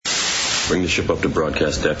Bring the ship up to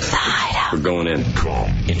broadcast depth. The Hideout. We're going in.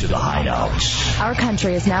 Come into the Hideout. Our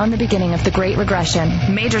country is now in the beginning of the Great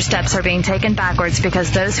Regression. Major steps are being taken backwards because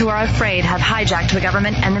those who are afraid have hijacked the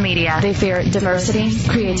government and the media. They fear diversity,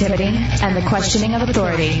 creativity, and the questioning of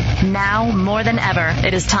authority. Now, more than ever,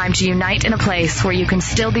 it is time to unite in a place where you can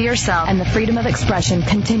still be yourself and the freedom of expression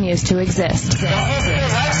continues to exist.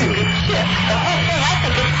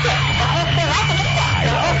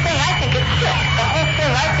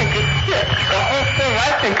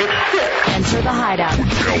 Enter the Hideout.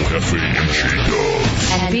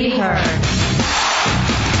 And be heard.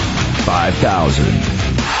 5,000.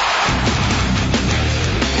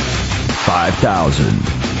 5,000.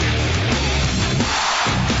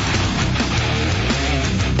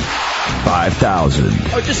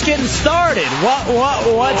 5,000. Oh, just getting started.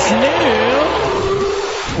 What's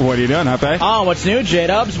new? What are you doing, Hefe? Oh, what's new,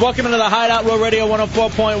 J-Dubs? Welcome into the Hideout, Real Radio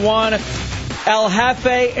 104.1. El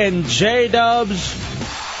Jefe and J-Dubs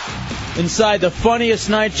inside the funniest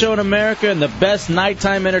night show in America and the best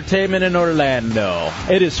nighttime entertainment in Orlando.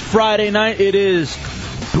 It is Friday night. It is...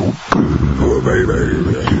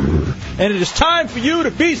 And it is time for you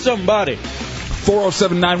to be somebody.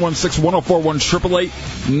 407-916-1041,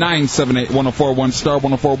 888-978-1041, star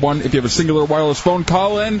 1041. If you have a singular wireless phone,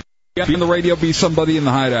 call in. Be on the radio, be somebody in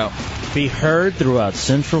the Hideout. Be heard throughout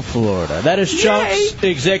Central Florida. That is Chunks,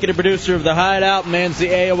 executive producer of the Hideout, mans the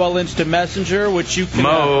AOL Instant Messenger, which you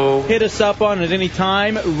can hit us up on at any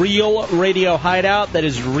time. Real Radio Hideout. That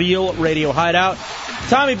is Real Radio Hideout.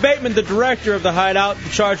 Tommy Bateman, the director of the Hideout, in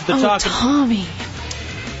charge of the Tommy.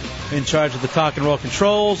 In charge of the talk and roll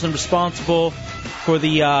controls and responsible for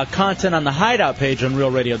the content on the Hideout page on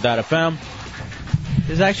RealRadio.fm.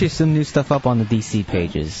 There's actually some new stuff up on the DC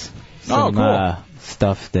pages. Some, cool.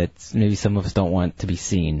 Stuff that maybe some of us don't want to be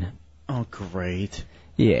seen. Oh, great.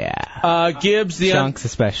 Yeah. Gibbs, Chunks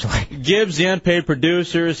especially. Gibbs, the unpaid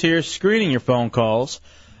producer, is here screening your phone calls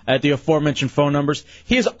at the aforementioned phone numbers.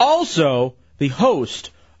 He is also the host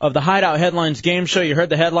of the Hideout Headlines game show. You heard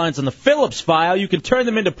the headlines on the Phillips File. You can turn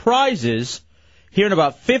them into prizes here in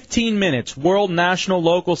about 15 minutes. World, national,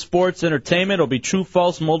 local, sports, entertainment. It'll be true,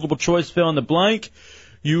 false, multiple choice, fill in the blank.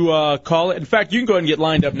 You call it. In fact, you can go ahead and get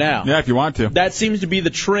lined up now. Yeah, if you want to. That seems to be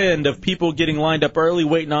the trend of people getting lined up early,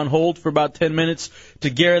 waiting on hold for about 10 minutes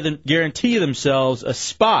to guarantee themselves a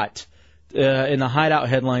spot in the Hideout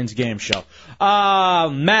Headlines game show.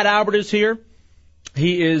 Matt Albert is here.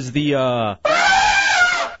 He is the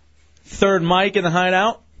third mic in the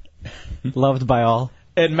Hideout. Loved by all.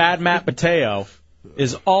 And Mad Matt Mateo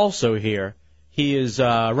is also here. He is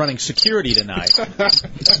running security tonight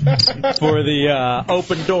for the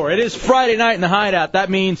open door. It is Friday night in the Hideout. That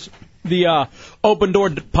means the open door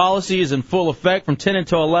policy is in full effect from 10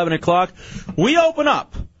 until 11 o'clock. We open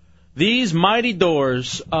up these mighty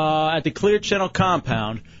doors at the Clear Channel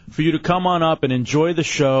compound for you to come on up and enjoy the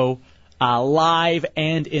show live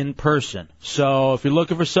and in person. So if you're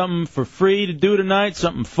looking for something for free to do tonight,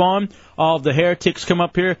 something fun, all of the heretics come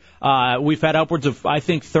up here. We've had upwards of, I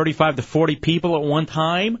think, 35 to 40 people at one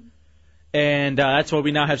time. And that's why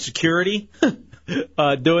we now have security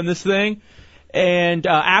doing this thing. And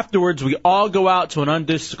afterwards, we all go out to an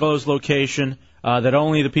undisclosed location that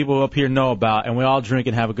only the people up here know about. And we all drink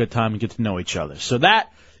and have a good time and get to know each other. So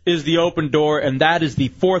that is the open door, and that is the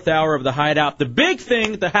fourth hour of the Hideout. The big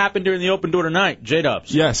thing that happened during the open door tonight,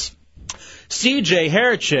 J-Dubs. Yes. CJ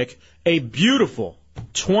Herachik, a beautiful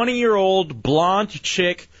 20-year-old blonde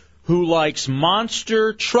chick who likes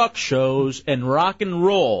monster truck shows and rock and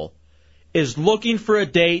roll, is looking for a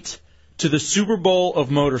date to the Super Bowl of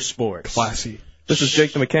motorsports. Classy. This is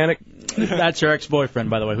Jake the Mechanic. That's her ex-boyfriend,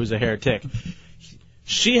 by the way, who's a heretic.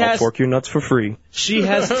 I'll fork your nuts for free. She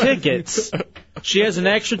has tickets. She has an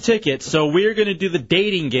extra ticket, so we're going to do the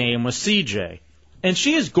dating game with CJ. And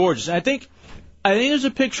she is gorgeous. I think there's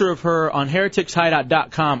a picture of her on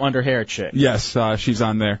hereticshideout.com under Heretick. Yes, she's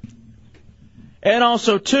on there. And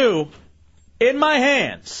also, too, in my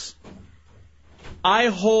hands, I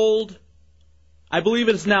hold, I believe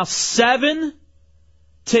it is now 7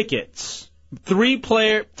 tickets, 3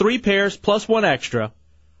 pairs plus 1 extra,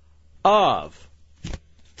 of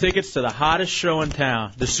tickets to the hottest show in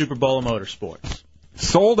town, the Super Bowl of Motorsports.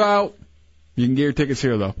 Sold out. You can get your tickets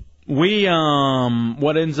here, though.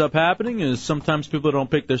 What ends up happening is sometimes people don't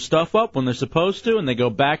pick their stuff up when they're supposed to, and they go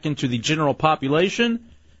back into the general population,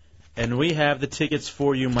 and we have the tickets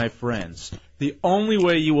for you, my friends. The only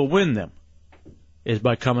way you will win them is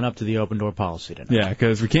by coming up to the open door policy tonight. Yeah,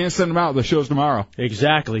 because we can't send them out. The show's tomorrow.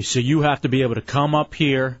 Exactly. So you have to be able to come up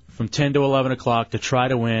here from 10 to 11 o'clock to try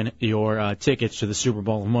to win your tickets to the Super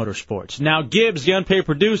Bowl of Motorsports. Now, Gibbs, the unpaid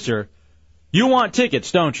producer, you want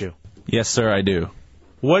tickets, don't you? Yes, sir, I do.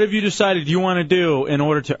 What have you decided you want to do in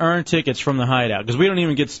order to earn tickets from the Hideout? Because we don't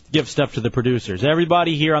even give stuff to the producers.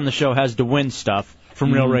 Everybody here on the show has to win stuff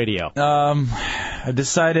from Real Radio. I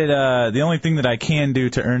decided the only thing that I can do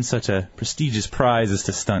to earn such a prestigious prize is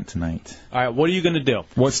to stunt tonight. All right, what are you going to do?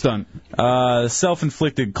 What stunt?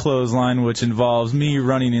 Self-inflicted clothesline, which involves me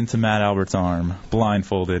running into Matt Albert's arm,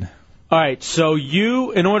 blindfolded. All right, so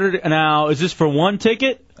you, in order to... Now, is this for one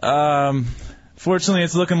ticket? Fortunately,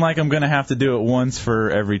 it's looking like I'm going to have to do it once for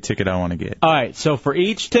every ticket I want to get. All right, so for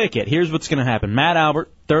each ticket, here's what's going to happen. Matt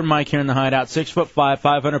Albert, third mic here in the Hideout, 6'5",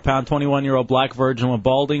 500-pound, 21-year-old black virgin with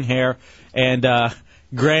balding hair and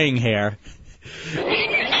graying hair.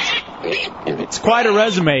 It's quite a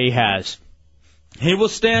resume he has. He will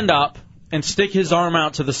stand up and stick his arm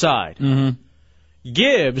out to the side. Mm-hmm.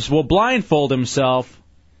 Gibbs will blindfold himself,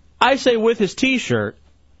 I say with his T-shirt.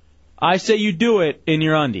 I say you do it in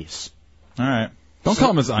your undies. All right. Don't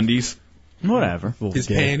call him his undies. Whatever. His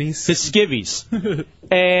panties. His skivvies.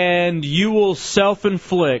 And you will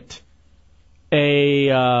self-inflict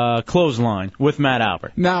a clothesline with Matt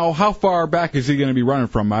Albert. Now, how far back is he going to be running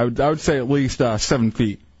from? I would say at least 7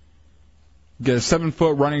 feet. Get a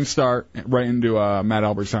 7-foot running start right into Matt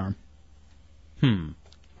Albert's arm.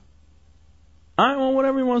 All right, well,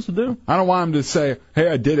 whatever he wants to do. I don't want him to say, hey,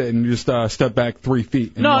 I did it, and just step back 3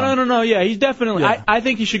 feet. No. Yeah, he's definitely... Yeah. I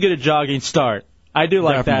think he should get a jogging start. I do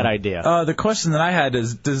like that idea. The question that I had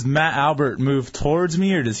is, does Matt Albert move towards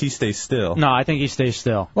me, or does he stay still? No, I think he stays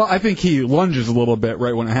still. Well, I think he lunges a little bit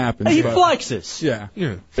right when it happens. He flexes. Yeah.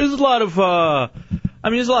 There's a lot of...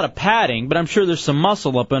 there's a lot of padding, but I'm sure there's some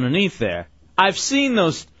muscle up underneath there. I've seen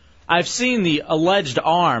the alleged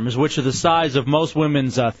arms, which are the size of most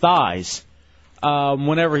women's thighs,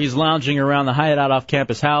 whenever he's lounging around the Hideout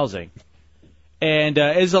off-campus housing. And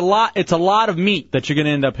it's a lot of meat that you're going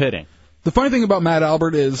to end up hitting. The funny thing about Matt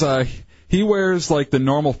Albert is he wears like the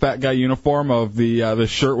normal fat guy uniform of the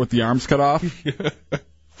shirt with the arms cut off.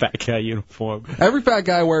 Fat guy uniform. Every fat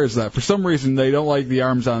guy wears that. For some reason, they don't like the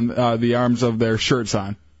arms on the arms of their shirts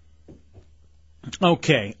on.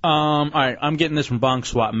 Okay. All right. I'm getting this from Bong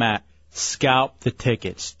Swat Matt. Scalp the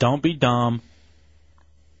tickets. Don't be dumb.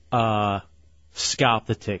 Scalp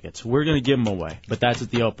the tickets. We're going to give them away, but that's at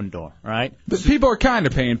the open door, right? But people are kind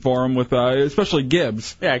of paying for them, with especially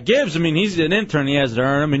Gibbs. Yeah, Gibbs, he's an intern. He has to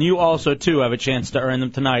earn them, and you also, too, have a chance to earn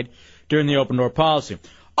them tonight during the open door policy.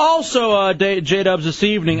 Also, J-Dubs, this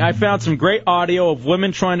evening, I found some great audio of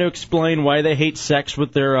women trying to explain why they hate sex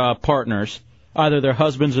with their partners, either their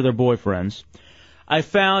husbands or their boyfriends. I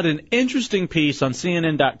found an interesting piece on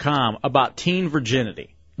CNN.com about teen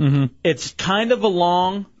virginity. Mm-hmm. It's kind of a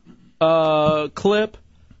long clip,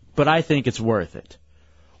 but I think it's worth it.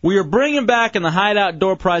 We are bringing back in the Hideout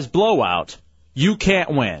door prize blowout, You Can't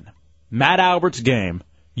Win. Matt Albert's game,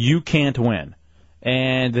 You Can't Win.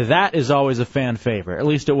 And that is always a fan favorite. At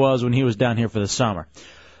least it was when he was down here for the summer.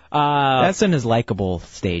 That's in his likable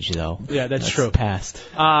stage, though. Yeah, that's true. Past.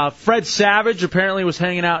 Fred Savage apparently was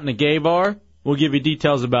hanging out in a gay bar. We'll give you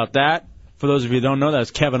details about that. For those of you who don't know, that's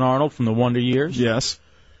Kevin Arnold from the Wonder Years. Yes.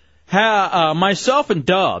 Myself and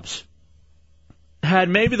Dubs had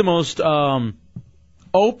maybe the most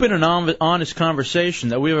open and honest conversation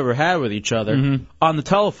that we've ever had with each other on the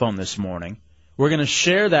telephone this morning. We're going to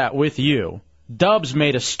share that with you. Dubs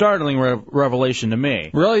made a startling revelation to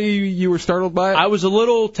me. Really? You were startled by it? I was a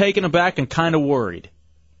little taken aback and kind of worried.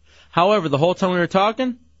 However, the whole time we were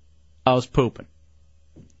talking, I was pooping.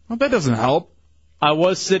 Well, that doesn't help. I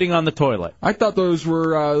was sitting on the toilet. I thought those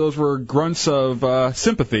were grunts of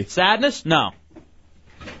sympathy. Sadness? No.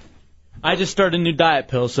 I just started a new diet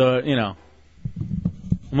pill, so, I'm a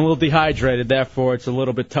little dehydrated, therefore it's a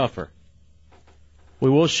little bit tougher.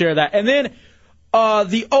 We will share that. And then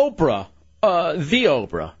the Oprah,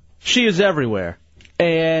 she is everywhere.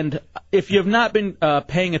 And if you have not been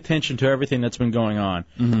paying attention to everything that's been going on,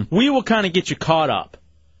 we will kind of get you caught up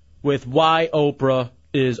with why Oprah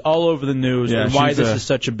is all over the news and why this is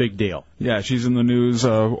such a big deal. Yeah, she's in the news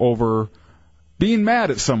over being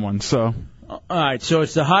mad at someone, so... All right, so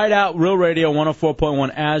it's the Hideout, Real Radio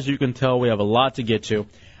 104.1. As you can tell, we have a lot to get to.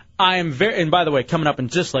 And by the way, coming up in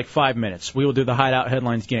just like 5 minutes, we will do the Hideout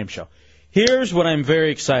Headlines Game Show. Here's what I'm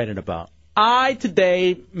very excited about. I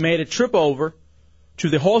today made a trip over to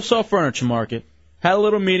the wholesale furniture market, had a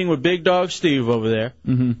little meeting with Big Dog Steve over there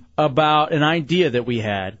about an idea that we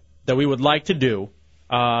had that we would like to do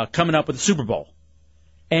coming up with the Super Bowl.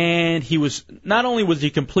 And not only was he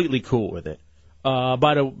completely cool with it,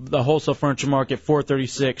 by the wholesale furniture market,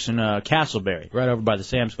 436 in Castleberry, right over by the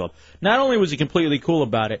Sam's Club. Not only was he completely cool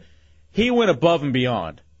about it, he went above and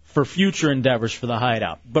beyond for future endeavors for the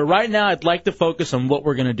Hideout. But right now, I'd like to focus on what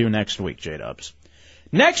we're going to do next week, J-Dubs.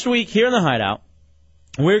 Next week, here in the Hideout,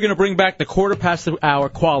 we're going to bring back the quarter past the hour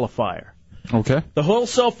qualifier. Okay. The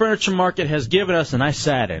wholesale furniture market has given us, and I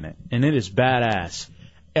sat in it, and it is badass,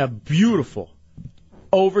 a beautiful,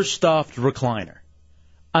 overstuffed recliner.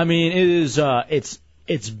 I mean, it is,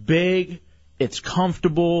 it's big, it's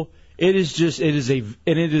comfortable,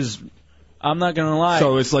 I'm not going to lie.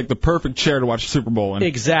 So it's like the perfect chair to watch the Super Bowl in.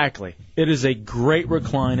 Exactly. It is a great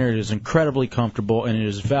recliner, it is incredibly comfortable, and it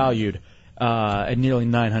is valued at nearly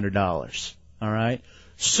 $900. All right?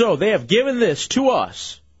 So they have given this to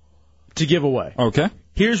us to give away. Okay.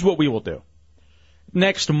 Here's what we will do.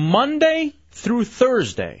 Next Monday through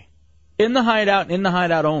Thursday, in the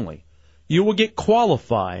Hideout only, you will get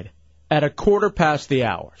qualified at a quarter past the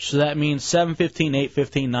hour. So that means 7:15,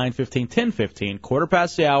 8:15, 9:15, 10:15, quarter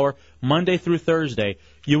past the hour, Monday through Thursday,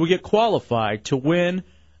 you will get qualified to win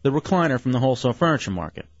the recliner from the wholesale furniture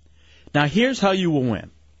market. Now, here's how you will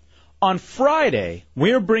win. On Friday,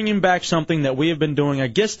 we are bringing back something that we have been doing. I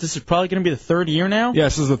guess this is probably going to be the third year now?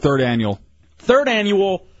 Yes, this is the third annual. Third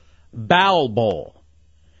annual Bowel Bowl.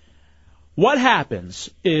 What happens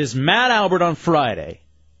is Matt Albert on Friday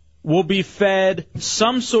will be fed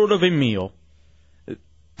some sort of a meal.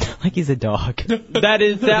 Like he's a dog.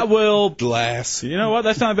 That will... Glass. You know what?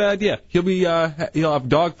 That's not a bad idea. He'll have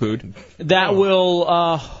dog food. That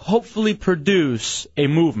will hopefully produce a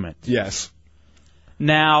movement. Yes.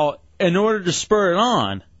 Now, in order to spur it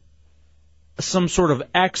on, some sort of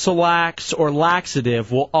Exolax or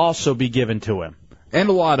laxative will also be given to him. And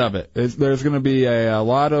a lot of it. There's going to be a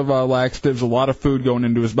lot of laxatives, a lot of food going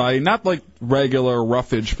into his body. Not like regular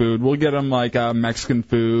roughage food. We'll get him like Mexican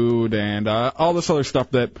food and all this other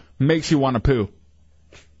stuff that makes you want to poo.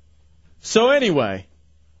 So anyway,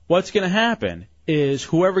 what's going to happen is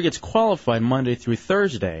whoever gets qualified Monday through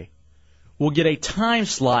Thursday will get a time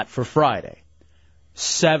slot for Friday.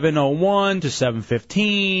 7:01 to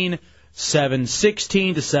 7:15,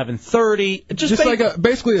 7:16 to 7:30. Just like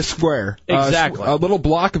basically a square. Exactly. A little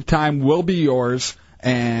block of time will be yours,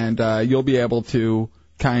 and you'll be able to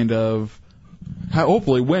kind of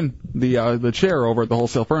hopefully win the chair over at the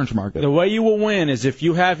wholesale furniture market. The way you will win is if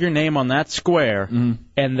you have your name on that square,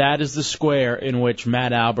 and that is the square in which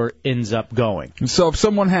Matt Albert ends up going. So if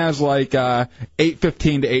someone has like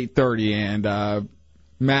 8:15 to 8:30, and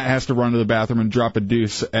Matt has to run to the bathroom and drop a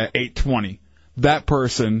deuce at 8:20. That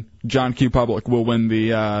person, John Q. Public, will win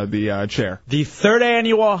the chair. The third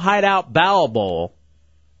annual Hideout Bowel Bowl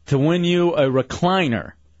to win you a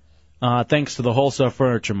recliner, thanks to the wholesale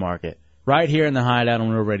furniture market, right here in the Hideout on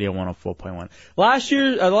Real Radio 104.1.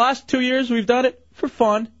 The last 2 years we've done it for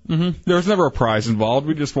fun. There was never a prize involved.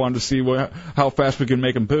 We just wanted to see how fast we can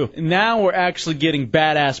make them poo. Now we're actually getting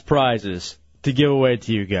badass prizes to give away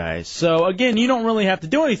to you guys. So again, you don't really have to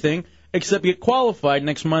do anything except get qualified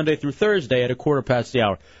next Monday through Thursday at a quarter past the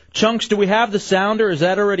hour. Chunks, do we have the sounder? Is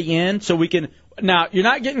that already in? So we can... Now, you're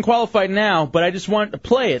not getting qualified now, but I just wanted to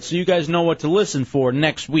play it so you guys know what to listen for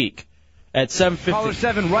next week at 7:50. Caller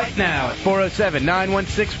 7 right now at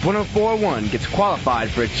 407-916-1041 gets qualified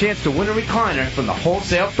for a chance to win a recliner from the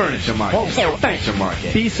wholesale furniture market. Wholesale furniture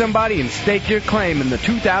market. Be somebody and stake your claim in the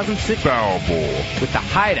 2006 Bowel Bowl with the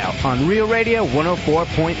Hideout on Real Radio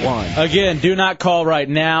 104.1. Again, do not call right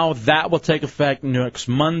now. That will take effect next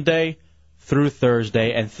Monday through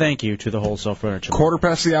Thursday, and thank you to the wholesale furniture market. Quarter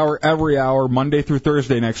past the hour, every hour, Monday through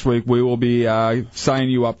Thursday next week, we will be signing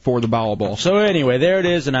you up for the Bowel Bowl. So anyway, there it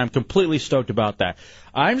is, and I'm completely stoked about that.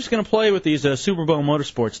 I'm just going to play with these Super Bowl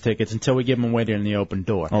Motorsports tickets until we give them away in the open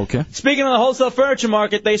door. Okay. Speaking of the wholesale furniture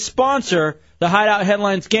market, they sponsor the Hideout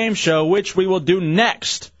Headlines game show, which we will do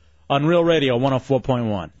next on Real Radio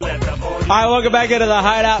 104.1. All right, welcome back into the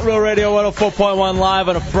Hideout, Real Radio 104.1 live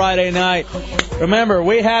on a Friday night. Remember,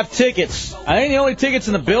 we have tickets. I think the only tickets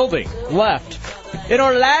in the building left in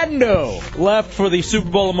Orlando left for the Super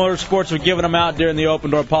Bowl of Motorsports. We're giving them out during the open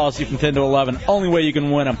door policy from 10 to 11. Only way you can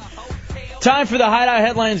win them. Time for the Hideout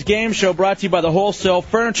Headlines game show, brought to you by the Wholesale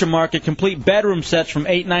Furniture Market. Complete bedroom sets from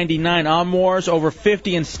 $8.99. Armoires over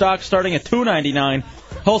 50 in stock, starting at $2.99.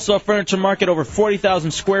 Wholesale Furniture Market, over 40,000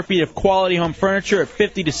 square feet of quality home furniture at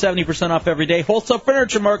 50 to 70% off every day. Wholesale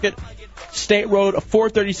Furniture Market, State Road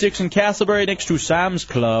 436 in Castleberry, next to Sam's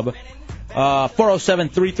Club.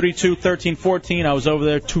 407-332-1314. I was over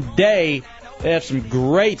there today. They have some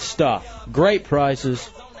great stuff, great prices.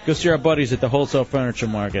 Go see our buddies at the Wholesale Furniture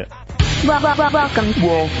Market. Welcome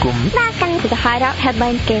to the Hideout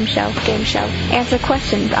Headlines Game Show. Answer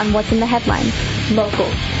questions on what's in the headlines. Local,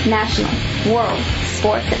 national, world,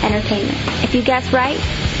 sports, and entertainment. If you guess right,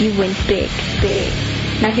 you win big.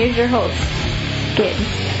 Now here's your host, Gibbs.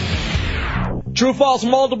 True, false,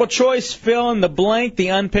 multiple choice, fill in the blank. The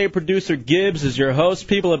unpaid producer Gibbs is your host.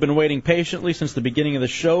 People have been waiting patiently since the beginning of the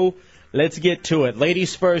show. Let's get to it.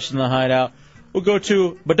 Ladies first in the Hideout. We'll go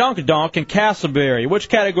to Badonkadonk and Castleberry. Which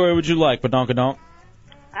category would you like, Badonkadonk?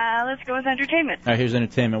 Let's go with entertainment. All right, here's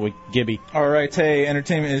entertainment with Gibby. All right, hey,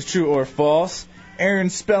 entertainment is true or false. Aaron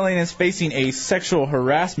Spelling is facing a sexual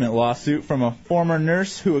harassment lawsuit from a former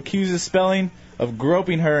nurse who accuses Spelling of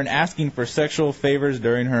groping her and asking for sexual favors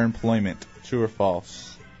during her employment. True or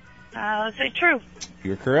false? Let's say true.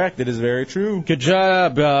 You're correct. It is very true. Good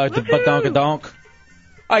job, Badonkadonk. All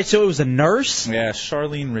right, so it was a nurse? Yeah,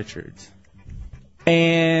 Charlene Richards.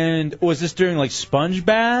 And was this during, like, sponge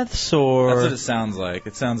baths, or? That's what it sounds like.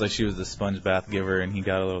 It sounds like she was the sponge bath giver, and he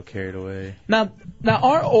got a little carried away. Now,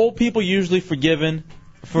 aren't old people usually forgiven?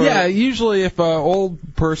 Yeah, usually if an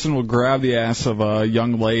old person will grab the ass of a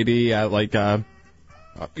young lady at, like,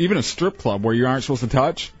 even a strip club where you aren't supposed to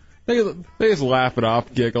touch, they just laugh it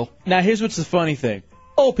off, giggle. Now, here's what's the funny thing.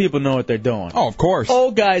 Old people know what they're doing. Oh, of course.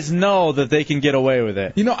 Old guys know that they can get away with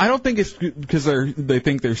it. You know, I don't think it's because they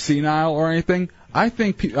think they're senile or anything. I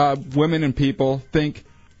think women and people think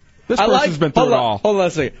this person's been through it all. Hold on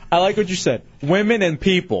a second. I like what you said. Women and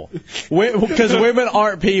people. Because women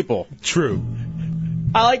aren't people. True.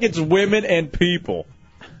 I like it's women and people.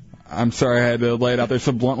 I'm sorry I had to lay it out there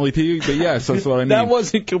so bluntly to you, but yes, that's what I mean. That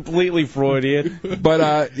wasn't completely Freudian.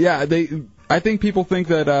 But, yeah, I think people think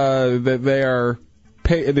that they are...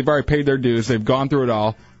 they've already paid their dues. They've gone through it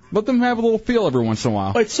all. Let them have a little feel every once in a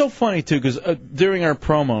while. It's so funny, too, because during our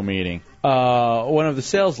promo meeting, one of the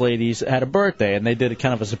sales ladies had a birthday, and they did a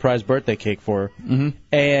kind of a surprise birthday cake for her. Mm-hmm.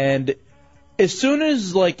 And as soon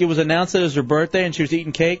as it was announced that it was her birthday and she was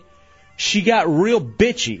eating cake, she got real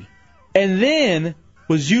bitchy. And then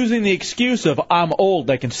was using the excuse of, I'm old,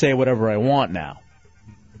 I can say whatever I want now.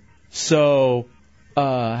 So...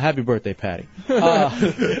 happy birthday, Patty.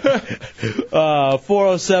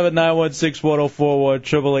 407-916-1041,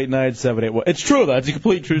 888-978. It's true, though. It's a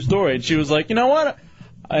complete true story. And she was like, you know what?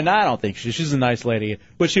 And I don't think she's a nice lady.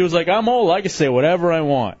 But she was like, I'm old. I can say whatever I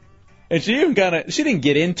want. And she even she didn't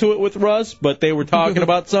get into it with Russ, but they were talking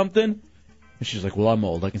about something. And she's like, well, I'm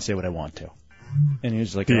old. I can say what I want to. And he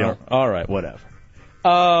was like, all right, whatever.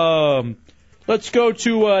 Let's go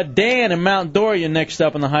to Dan in Mount Dorian next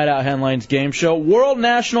up on the Hideout Headlines game show. World,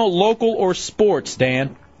 national, local, or sports,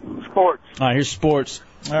 Dan? Sports. All right, here's sports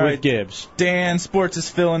All with right. Gibbs. Dan, sports is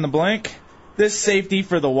fill in the blank. This safety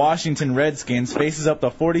for the Washington Redskins faces up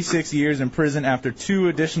to 46 years in prison after 2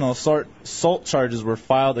 additional assault charges were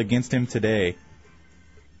filed against him today.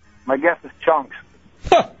 My guess is Chunks.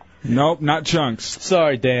 Nope, not Chunks.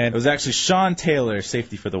 Sorry, Dan. It was actually Sean Taylor,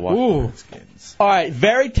 safety for the Washington Redskins. All right,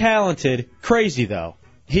 very talented. Crazy, though.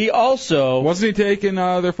 He also... Wasn't he taking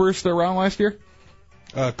their first round last year?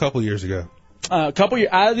 A couple years ago. A couple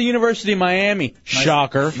years out of the University of Miami.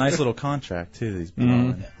 Shocker. Nice little contract, too, that he's been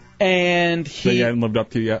on. And That he hadn't lived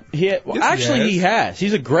up to yet. he has.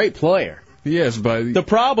 He's a great player. He is, but... The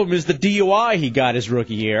problem is the DUI he got his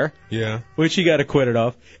rookie year. Yeah. Which he got acquitted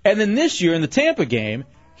of. And then this year in the Tampa game,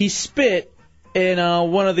 he spit in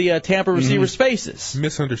one of the Tampa receivers' faces.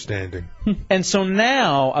 Misunderstanding. And so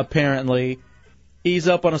now, apparently, he's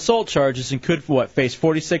up on assault charges and could, face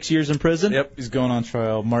 46 years in prison? Yep, he's going on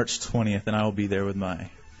trial March 20th, and I will be there with my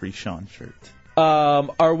Free Sean shirt.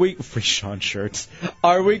 Free Sean shirts.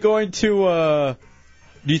 Are we going to,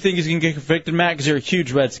 do you think he's going to get convicted, Matt? Because you're a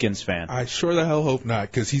huge Redskins fan. I sure the hell hope not,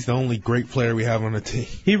 because he's the only great player we have on the team.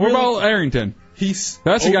 What about Arrington?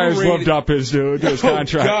 That's the guy who's lived up to his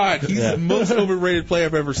contract. Oh, God, he's the most overrated player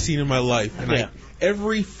I've ever seen in my life. And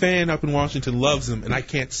every fan up in Washington loves him, and I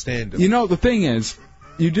can't stand him. You know, the thing is,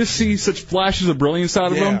 you just see such flashes of brilliance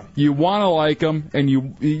out of him. You want to like him, and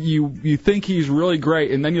you think he's really great,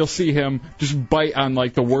 and then you'll see him just bite on,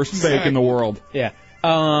 the worst steak in the world. Yeah.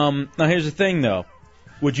 Now, here's the thing, though.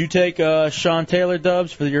 Would you take Sean Taylor,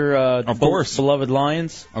 Dubs, for your of course. Beloved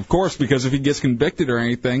Lions? Of course, because if he gets convicted or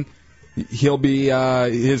anything, he'll be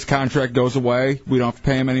his contract goes away. We don't have to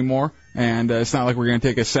pay him anymore, and it's not like we're going to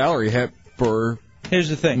take a salary hit for Here's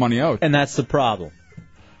the thing. money owed. And that's the problem.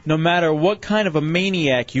 No matter what kind of a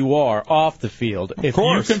maniac you are off the field, if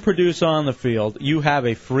you can produce on the field, you have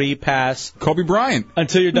a free pass. Kobe Bryant.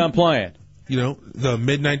 Until you're done playing. You know, the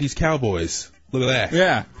mid-'90s Cowboys. Look at that.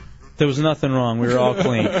 Yeah. There was nothing wrong. We were all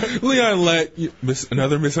clean. Leon Lett,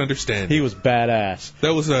 another misunderstanding. He was badass.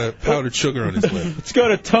 That was powdered sugar on his lip. Let's go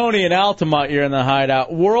to Tony in Altamont here in the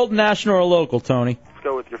Hideout. World, national, or local, Tony? Let's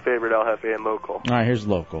go with your favorite El Jefe and local. All right, here's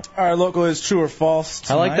local. All right, local is true or false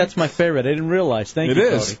tonight. I like that's my favorite. I didn't realize. Thank you,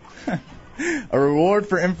 It is. Cody. A reward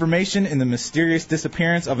for information in the mysterious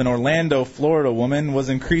disappearance of an Orlando, Florida woman was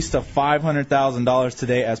increased to $500,000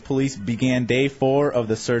 today as police began day 4 of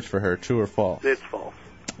the search for her. True or false? It's false.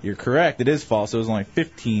 You're correct. It is false. It was only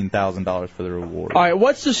 $15,000 for the reward. All right,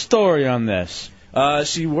 what's the story on this?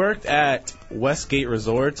 She worked at Westgate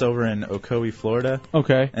Resorts over in Ocoee, Florida.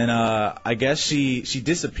 Okay. And I guess she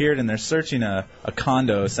disappeared, and they're searching a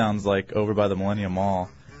condo, sounds like, over by the Millennium Mall.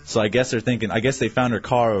 So I guess they found her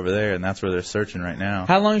car over there, and that's where they're searching right now.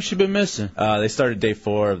 How long has she been missing? They started day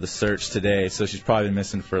 4 of the search today, so she's probably been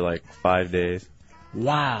missing for like 5 days.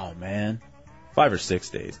 Wow, man. 5 or 6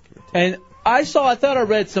 days. And I thought I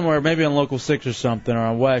read somewhere, maybe on Local 6 or something, or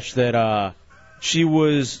on Wesh, that she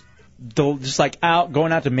was just like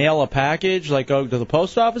going out to mail a package, like go to the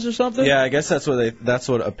post office or something? Yeah, I guess that's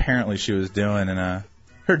what apparently she was doing, and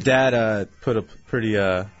her dad put a pretty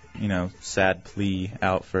sad plea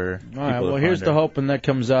out for people. All right, well, to here's find the her. hoping that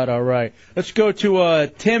comes out all right. Let's go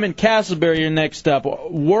to Tim in Castleberry. You're next up.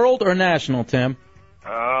 World or national, Tim?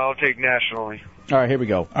 I'll take nationally. All right, here we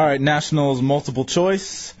go. All right, nationals multiple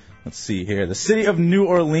choice. Let's see here. The city of New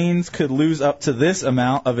Orleans could lose up to this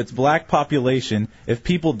amount of its black population if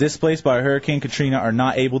people displaced by Hurricane Katrina are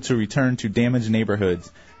not able to return to damaged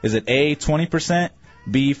neighborhoods. Is it A, 20%,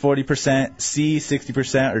 B, 40%, C,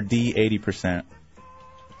 60%, or D, 80%?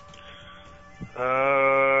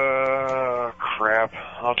 Crap.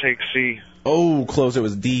 I'll take C. Oh, close. It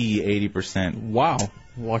was D, 80%. Wow.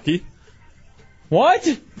 Lucky. What?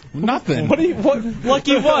 Nothing. What?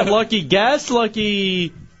 Lucky what? Lucky guess?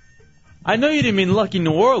 Lucky... I know you didn't mean lucky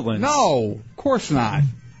New Orleans. No, of course not.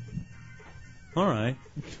 All right.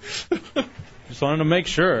 Just wanted to make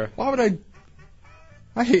sure. Why would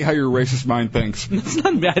I hate how your racist mind thinks. It's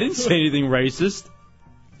not me. I didn't say anything racist.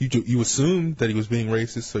 You assumed that he was being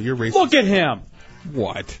racist, so you're racist. Look at him.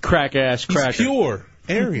 What? Crack ass cracker. He's pure.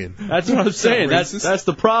 Aryan. That's what I'm saying. That's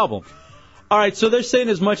the problem. All right, so they're saying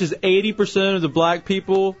as much as 80% of the black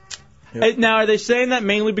people. Yep. Now, are they saying that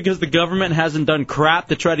mainly because the government hasn't done crap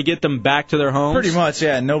to try to get them back to their homes? Pretty much,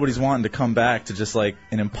 yeah. Nobody's wanting to come back to just like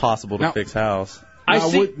an impossible to fix house.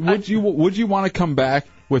 Would you want to come back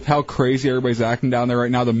with how crazy everybody's acting down there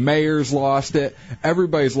right now? The mayor's lost it.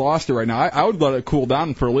 Everybody's lost it right now. I would let it cool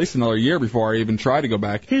down for at least another year before I even try to go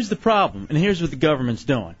back. Here's the problem, and here's what the government's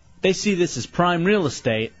doing. They see this as prime real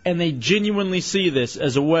estate, and they genuinely see this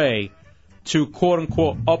as a way to,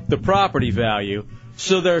 quote-unquote, up the property value.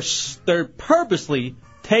 So they're purposely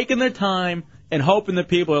taking their time and hoping that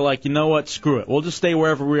people are like, you know what, screw it. We'll just stay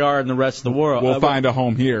wherever we are in the rest of the world. We'll find a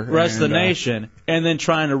home here. Rest of the nation, and then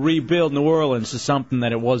trying to rebuild New Orleans to something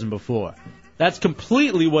that it wasn't before. That's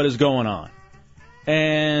completely what is going on.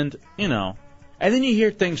 And, and then you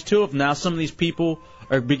hear things, too, of now some of these people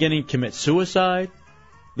are beginning to commit suicide.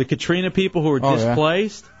 The Katrina people who are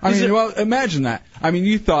displaced. Yeah. Well, imagine that.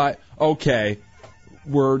 You thought, okay,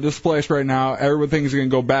 we're displaced right now. Everything's going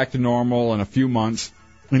to go back to normal in a few months.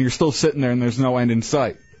 And you're still sitting there and there's no end in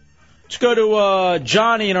sight. Let's go to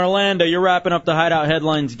Johnny in Orlando. You're wrapping up the Hideout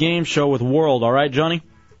Headlines game show with World. All right, Johnny?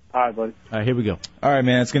 All right, buddy. All right, here we go. All right,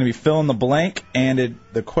 man. It's going to be fill in the blank. And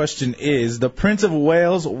the question is, the Prince of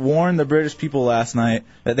Wales warned the British people last night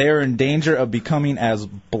that they are in danger of becoming as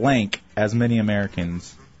blank as many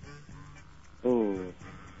Americans. Ooh.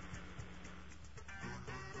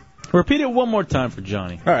 Repeat it one more time for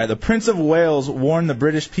Johnny. All right. The Prince of Wales warned the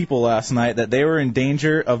British people last night that they were in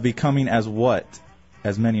danger of becoming as what?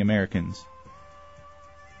 As many Americans.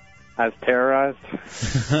 As terrorized?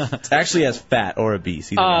 It's actually as fat or obese.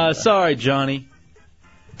 Sorry, Johnny.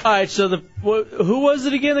 All right, so who was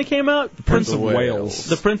it again that came out? The Prince of Wales.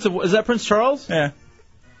 The Prince of... Is that Prince Charles? Yeah.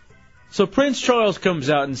 So Prince Charles comes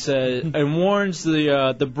out and says and warns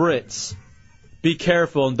the Brits, be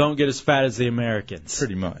careful and don't get as fat as the Americans.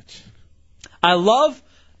 Pretty much. I love,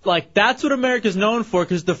 that's what America's known for,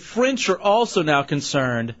 because the French are also now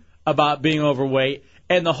concerned about being overweight,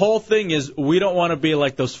 and the whole thing is we don't want to be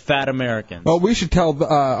like those fat Americans. Well, we should tell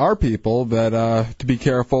our people that to be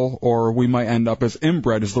careful, or we might end up as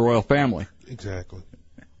inbred as the royal family. Exactly.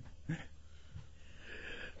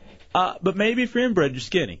 But maybe if you're inbred, you're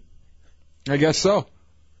skinny. I guess so.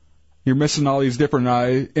 You're missing all these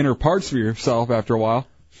different inner parts of yourself after a while.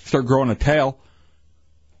 Start growing a tail.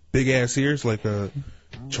 Big ass ears like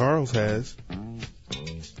Charles has.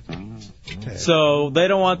 So they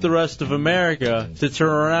don't want the rest of America to turn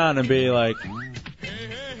around and be like,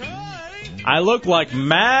 I look like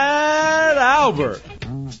Mad Albert.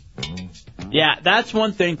 Yeah, that's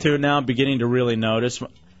one thing, too, now I'm beginning to really notice.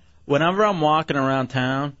 Whenever I'm walking around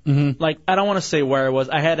town, I don't want to say where I was.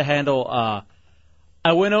 I had to handle,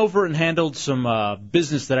 I went over and handled some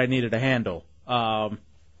business that I needed to handle.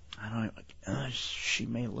 she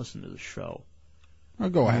may listen to the show. Oh,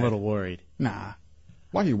 go ahead. I'm a little worried. Nah.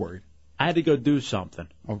 Why are you worried? I had to go do something.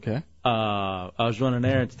 Okay. I was running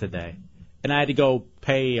errands today, and I had to go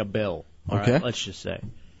pay a bill. All Okay. right, let's just say.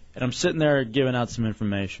 And I'm sitting there giving out some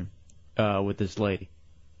information with this lady,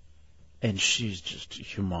 and she's just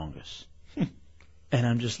humongous. And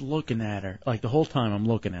I'm just looking at her, like the whole time I'm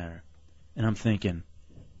looking at her, and I'm thinking,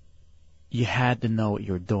 you had to know what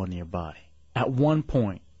you were doing to your body. At one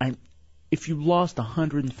point, if you lost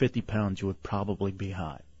 150 pounds, you would probably be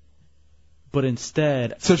hot. But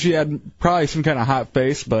instead... So she had probably some kind of hot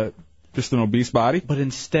face, but just an obese body? But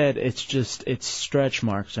instead, it's stretch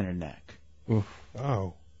marks on her neck. Oof.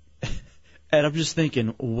 Oh. And I'm just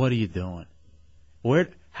thinking, what are you doing?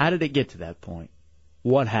 How did it get to that point?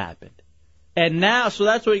 What happened? And now, so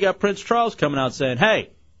that's why you got Prince Charles coming out saying, hey,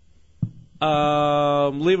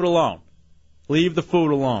 leave it alone. Leave the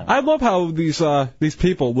food alone. I love how these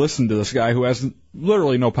people listen to this guy who has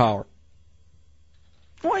literally no power.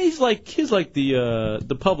 Well, he's like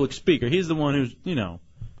the public speaker. He's the one who's,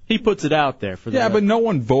 he puts it out there for the... Yeah, but no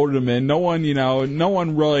one voted him in. No one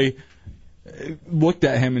really looked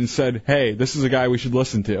at him and said, hey, this is a guy we should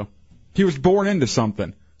listen to. He was born into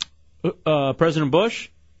something. President Bush?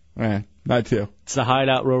 Yeah, that too. It's the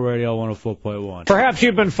Hideout Real Radio 104.1. Perhaps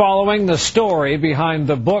you've been following the story behind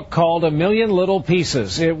the book called A Million Little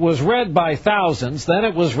Pieces. It was read by thousands, then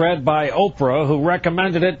it was read by Oprah, who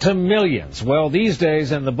recommended it to millions. Well, these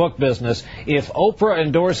days in the book business, if Oprah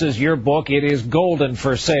endorses your book, it is golden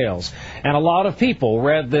for sales. And a lot of people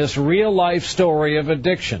read this real-life story of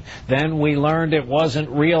addiction. Then we learned it wasn't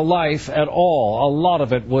real life at all. A lot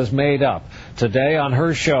of it was made up. Today on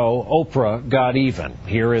her show, Oprah got even.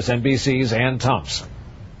 Here is NBC's Ann Thompson.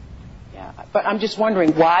 But I'm just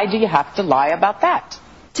wondering, why do you have to lie about that?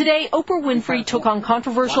 Today, Oprah Winfrey took on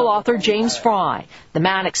controversial author James Fry, the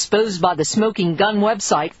man exposed by the Smoking Gun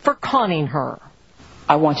website for conning her.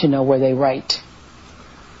 I want to know where they write.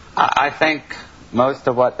 I think most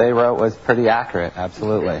of what they wrote was pretty accurate,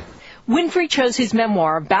 absolutely. Winfrey chose his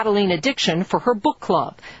memoir, Battling Addiction, for her book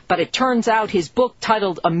club. But it turns out his book,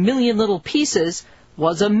 titled A Million Little Pieces,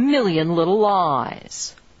 was a million little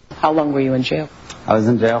lies. How long were you in jail? I was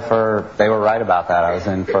in jail they were right about that. I was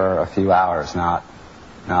in for a few hours, not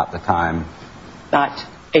the time. Not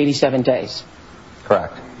 87 days?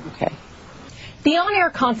 Correct. Okay. The on-air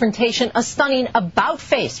confrontation, a stunning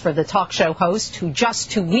about-face for the talk show host who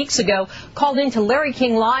just 2 weeks ago called into Larry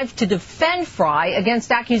King Live to defend Fry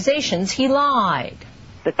against accusations he lied.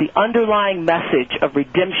 That the underlying message of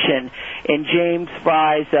redemption in James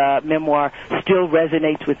Fry's memoir still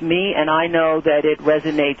resonates with me, and I know that it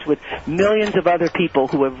resonates with millions of other people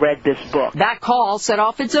who have read this book. That call set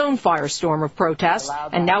off its own firestorm of protest,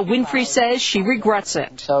 and now Winfrey says she regrets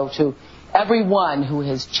it. So to everyone who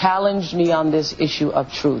has challenged me on this issue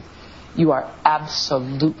of truth, you are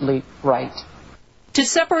absolutely right. To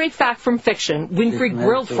separate fact from fiction, Winfrey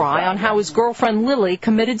grilled Fry on how his girlfriend Lily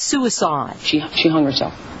committed suicide. She hung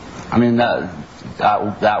herself. I mean, that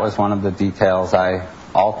was one of the details I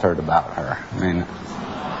altered about her. I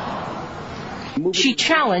mean, she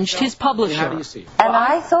challenged his publisher. And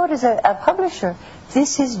I thought as a publisher,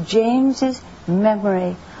 this is James's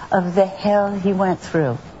memory of the hell he went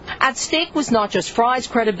through. At stake was not just Fry's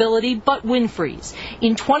credibility, but Winfrey's.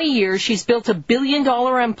 In 20 years, she's built a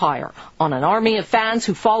billion-dollar empire on an army of fans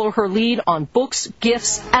who follow her lead on books,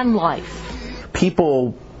 gifts, and life.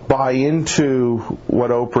 People buy into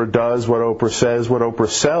what Oprah does, what Oprah says, what Oprah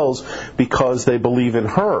sells, because they believe in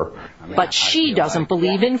her. But she doesn't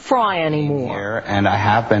believe in Fry anymore. And I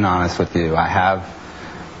have been honest with you. I have,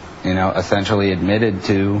 essentially admitted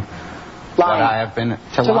to what I have been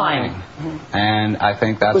to lying. And I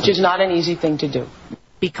think that's... Which is not an easy thing to do.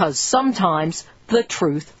 Because sometimes the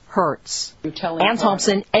truth hurts. Ann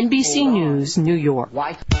Thompson, NBC News, New York.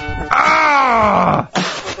 Ah!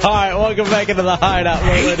 All right, welcome back into the Hideout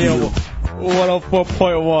Radio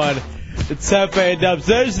 104.1. It's Hefe and Dubs.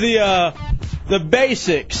 There's the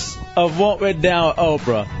basics of what went down with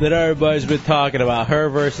Oprah that everybody's been talking about, her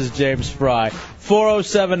versus James Fry.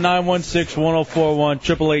 407-916-1041,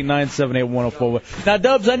 888-978-1041. Now,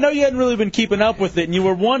 Dubs, I know you hadn't really been keeping up with it, and you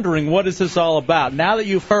were wondering, what is this all about? Now that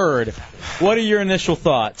you've heard, what are your initial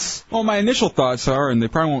thoughts? Well, my initial thoughts are, and they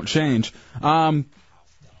probably won't change,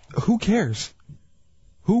 who cares?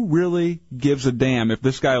 Who really gives a damn if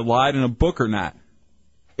this guy lied in a book or not?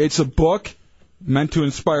 It's a book meant to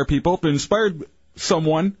inspire people. If it inspired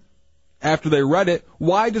someone after they read it,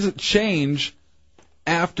 why does it change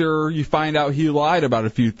after you find out he lied about a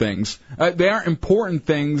few things? They aren't important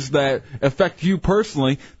things that affect you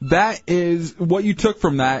personally. That is what you took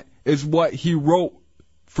from that is what he wrote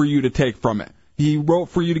for you to take from it. He wrote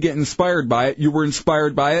for you to get inspired by it. You were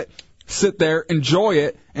inspired by it. Sit there, enjoy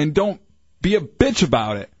it, and don't be a bitch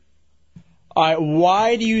about it. All right,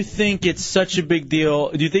 why do you think it's such a big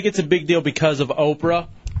deal? Do you think it's a big deal because of Oprah?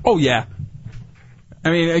 Oh, yeah. I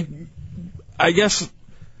mean, I guess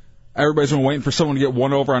everybody's been waiting for someone to get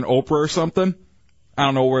one over on Oprah or something. I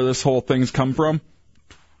don't know where this whole thing's come from.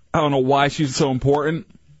 I don't know why she's so important.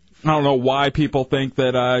 I don't know why people think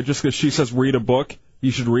that just because she says read a book,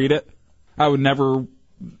 you should read it. I would never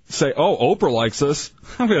say, oh, Oprah likes this.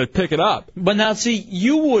 I'm going to pick it up. But now, see,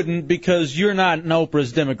 you wouldn't because you're not in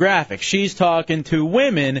Oprah's demographic. She's talking to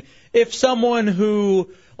women. If someone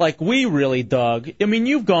who, like we really dug, I mean,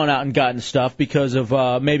 you've gone out and gotten stuff because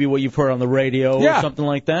of maybe what you've heard on the radio or something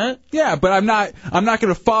like that. Yeah, but I'm not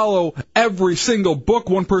going to follow every single book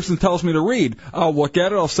one person tells me to read. I'll look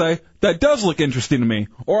at it, I'll say, that does look interesting to me.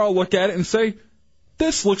 Or I'll look at it and say,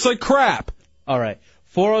 this looks like crap. All right.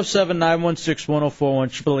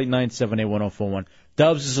 407-916-1041, 888-978-1041.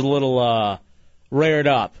 Dubs is a little rared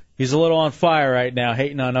up. He's a little on fire right now,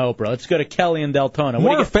 hating on Oprah. Let's go to Kelly in Deltona.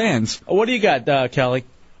 More fans. What do you got, Kelly?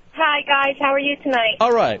 Hi, guys. How are you tonight?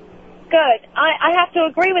 All right. Good. I have to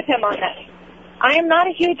agree with him on this. I am not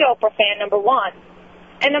a huge Oprah fan, number one.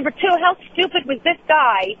 And number two, how stupid was this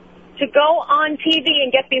guy to go on TV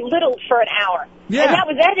and get belittled for an hour? Yeah. And that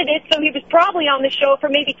was edited, so he was probably on the show for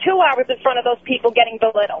maybe 2 hours in front of those people getting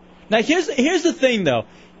belittled. Now, here's the thing, though.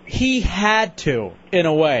 He had to, in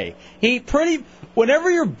a way.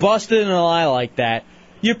 Whenever you're busted in a lie like that,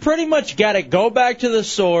 you pretty much got to go back to the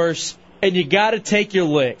source, and you got to take your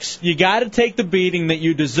licks. You got to take the beating that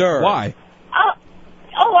you deserve. Why?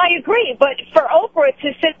 Oh, I agree. But for Oprah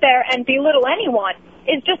to sit there and belittle anyone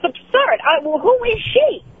is just absurd. Well, who is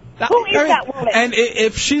she? Who is that woman? And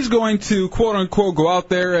if she's going to, quote unquote, go out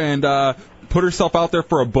there and put herself out there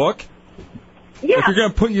for a book, if you're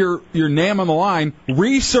going to put your name on the line,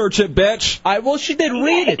 research it, bitch. Well, she did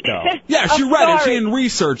read it, though. Yeah, she read it. She didn't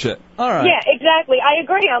research it. All right. Yeah, exactly. I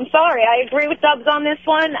agree. I'm sorry. I agree with Dubs on this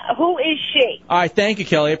one. Who is she? All right, thank you,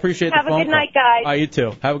 Kelly. I appreciate the phone call. Have a good night, guys. All right, you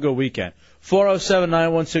too. Have a good weekend.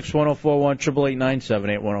 407-916-1041,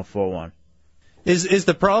 888-978-1041. Is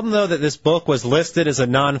the problem, though, that this book was listed as a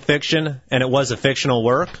nonfiction and it was a fictional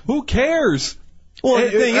work? Who cares? Well, the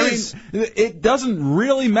thing is, it doesn't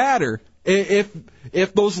really matter.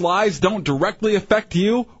 If those lies don't directly affect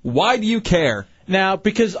you, why do you care? Now,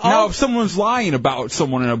 because if someone's lying about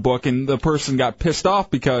someone in a book and the person got pissed off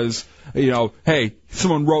because, hey,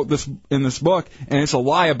 someone wrote this in this book and it's a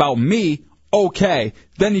lie about me, okay,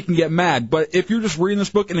 then you can get mad. But if you're just reading this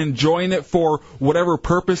book and enjoying it for whatever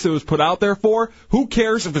purpose it was put out there for, who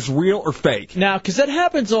cares if it's real or fake? Now, because that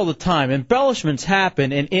happens all the time. Embellishments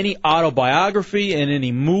happen in any autobiography, in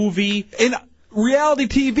any movie. In reality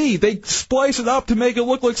TV, they splice it up to make it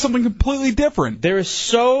look like something completely different. There is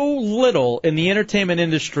so little in the entertainment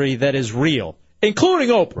industry that is real, including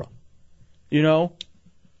Oprah.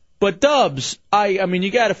 But Dubs, I mean,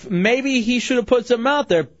 you got to. Maybe he should have put something out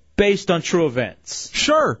there based on true events.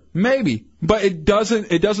 Sure, maybe, but it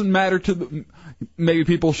doesn't matter to maybe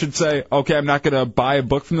people should say, okay, I'm not going to buy a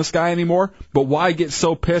book from this guy anymore. But why get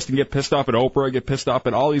so pissed and get pissed off at Oprah, get pissed off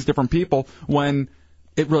at all these different people when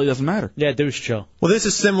it really doesn't matter? Yeah, douche chill. Well, this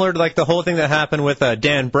is similar to like the whole thing that happened with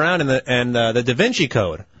Dan Brown and the Da Vinci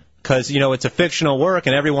Code, because it's a fictional work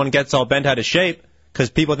and everyone gets all bent out of shape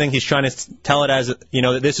because people think he's trying to tell it as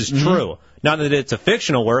that this is true, not that it's a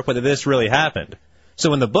fictional work, but that this really happened.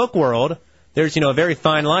 So in the book world, there's a very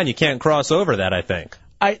fine line. You can't cross over that, I think.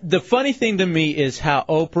 The funny thing to me is how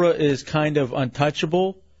Oprah is kind of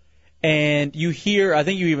untouchable, and you hear, I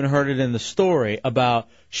think you even heard it in the story about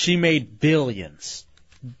she made billions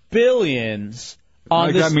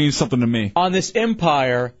on this. That means something to me. On this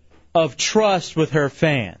empire of trust with her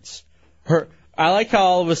fans. I like how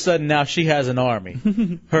all of a sudden now she has an army,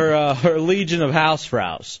 her legion of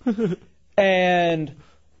housefrows, and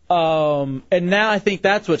now I think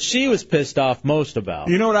that's what she was pissed off most about.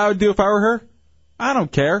 You know what I would do if I were her? I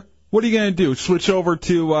don't care. What are you going to do? Switch over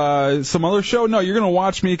to some other show? No, you're going to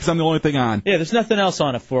watch me because I'm the only thing on. Yeah, there's nothing else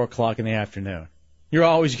on at 4 o'clock in the afternoon. You're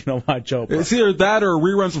always going to watch Oprah. It's either that or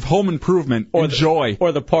reruns of Home Improvement. Enjoy.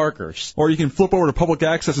 Or the Parkers. Or you can flip over to public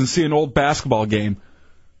access and see an old basketball game.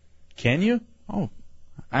 Can you? Oh,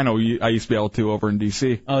 I know. I used to be able to over in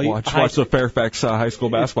D.C. Oh, watch the Fairfax high school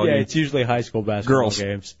basketball game. Yeah, it's usually high school basketball Girls.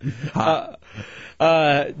 games.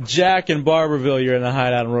 Jack in Barberville, you're in the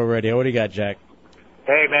Hideout on Road Radio. What do you got, Jack?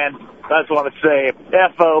 Hey, man, I just want to say,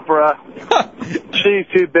 F Oprah. She's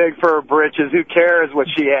too big for her britches. Who cares what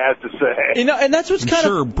she has to say? And that's what's kind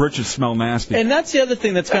of... I'm sure britches smell nasty. And that's the other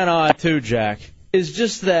thing that's kind of odd, too, Jack, is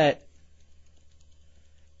just that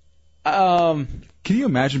Can you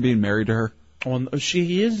imagine being married to her? Well,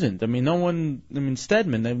 she isn't. I mean, no one. I mean,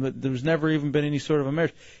 Stedman. There's never even been any sort of a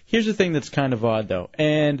marriage. Here's the thing that's kind of odd, though.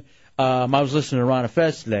 And I was listening to Ron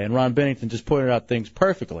Fest today, and Ron Bennington just pointed out things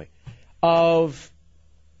perfectly. Here,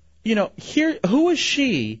 who is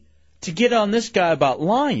she to get on this guy about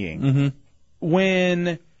lying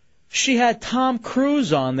when she had Tom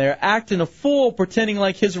Cruise on there acting a fool, pretending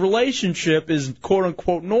like his relationship is quote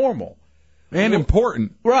unquote normal and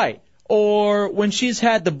important, right? Or when she's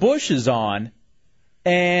had the Bushes on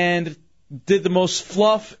and did the most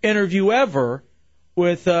fluff interview ever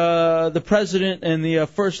with the president and the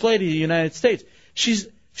first lady of the United States. She's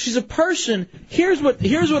a person. Here's what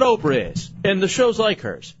Oprah is, and the shows like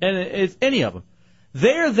hers, and it's any of them.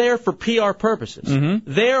 They're there for PR purposes.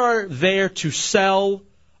 They are there to sell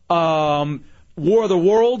War of the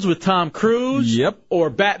Worlds with Tom Cruise. Yep. Or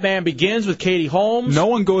Batman Begins with Katie Holmes. No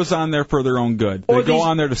one goes on there for their own good. They go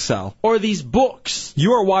on there to sell. Or these books.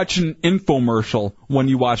 You are watching an infomercial when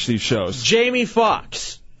you watch these shows. Jamie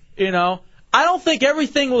Foxx. I don't think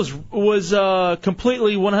everything was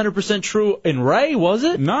completely 100% true in Ray, was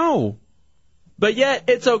it? No. But yet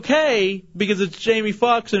it's okay because it's Jamie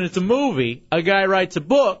Foxx and it's a movie. A guy writes a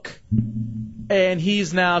book, and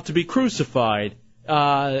he's now to be crucified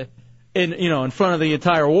in front of the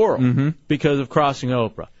entire world because of crossing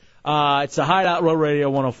Oprah. It's the Hideout, Road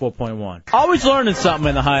Radio 104.1. Always learning something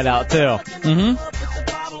in the Hideout too.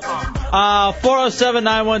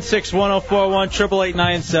 407-916-1041,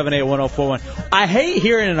 888-978-1041. I hate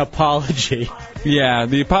hearing an apology. Yeah,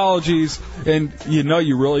 the apologies, and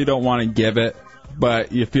you really don't want to give it,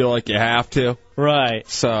 but you feel like you have to. Right.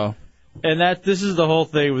 So. And this is the whole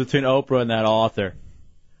thing between Oprah and that author,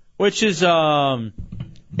 which is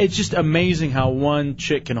it's just amazing how one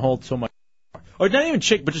chick can hold so much, or not even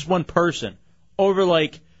chick, but just one person over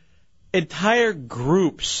like entire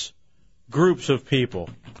groups of people.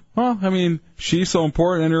 Well, I mean, she's so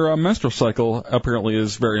important, and her menstrual cycle apparently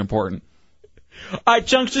is very important. All right,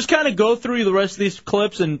 Chunks, just kind of go through the rest of these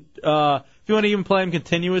clips, and if you want to even play them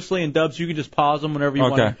continuously, and Dubs, you can just pause them whenever you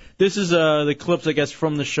want. This is the clips, I guess,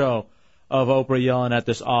 from the show of Oprah yelling at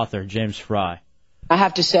this author, James Fry. I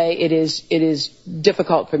have to say it is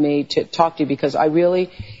difficult for me to talk to you because I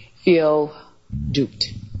really feel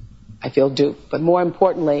duped. I feel duped. But more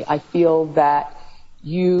importantly, I feel that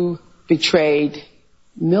you betrayed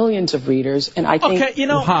millions of readers, and I think... Okay,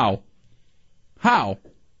 How?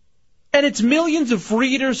 And it's millions of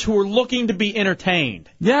readers who are looking to be entertained.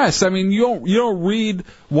 Yes, I mean, you don't read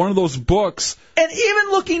one of those books... And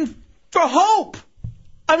even looking for hope.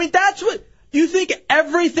 I mean, that's what... You think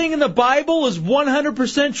everything in the Bible is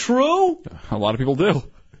 100% true? A lot of people do.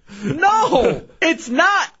 No, it's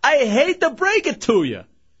not. I hate to break it to you.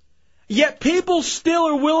 Yet people still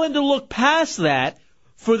are willing to look past that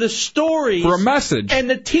for the stories... For a message. And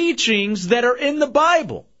the teachings that are in the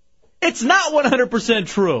Bible. It's not 100%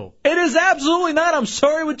 true. It is absolutely not. I'm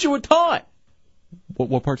sorry what you were taught.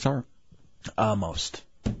 What parts are? Most.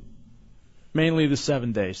 Mainly the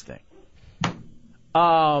 7 days thing.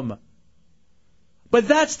 But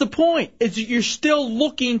that's the point. Is you're still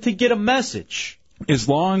looking to get a message. As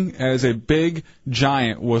long as a big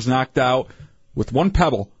giant was knocked out with one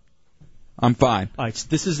pebble, I'm fine. All right, so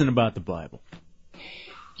this isn't about the Bible.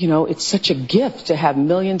 It's such a gift to have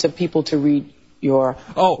millions of people to read your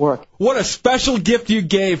work. What a special gift you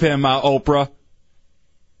gave him, Oprah.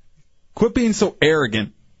 Quit being so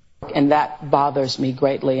arrogant. And that bothers me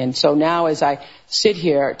greatly. And so now as I sit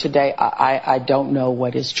here today, I don't know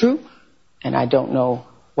what is true. And I don't know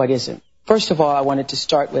what isn't. First of all, I wanted to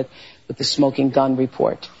start with the smoking gun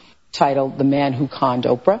report titled The Man Who Conned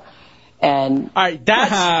Oprah. And all right,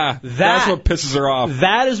 that's what pisses her off.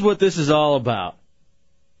 That is what this is all about.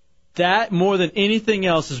 That, more than anything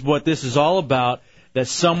else, is what this is all about, that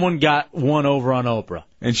someone got one over on Oprah.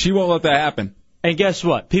 And she won't let that happen. And guess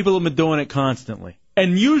what? People have been doing it constantly.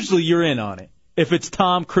 And usually you're in on it. If it's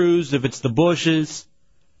Tom Cruise, if it's the Bushes...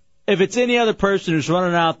 If it's any other person who's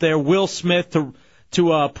running out there, Will Smith,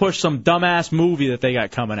 to push some dumbass movie that they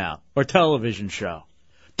got coming out, or television show.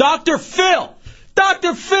 Dr. Phil!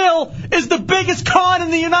 Dr. Phil is the biggest con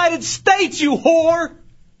in the United States, you whore!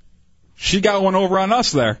 She got one over on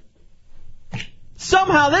us there.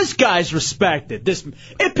 Somehow this guy's respected.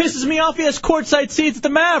 It pisses me off he has courtside seats at the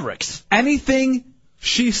Mavericks. Anything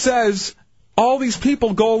she says, all these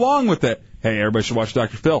people go along with it. Hey, everybody should watch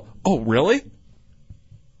Dr. Phil. Oh, really?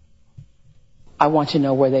 I want to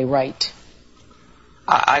know where they write.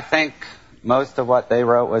 I think most of what they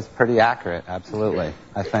wrote was pretty accurate, absolutely.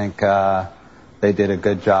 I think they did a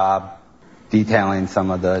good job detailing some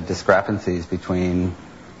of the discrepancies between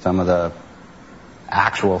some of the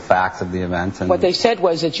actual facts of the events. And What they said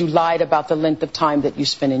was that you lied about the length of time that you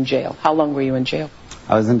spent in jail. How long were you in jail?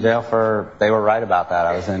 I was in jail they were right about that.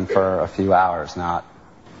 I was in for a few hours, not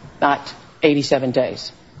 87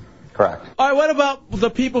 days. Correct. All right, what about the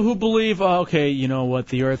people who believe, okay, you know what,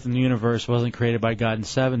 the earth and the universe wasn't created by God in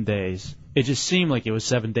 7 days. It just seemed like it was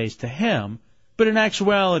 7 days to him, but in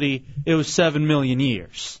actuality, it was 7 million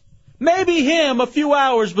years. Maybe him, a few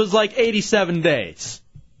hours was like 87 days.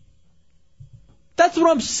 That's what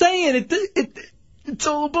I'm saying. It's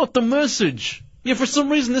all about the message. Yeah, for some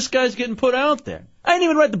reason, this guy's getting put out there. I ain't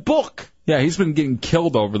even read the book. Yeah, he's been getting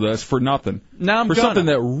killed over this for nothing. Now for something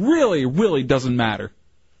that really, really doesn't matter.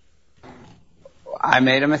 I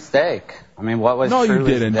made a mistake. I mean, what was No, true you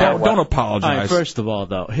didn't. is Don't apologize. All right, first of all,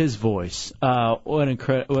 though, his voice. What a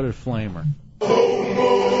flamer.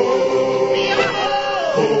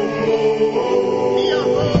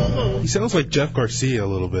 He sounds like Jeff Garcia a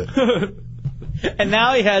little bit. And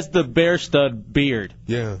now he has the bear stud beard.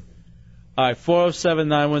 Yeah. All right,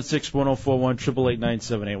 407-916-1041,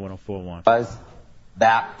 888-978-1041. Was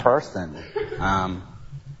that person.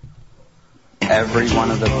 Every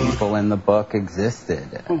one of the people in the book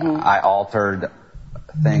existed. I altered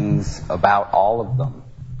things about all of them.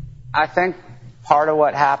 I think part of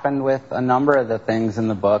what happened with a number of the things in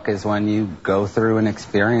the book is when you go through an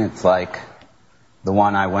experience like the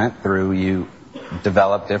one I went through, you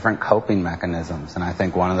develop different coping mechanisms. And I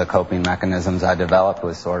think one of the coping mechanisms I developed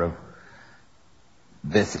was sort of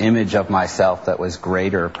this image of myself that was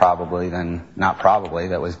greater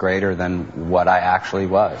that was greater than what I actually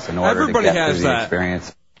was in order Everybody to get has through the that.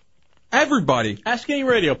 experience. Everybody. Ask any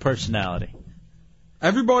radio personality.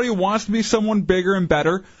 Everybody wants to be someone bigger and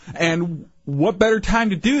better, and what better time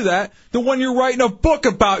to do that than when you're writing a book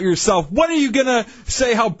about yourself? When are you going to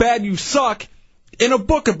say how bad you suck in a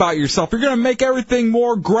book about yourself? You're going to make everything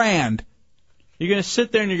more grand. You're going to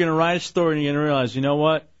sit there and you're going to write a story and you're going to realize, you know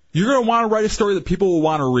what? You're going to want to write a story that people will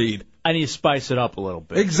want to read. I need to spice it up a little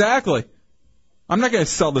bit. Exactly. I'm not going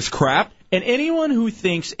to sell this crap. And anyone who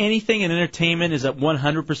thinks anything in entertainment is at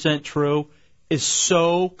 100% true is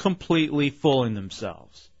so completely fooling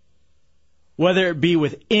themselves. Whether it be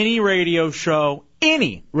with any radio show,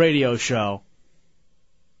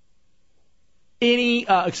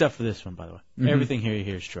 except for this one, by the way. Mm-hmm. Everything here you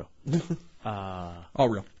hear is true. All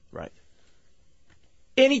real. Right.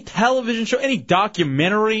 Any television show, any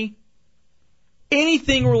documentary,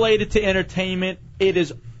 anything related to entertainment, it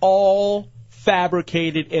is all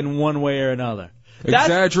fabricated in one way or another.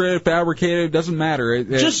 Exaggerated, fabricated, doesn't matter.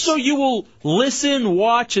 Just so you will listen,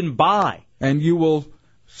 watch, and buy. And you will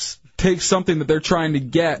take something that they're trying to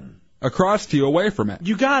get across to you away from it.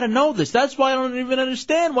 You got to know this. That's why I don't even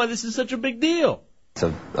understand why this is such a big deal.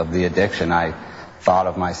 Of the addiction, I thought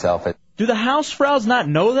of myself as... Do the Hausfraus not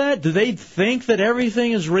know that? Do they think that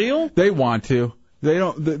everything is real? They want to. They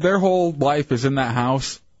don't. Their whole life is in that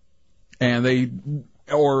house, and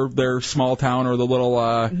or their small town or the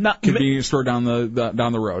little convenience store down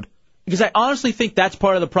the road. Because I honestly think that's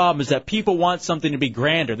part of the problem is that people want something to be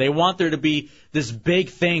grander. They want there to be this big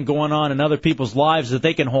thing going on in other people's lives that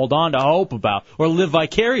they can hold on to hope about or live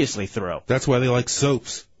vicariously through. That's why they like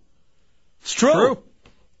soaps. It's true.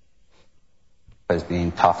 As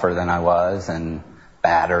being tougher than I was and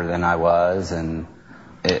badder than I was, and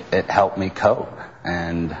it helped me cope.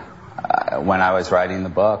 And when I was writing the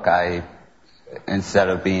book, instead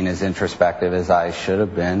of being as introspective as I should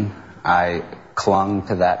have been, I clung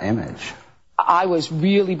to that image. I was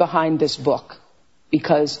really behind this book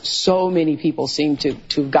because so many people seem to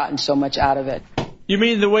have gotten so much out of it. You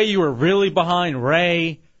mean the way you were really behind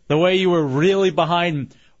Ray? The way you were really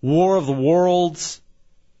behind War of the Worlds?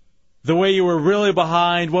 The way you were really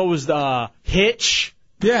behind, what was the Hitch?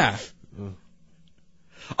 Yeah.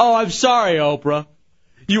 Oh, I'm sorry, Oprah.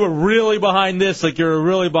 You were really behind this like you were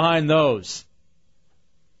really behind those.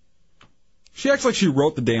 She acts like she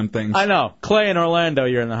wrote the damn things. I know. Clay in Orlando,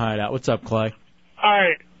 you're in the Hideout. What's up, Clay? All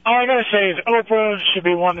right. All I gotta say is Oprah should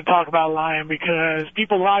be one to talk about lying because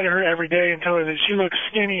people lie to her every day and tell her that she looks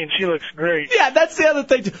skinny and she looks great. Yeah, that's the other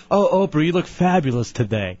thing. Oh, Oprah, you look fabulous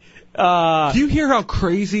today. Do you hear how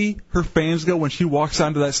crazy her fans go when she walks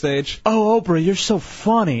onto that stage? Oh, Oprah, you're so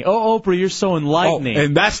funny. Oh, Oprah, you're so enlightening. Oh,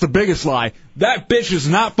 and that's the biggest lie. That bitch is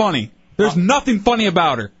not funny. There's nothing funny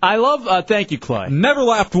about her. I love, thank you, Clay. Never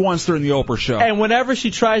laughed once during the Oprah show. And whenever she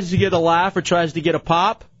tries to get a laugh or tries to get a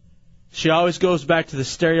pop, she always goes back to the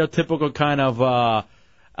stereotypical kind of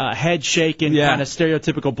head shaking, kind of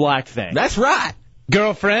stereotypical black thing. That's right.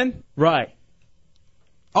 Girlfriend? Right.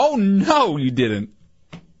 Oh, no, you didn't.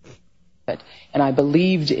 And I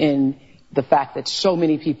believed in the fact that so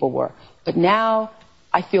many people were. But now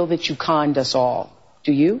I feel that you conned us all.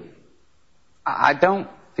 Do you? I don't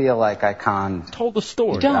feel like I conned. Told the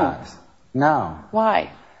story. You don't? Guys. No.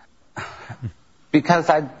 Why? Because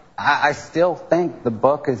I still think the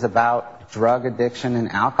book is about drug addiction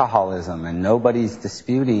and alcoholism, and nobody's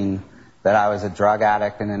disputing that I was a drug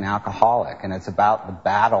addict and an alcoholic, and it's about the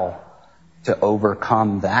battle to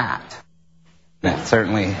overcome that. It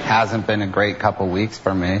certainly hasn't been a great couple weeks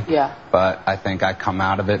for me, but I think I come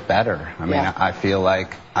out of it better. I mean, I feel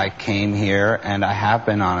like I came here and I have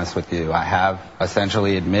been honest with you. I have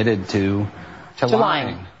essentially admitted to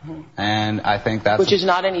lying. And I think that's... Which is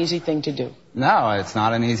not an easy thing to do. No, it's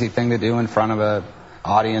not an easy thing to do in front of an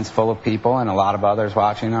audience full of people and a lot of others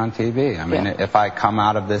watching on TV. I mean, if I come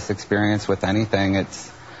out of this experience with anything,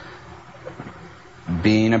 it's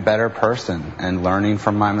being a better person and learning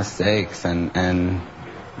from my mistakes and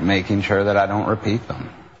making sure that I don't repeat them.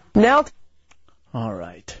 Now... All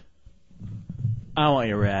right. I want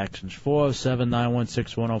your reactions.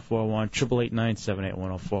 407-916-1041,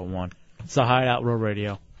 888-978-1041. It's the Hideout Road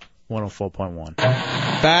Radio, 104.1.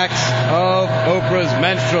 Facts of Oprah's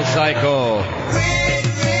menstrual cycle.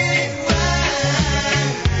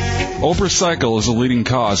 Oprah's cycle is a leading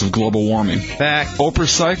cause of global warming. Fact.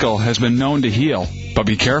 Oprah's cycle has been known to heal, but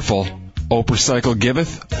be careful. Oprah's cycle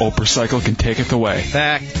giveth, Oprah's cycle can taketh away.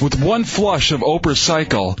 Fact. With one flush of Oprah's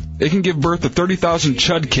cycle, it can give birth to 30,000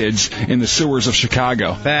 chud kids in the sewers of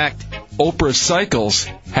Chicago. Fact. Oprah's cycles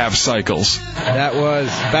have cycles. That was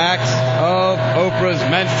Facts of Oprah's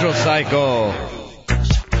menstrual cycle.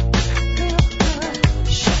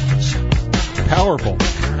 Powerful.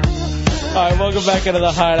 All right, welcome back into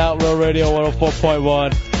the Hideout Road Radio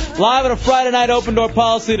 104.1. Live on a Friday night open door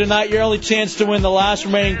policy tonight. Your only chance to win the last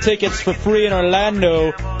remaining tickets for free in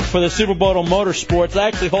Orlando for the Super Bowl of Motorsports. I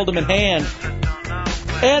actually hold them in hand.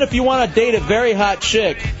 And if you want to date a very hot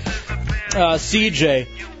chick, CJ,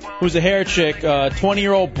 who's a hair chick,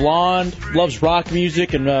 20-year-old blonde, loves rock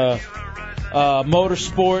music and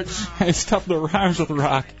motorsports. It's tough to rhymes with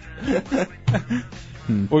rock.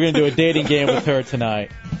 We're going to do a dating game with her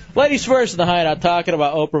tonight. Ladies first in the Hideout, talking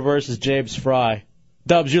about Oprah versus James Fry.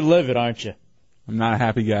 Dubs, you're livid, aren't you? I'm not a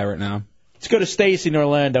happy guy right now. Let's go to Stacy in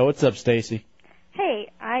Orlando. What's up, Stacy?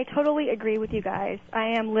 Hey, I totally agree with you guys.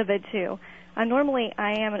 I am livid, too. Normally,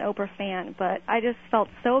 I am an Oprah fan, but I just felt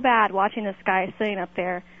so bad watching this guy sitting up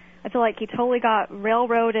there. I feel like he totally got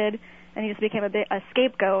railroaded, and he just became a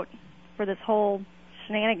scapegoat for this whole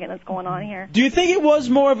shenanigan that's going on here. Do you think it was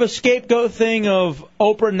more of a scapegoat thing of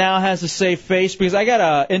Oprah now has a safe face? Because I got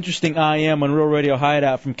an interesting IM on Real Radio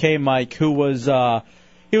Hideout from K-Mike who was,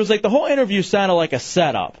 he was like, the whole interview sounded like a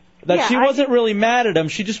setup. That she wasn't really mad at him.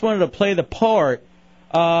 She just wanted to play the part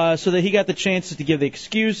so that he got the chances to give the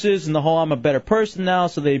excuses and the whole I'm a better person now,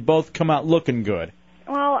 so they both come out looking good.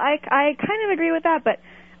 Well, I kind of agree with that, but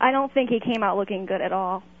I don't think he came out looking good at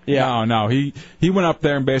all. Yeah. No. He went up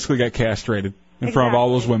there and basically got castrated in front of all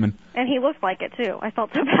those women. And he looked like it, too. I felt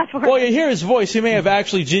so bad for him. Well, you hear his voice. He may have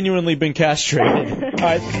actually genuinely been castrated. All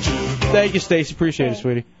right. Thank you, Stacey. Appreciate it,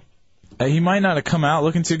 sweetie. He might not have come out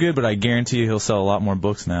looking too good, but I guarantee you he'll sell a lot more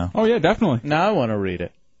books now. Oh, yeah, definitely. Now I want to read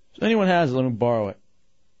it. If anyone has it, let me borrow it.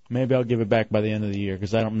 Maybe I'll give it back by the end of the year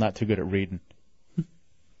because I'm not too good at reading.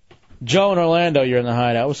 Joe in Orlando, you're in the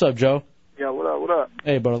Hideout. What's up, Joe? Yo, what up, what up?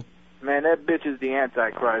 Hey, brother. Man, that bitch is the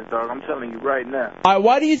Antichrist, dog. I'm telling you right now. All right,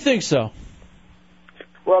 why do you think so?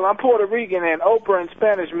 Well, I'm Puerto Rican, and Oprah in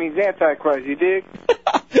Spanish means Antichrist, you dig?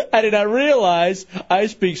 I did not realize I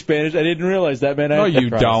speak Spanish. I didn't realize that, man. No,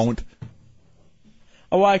 you don't.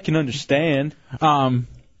 Oh, I can understand.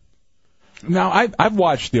 Now, I've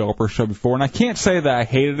watched the Oprah show before, and I can't say that I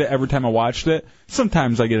hated it every time I watched it.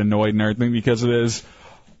 Sometimes I get annoyed and everything because it is,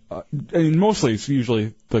 and mostly it's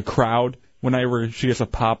usually the crowd. Whenever she gets a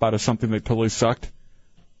pop out of something that totally sucked,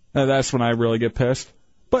 that's when I really get pissed.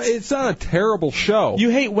 But it's not a terrible show. You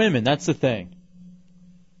hate women, that's the thing.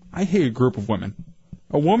 I hate a group of women.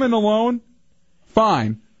 A woman alone,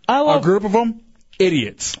 fine. A group of them,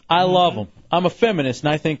 idiots. I love them. I'm a feminist,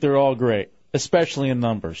 and I think they're all great, especially in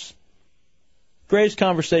numbers. Greatest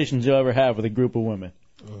conversations you'll ever have with a group of women.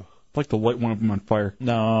 I'd like to light one of them on fire.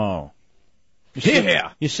 No.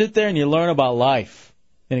 You sit there and you learn about life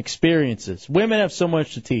and experiences. Women have so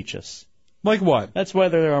much to teach us. Like what? That's why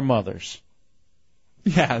they're our mothers.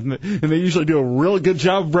 Yeah, and they usually do a real good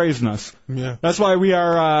job of raising us. Yeah. That's why we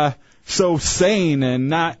are so sane and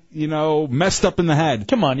not, messed up in the head.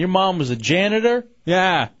 Come on, your mom was a janitor?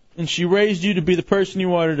 Yeah. And she raised you to be the person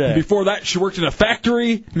you are today. Before that, she worked in a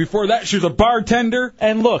factory. Before that, she was a bartender.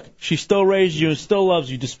 And look, she still raised you and still loves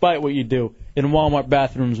you despite what you do in Walmart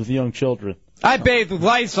bathrooms with young children. I bathe with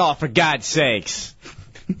lights off, for God's sakes.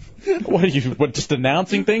 What are you? What, just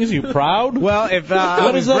announcing things? Are you proud? Well, if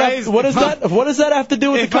what does that have to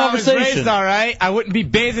do with if the conversation? I was raised all right, I wouldn't be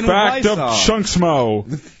bathing Backed with up Lysol.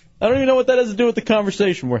 Chunksmo. I don't even know what that has to do with the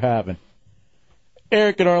conversation we're having.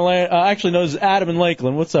 Eric in Orlando. Actually, no, this is Adam in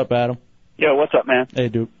Lakeland. What's up, Adam? Yo, what's up, man? Hey,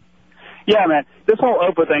 Duke. Yeah, man. This whole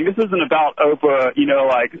Oprah thing, this isn't about Oprah,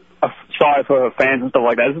 sorry for her fans and stuff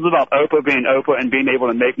like that. This is about Oprah being Oprah and being able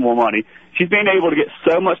to make more money. She's being able to get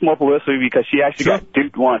so much more publicity because she actually got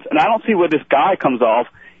duped once. And I don't see where this guy comes off,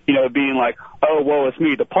 being like, oh, well, it's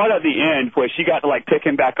me. The part at the end where she got to, pick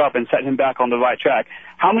him back up and set him back on the right track,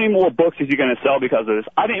 how many more books is he going to sell because of this?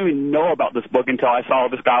 I didn't even know about this book until I saw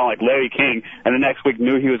this guy on, Larry King, and the next week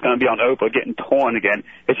knew he was going to be on Oprah getting torn again.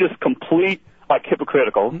 It's just complete,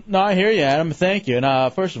 hypocritical. No, I hear you, Adam. Thank you.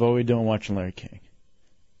 And first of all, what are we doing watching Larry King?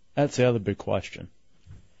 That's the other big question.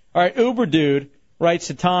 All right, Uber Dude writes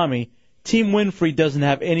to Tommy, Team Winfrey doesn't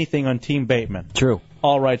have anything on Team Bateman. True.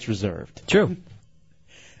 All rights reserved. True.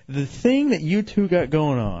 The thing that you two got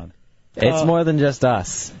going on. It's more than just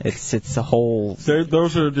us. It's a whole...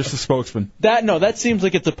 Those are just the spokesman. That seems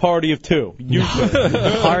like it's a party of two.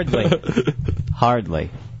 Hardly.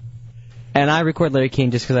 And I record Larry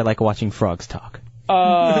King just because I like watching frogs talk.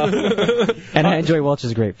 And I enjoy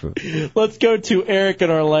Welch's grapefruit. Let's go to Eric in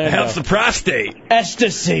Orlando. It helps the prostate.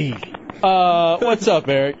 Ecstasy. What's up,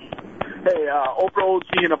 Eric? Hey, Oprah owes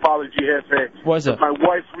me an apology, Hefe. What's up? My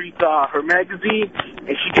wife reads her magazine, and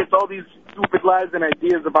she gets all these stupid lies and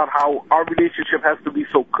ideas about how our relationship has to be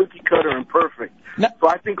so cookie-cutter and perfect. So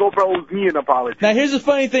I think Oprah owes me an apology. Now, here's the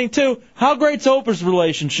funny thing, too. How great's Oprah's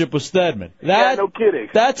relationship with Stedman? Yeah, no kidding.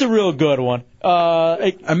 That's a real good one.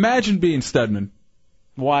 Imagine being Stedman.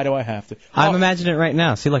 Why do I have to? I'm imagining it right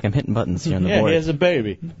now. See, like I'm hitting buttons here on the board. Yeah, he has a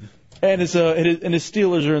baby. And his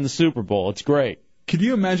Steelers are in the Super Bowl. It's great. Could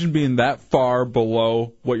you imagine being that far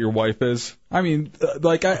below what your wife is? I mean,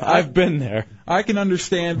 I've been there. I can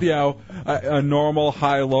understand, a normal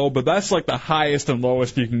high-low, but that's like the highest and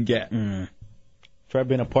lowest you can get. Try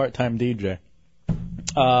being a part-time DJ.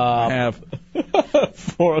 I have.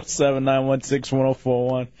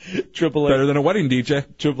 407-916-1041. 888. Better than a wedding DJ.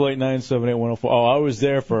 888-978-1041. Oh, I was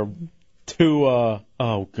there for two. Oh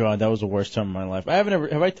God, that was the worst time of my life.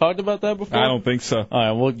 Have I talked about that before? I don't think so. All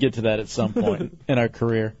right, we'll get to that at some point in our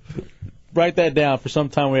career. Write that down for some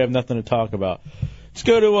time we have nothing to talk about. Let's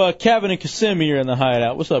go to Kevin and Kissimmee here in the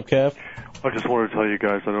Hideout. What's up, Kev? I just wanted to tell you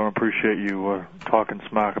guys I don't appreciate you talking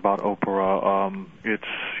smack about Oprah. It's,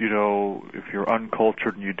 if you're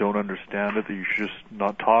uncultured and you don't understand it, then you should just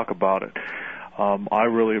not talk about it. I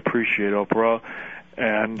really appreciate Oprah.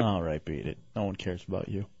 And all right, beat it. No one cares about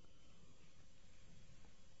you.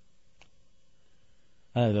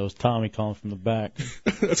 That was Tommy calling from the back.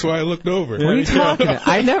 That's why I looked over. What are you talking about?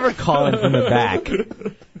 I never call in from the back.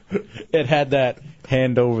 It had that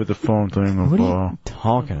hand over the phone thing. What are you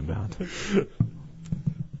talking about?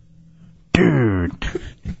 Dude.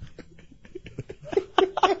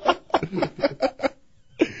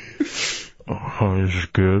 Oh, this is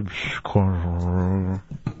good.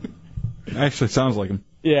 Actually, sounds like him.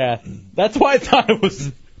 Yeah, that's why I thought it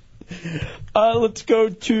was. Let's go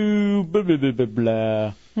to blah, blah, blah, blah,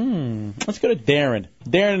 blah. Let's go to Darren.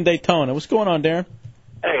 Darren in Daytona. What's going on, Darren?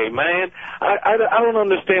 Hey, man, I don't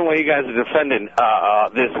understand why you guys are defending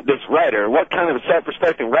this writer. What kind of a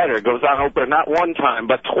self-respecting writer goes on Oprah not one time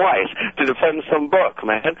but twice to defend some book,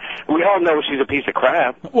 man? We all know she's a piece of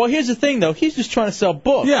crap. Well, here's the thing, though. He's just trying to sell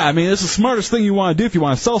books. Yeah, I mean, it's the smartest thing you want to do if you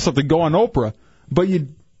want to sell something. Go on Oprah, but you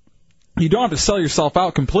don't have to sell yourself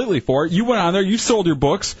out completely for it. You went on there, you sold your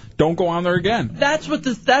books. Don't go on there again. That's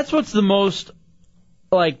what's the most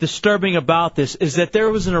disturbing about this is that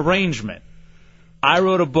there was an arrangement. I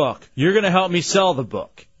wrote a book. You're going to help me sell the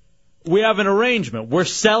book. We have an arrangement. We're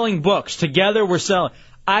selling books. Together we're selling.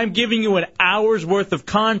 I'm giving you an hour's worth of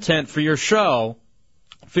content for your show,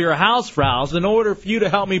 for your housefrows, in order for you to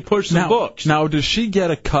help me push some books. Now, does she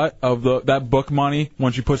get a cut of that book money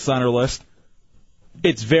when she puts it on her list?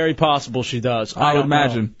 It's very possible she does. I would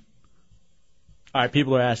imagine. Know. All right,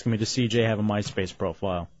 people are asking me, does CJ have a MySpace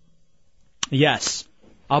profile? Yes.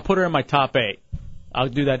 I'll put her in my top 8. I'll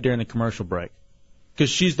do that during the commercial break. Because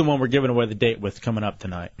she's the one we're giving away the date with coming up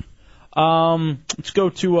tonight. Let's go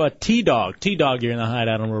to T-Dog. T-Dog, you're in the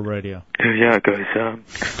Hideout on World Radio. Yeah, guys.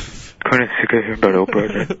 Kind of sick of hearing about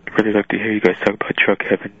Oprah. I'd really like to hear you guys talk about Truck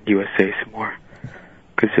Heaven USA some more.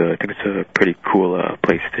 Because I think it's a pretty cool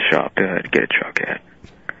place to shop to get a truck at.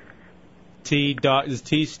 T-Dog. Does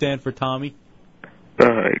T stand for Tommy?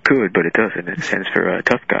 It could, but it doesn't. It stands for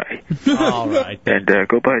tough guy. All right. And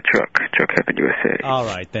go buy a truck. Truck Heaven USA. All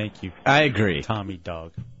right, thank you. I agree. Tommy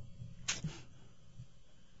Dog.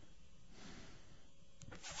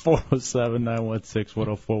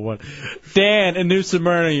 407-916-1041. Dan in New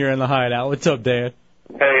Smyrna, you're in the Hideout. What's up, Dan?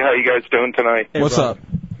 Hey, how you guys doing tonight? What's up?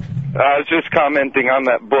 I was just commenting on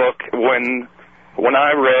that book. When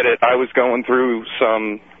I read it, I was going through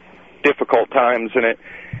some difficult times, and it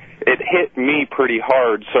hit me pretty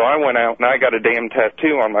hard. So I went out and I got a damn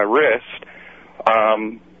tattoo on my wrist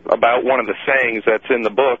about one of the sayings that's in the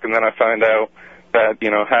book, and then I find out that,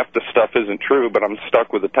 half the stuff isn't true, but I'm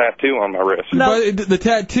stuck with a tattoo on my wrist. But the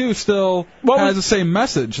tattoo still has the same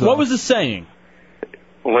message, though. What was the saying?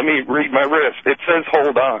 Let me read my wrist. It says,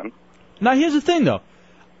 hold on. Now, here's the thing, though.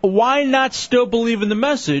 Why not still believe in the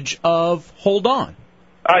message of hold on?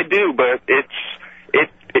 I do, but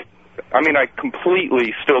I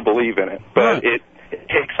completely still believe in it, but it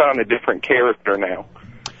takes on a different character now.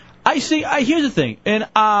 Here's the thing, and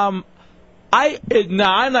I'm not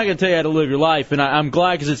going to tell you how to live your life, and I'm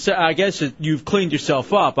glad because I guess you've cleaned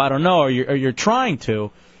yourself up. I don't know, or you're trying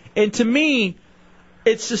to. And to me,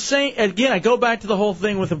 it's the same. Again, I go back to the whole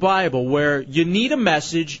thing with the Bible, where you need a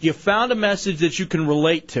message. You found a message that you can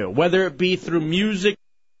relate to, whether it be through music,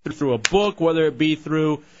 through a book, whether it be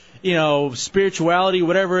through, spirituality,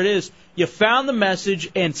 whatever it is. You found the message,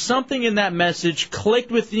 and something in that message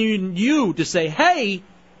clicked with you to say, hey,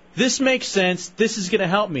 this makes sense. This is going to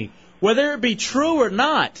help me. Whether it be true or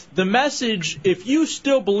not, the message, if you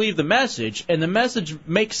still believe the message and the message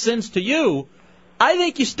makes sense to you, I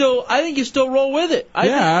think you still roll with it. I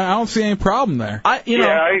don't see any problem there. I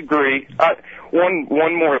agree.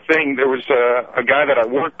 One more thing. There was a guy that I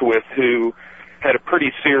worked with who had a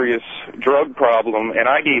pretty serious drug problem, and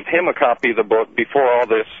I gave him a copy of the book before all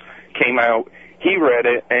this came out. He read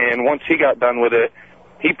it, and once he got done with it,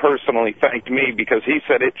 he personally thanked me because he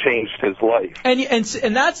said it changed his life.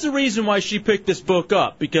 And that's the reason why she picked this book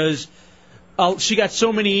up, because she got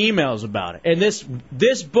so many emails about it. And this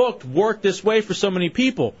book worked this way for so many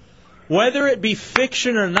people. Whether it be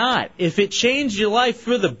fiction or not, if it changed your life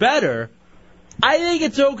for the better, I think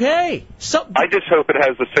it's okay. I just hope it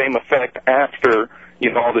has the same effect after,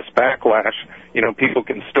 all this backlash. People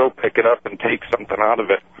can still pick it up and take something out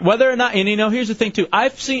of it. Whether or not, and here's the thing too.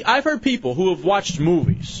 I've heard people who have watched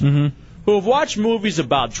movies, who have watched movies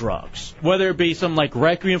about drugs, whether it be something like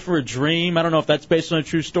Requiem for a Dream. I don't know if that's based on a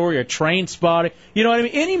true story, or Train Spotting. You know what I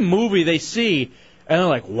mean? Any movie they see, and they're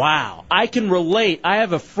like, wow, I can relate. I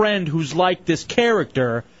have a friend who's like this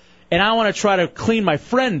character, and I want to try to clean my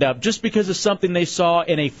friend up just because of something they saw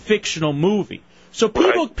in a fictional movie. So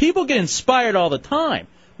people get inspired all the time.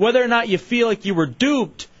 Whether or not you feel like you were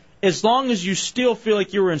duped, as long as you still feel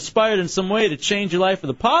like you were inspired in some way to change your life for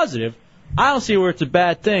the positive, I don't see where it's a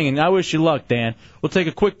bad thing, and I wish you luck, Dan. We'll take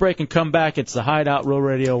a quick break and come back. It's the Hideout Real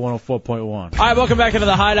Radio 104.1. All right, welcome back into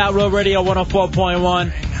the Hideout Real Radio 104.1.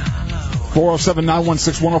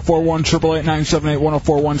 407-916-1041,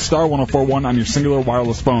 888-978-1041, star 1041 on your singular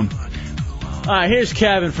wireless phone. All right, here's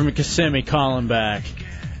Kevin from Kissimmee calling back.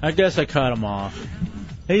 I guess I cut him off.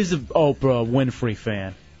 He's an Oprah Winfrey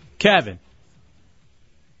fan. Kevin.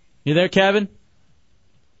 You there, Kevin?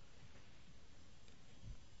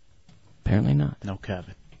 Apparently not. No,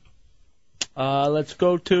 Kevin. Let's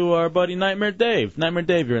go to our buddy Nightmare Dave. Nightmare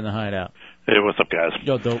Dave, you're in the Hideout. Hey, what's up, guys?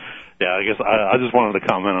 Yo, dope. Yeah, I guess I just wanted to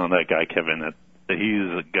comment on that guy, Kevin, that he's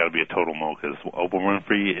got to be a total mo, because Oprah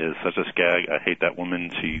Winfrey is such a skag. I hate that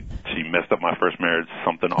woman. She messed up my first marriage.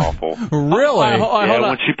 Something awful. Really? Yeah,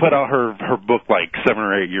 when she put out her book like 7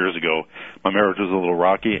 or 8 years ago, my marriage was a little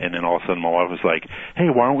rocky, and then all of a sudden my wife was like, hey,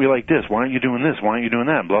 why aren't we like this? Why aren't you doing this? Why aren't you doing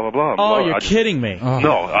that? Blah, blah, blah. Oh, you're kidding me.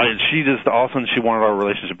 No, she just, all of a sudden she wanted our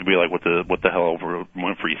relationship to be like what the hell Oprah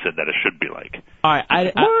Winfrey said that it should be like. All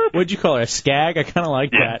right, what'd you call her, a skag? I kind of like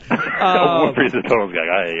that. Oprah Winfrey's a total skag.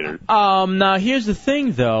 I hate her. Now, here's the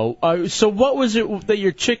thing, though. So what was it that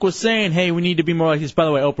your chick was saying, hey, we need to be more like this? By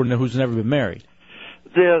the way, Oprah, who's never been married.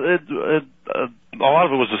 Yeah, a lot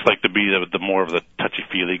of it was just like to be the more of the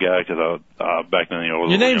touchy-feely guy, because back then,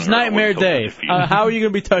 Your name's Nightmare Dave. How are you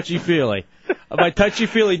going to be touchy-feely? By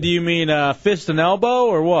touchy-feely, do you mean fist and elbow,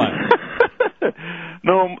 or what?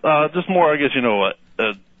 No, just more, I guess, a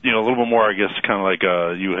little bit more, I guess, kind of like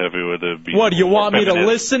you heavy with the. What, do you want me to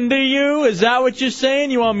listen to you? Is that what you're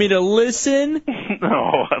saying? You want me to listen?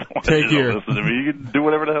 No, I don't want you to listen to me. You can do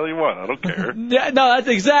whatever the hell you want. I don't care. Yeah, no, that's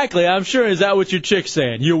exactly. I'm sure. Is that what your chick's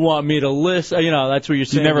saying? You want me to listen? That's what you're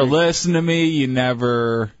saying. You never listen to me. You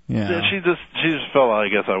never. Yeah, she just felt, I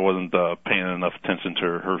guess, I wasn't paying enough attention to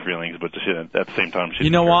her feelings, but at the same time, she. You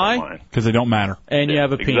know why? Because they don't matter. And you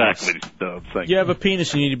have a penis. Exactly. You have a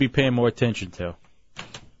penis. You need to be paying more attention to.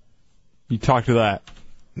 You talk to that,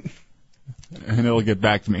 and it'll get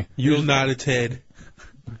back to me. You'll nod its head.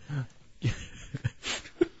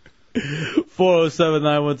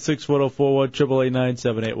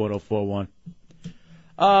 407-916-1041,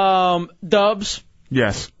 888-978-1041. Dubs?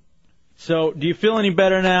 Yes. So, do you feel any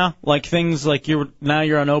better now? Like things like you're on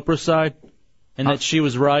Oprah's side? And that she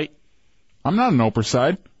was right? I'm not on Oprah's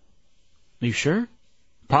side. Are you sure?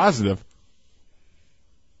 Positive.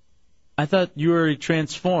 I thought you were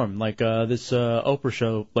transformed, like this Oprah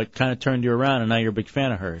show, like kind of turned you around, and now you're a big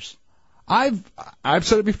fan of hers. I've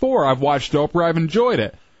said it before. I've watched Oprah. I've enjoyed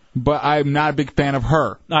it, but I'm not a big fan of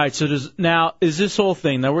her. All right. So is this whole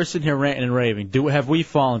thing? Now we're sitting here ranting and raving. Have we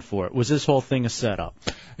fallen for it? Was this whole thing a setup?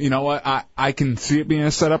 You know what? I can see it being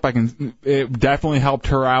a setup. It definitely helped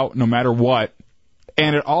her out, no matter what.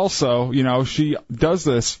 And it also, she does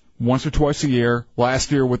this once or twice a year.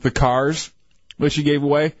 Last year with the cars that she gave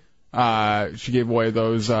away. She gave away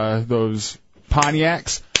those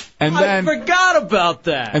Pontiacs, and then I forgot about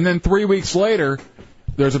that. And then 3 weeks later,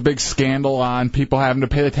 there's a big scandal on people having to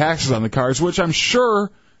pay the taxes on the cars, which I'm sure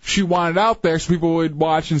she wanted out there so people would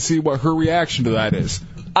watch and see what her reaction to that is.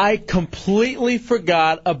 I completely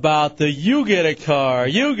forgot about the you get a car,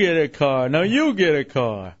 no, you get a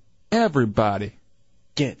car. Everybody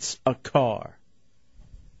gets a car,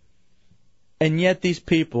 and yet these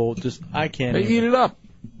people I can't. They eat it up.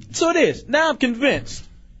 So it is. Now I'm convinced.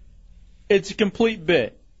 It's a complete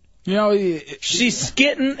bit. She's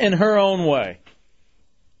skitting in her own way.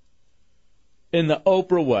 In the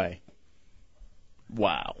Oprah way.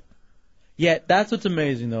 Wow. Yet, that's what's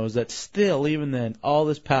amazing, though, is that still, even then, all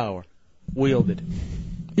this power wielded.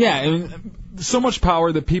 Yeah, and so much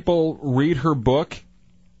power that people read her book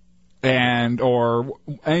or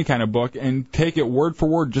any kind of book and take it word for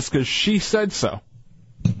word just because she said so.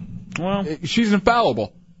 Well, she's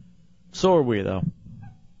infallible. So are we, though.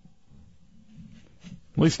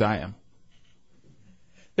 At least I am.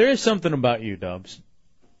 There is something about you, Dubs.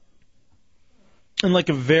 In like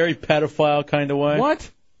a very pedophile kind of way.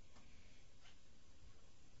 What?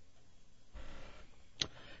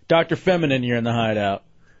 Dr. Feminine, you're in the Hideout.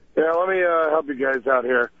 Yeah, let me help you guys out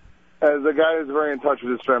here. As a guy who's very in touch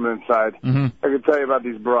with his feminine side, Mm-hmm. I can tell you about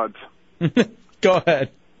these broads. Go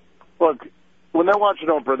ahead. Look, when they're watching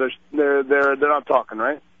Oprah, they're not talking,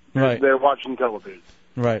 right? Right. They're watching television.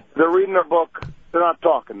 Right. They're reading their book. They're not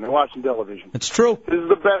talking. They're watching television. It's true. This is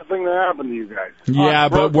the best thing that happened to you guys. Yeah,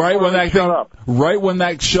 but right when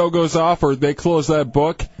that show goes off or they close that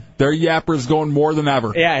book, their yapper's going more than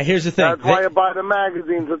ever. Yeah, here's the thing. That's why you buy the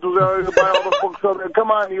magazines. That's why you buy all the books.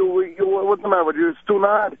 Come on, you what's the matter with you? It's too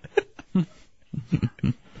not.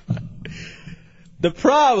 The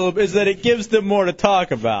problem is that it gives them more to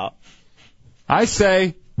talk about. I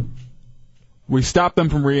say we stop them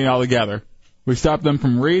from reading altogether. We stop them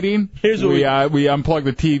from reading. We unplug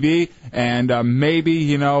the TV, and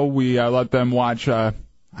maybe we let them watch. I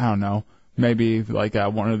don't know, maybe like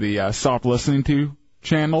one of the soft listening to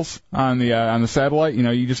channels on the satellite.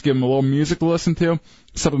 You just give them a little music to listen to,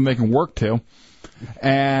 something they can work to,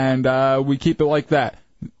 and we keep it like that.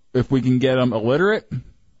 If we can get them illiterate,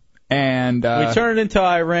 and we turn it into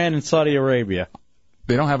Iran and Saudi Arabia.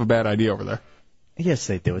 They don't have a bad idea over there. Yes,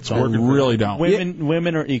 they do. It's They all really don't.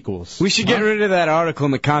 Women are equals. We should get rid of that article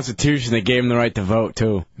in the Constitution that gave them the right to vote,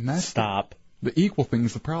 too. Stop. The equal thing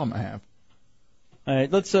is the problem I have. All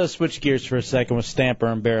right, let's switch gears for a second with Stamper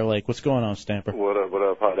and Bear Lake. What's going on, Stamper? What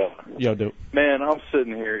up, Hideout? Yo, dude. Man, I'm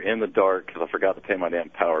sitting here in the dark because I forgot to pay my damn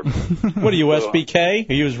power bill. What are you, SBK?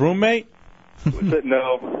 Are you his roommate?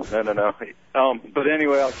 No. But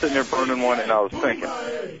anyway, I was sitting there burning one, and I was thinking,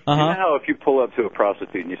 you know how if you pull up to a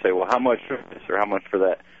prostitute and you say, well, how much for this or how much for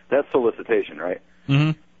that? That's solicitation, right?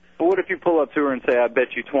 Mm-hmm. But what if you pull up to her and say, I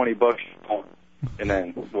bet you $20, and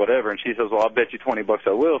then whatever, and she says, well, I'll bet you $20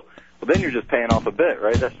 I will. Well, then you're just paying off a bet,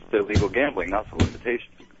 right? That's illegal gambling, not solicitation.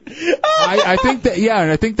 I think that,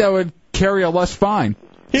 and I think that would carry a less fine.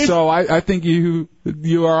 So I think you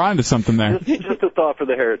are onto something there. Just a thought for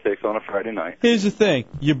the heretics on a Friday night. Here's the thing.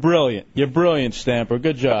 You're brilliant. You're brilliant, Stamper.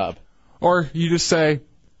 Good job. Or you just say,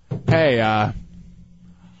 hey,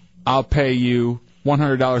 I'll pay you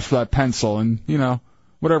 $100 for that pencil, and,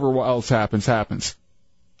 whatever else happens, happens.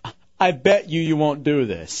 I bet you won't do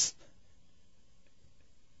this.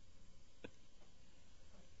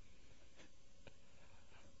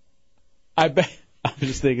 I'm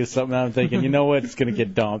just thinking of something. I'm thinking, you know what? It's going to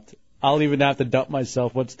get dumped. I'll even have to dump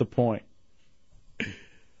myself. What's the point?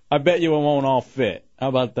 I bet you it won't all fit. How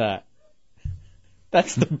about that?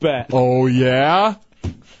 That's the bet. Oh, yeah?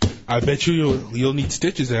 I bet you'll need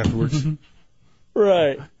stitches afterwards.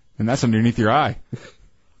 Right. And that's underneath your eye.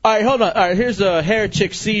 All right, hold on. All right, here's a hair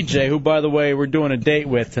chick, CJ, who, by the way, we're doing a date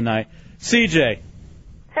with tonight. CJ.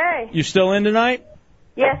 Hey. You still in tonight?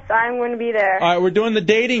 Yes, I'm going to be there. All right, we're doing the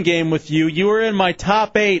dating game with you. You are in my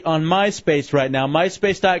top 8 on MySpace right now,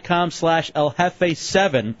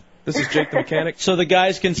 myspace.com/eljefe7. This is Jake the Mechanic. So the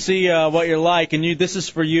guys can see what you're like, and this is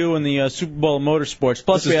for you in the Super Bowl of Motorsports.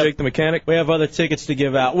 Plus, this is Jake the Mechanic. We have other tickets to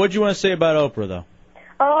give out. What do you want to say about Oprah, though?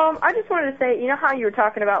 I just wanted to say, you know how you were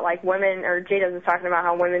talking about, like, women, or Jada was talking about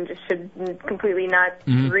how women just should completely not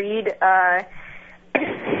read?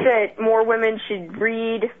 That more women should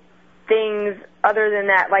read things other than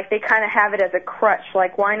that. Like, they kind of have it as a crutch.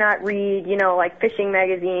 Like, why not read, like, fishing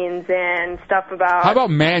magazines and stuff about... How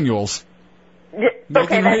about manuals? They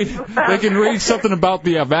can read something about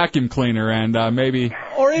the vacuum cleaner and maybe...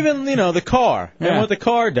 Or even, the car and what the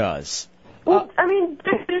car does. Well, I mean,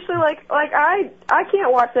 seriously, like I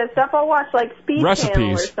can't watch that stuff. I'll watch, like, Speed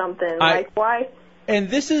Channel or something. Why? And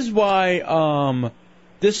this is why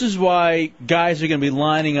guys are going to be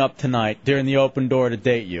lining up tonight during the open door to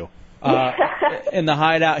date you. In the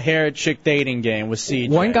Hideout Hair Chick dating game with CJ.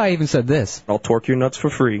 One guy even said this. I'll torque your nuts for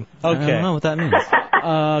free. Okay. I don't know what that means.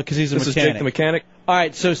 Because he's a This mechanic. is Jake the Mechanic. All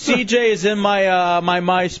right, so CJ is in my my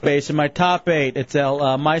MySpace, in my top 8. It's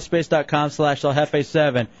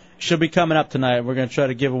myspace.com/eljefe7. She'll be coming up tonight. We're going to try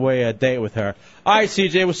to give away a date with her. All right,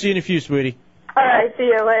 CJ, we'll see you in a few, sweetie. All right, see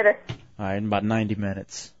you later. All right, in about 90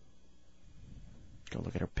 minutes. Go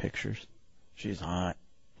look at her pictures. She's hot.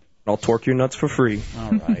 I'll torque your nuts for free.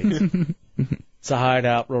 All right. It's a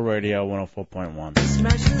Hideout, Real Radio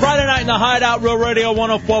 104.1. Friday night in the Hideout, Real Radio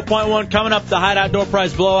 104.1. Coming up, the Hideout Door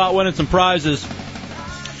Prize Blowout, winning some prizes.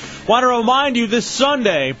 Want to remind you, this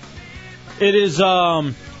Sunday, it is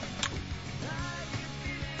the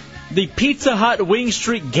Pizza Hut Wing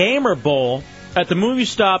Street Gamer Bowl at the movie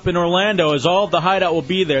stop in Orlando, as all of the Hideout will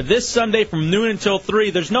be there. This Sunday from noon until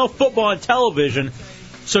 3. There's no football and television,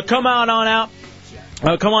 so come on out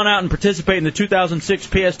and participate in the 2006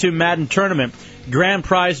 PS2 Madden Tournament. Grand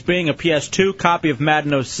prize being a PS2, copy of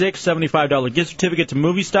Madden 06, $75 gift certificate to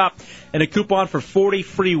Movie Stop, and a coupon for 40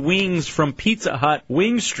 free wings from Pizza Hut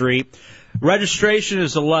Wing Street. Registration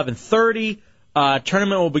is 11:30.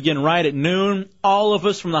 Tournament will begin right at noon. All of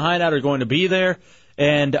us from the Hideout are going to be there,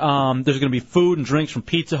 and there's going to be food and drinks from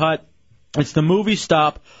Pizza Hut. It's the Movie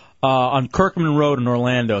Stop on Kirkman Road in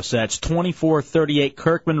Orlando. So that's 2438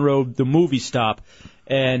 Kirkman Road, the Movie Stop.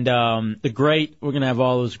 And we're going to have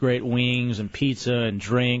all those great wings and pizza and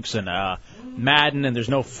drinks and Madden, and there's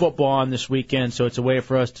no football on this weekend, so it's a way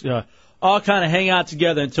for us to all kind of hang out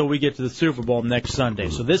together until we get to the Super Bowl next Sunday.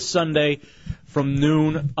 So this Sunday from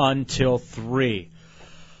noon until 3.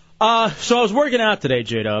 So I was working out today,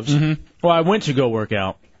 J-Dubs. Mm-hmm. Well, I went to go work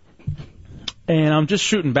out, and I'm just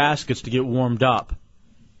shooting baskets to get warmed up,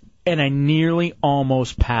 and I nearly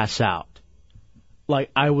almost pass out.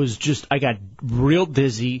 Like, I got real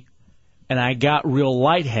dizzy, and I got real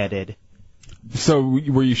lightheaded. So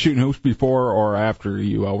were you shooting hoops before or after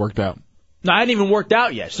you worked out? No, I hadn't even worked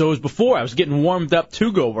out yet, so it was before. I was getting warmed up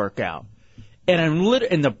to go work out. And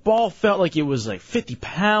and the ball felt like it was like 50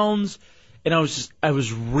 pounds, and I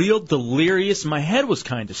was real delirious. My head was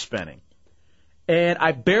kind of spinning. And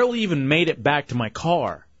I barely even made it back to my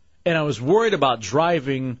car. And I was worried about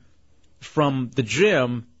driving from the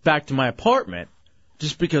gym back to my apartment,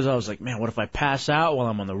 just because I was like, man, what if I pass out while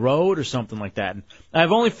I'm on the road or something like that? And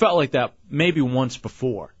I've only felt like that maybe once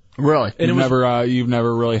before. Really? And You've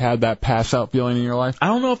never really had that pass out feeling in your life? I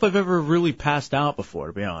don't know if I've ever really passed out before,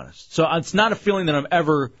 to be honest. So it's not a feeling that I'm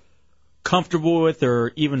ever comfortable with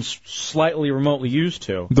or even slightly remotely used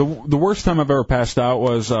to. The worst time I've ever passed out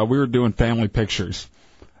was we were doing family pictures,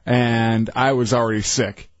 and I was already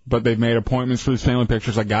sick, but they've made appointments for these family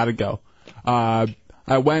pictures. I got to go. I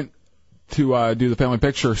went to do the family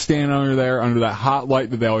picture, standing under that hot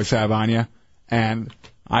light that they always have on you, and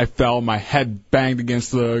I fell. My head banged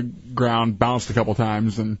against the ground, bounced a couple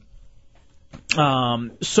times, and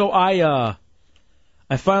so I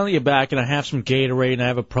finally get back, and I have some Gatorade, and I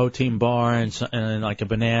have a protein bar and like a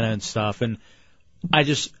banana and stuff, and I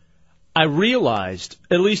realized,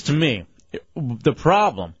 at least to me, the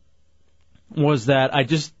problem was that I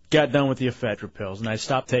just got done with the ephedra pills, and I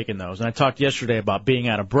stopped taking those. And I talked yesterday about being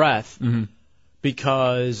out of breath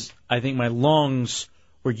because I think my lungs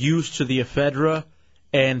were used to the ephedra,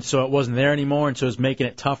 and so it wasn't there anymore, and so it was making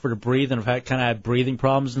it tougher to breathe, and I've had breathing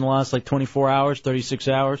problems in the last 24 hours, 36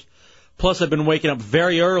 hours. Plus, I've been waking up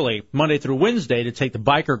very early, Monday through Wednesday, to take the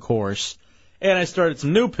biker course, and I started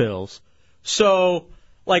some new pills. So,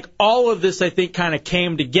 all of this, I think, kind of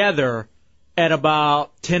came together at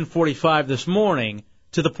about 10:45 this morning,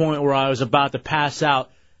 to the point where I was about to pass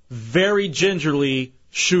out, very gingerly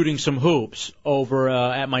shooting some hoops over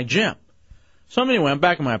at my gym. So anyway, I'm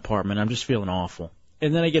back in my apartment. I'm just feeling awful.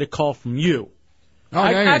 And then I get a call from you. Oh,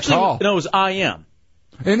 now you call. No, it was I am.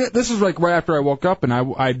 And this was like right after I woke up, and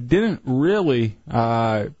I didn't really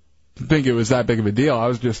think it was that big of a deal. I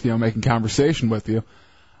was just making conversation with you.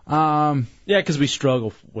 Yeah, because we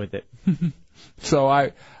struggle with it. So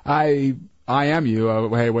I am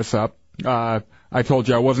you. Hey, what's up? I told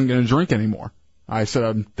you I wasn't going to drink anymore. I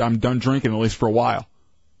said I'm done drinking, at least for a while.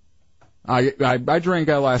 I drank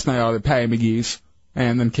last night out of the Patty McGee's,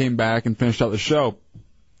 and then came back and finished out the show.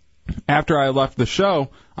 After I left the show,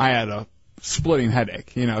 I had a splitting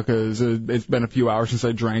headache, because it's been a few hours since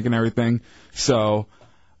I drank and everything. So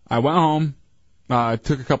I went home,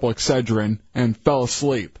 took a couple Excedrin, and fell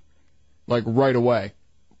asleep, like right away,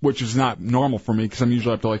 which is not normal for me because I'm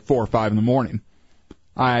usually up to like 4 or 5 in the morning.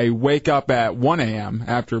 I wake up at 1 a.m.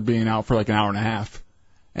 after being out for like an hour and a half,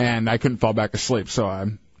 and I couldn't fall back asleep, so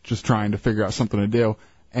I'm just trying to figure out something to do.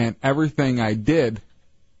 And everything I did,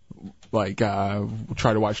 like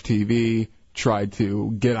try to watch TV, try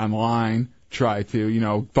to get online, try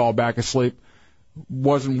to, fall back asleep,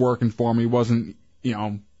 wasn't working for me, wasn't,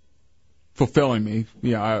 fulfilling me.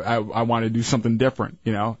 I wanted to do something different,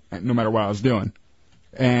 no matter what I was doing.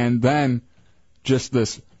 And then just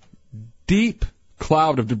this deep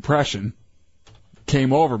cloud of depression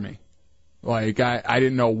came over me. Like, I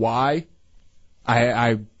didn't know why.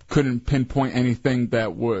 I couldn't pinpoint anything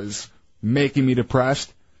that was making me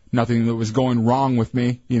depressed, nothing that was going wrong with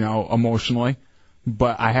me, emotionally.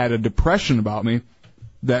 But I had a depression about me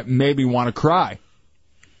that made me want to cry.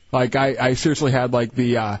 Like, I seriously had, like,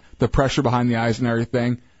 the pressure behind the eyes and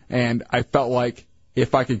everything, and I felt like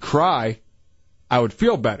if I could cry, I would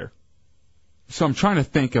feel better. So I'm trying to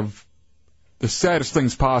think of the saddest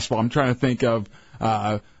things possible. I'm trying to think of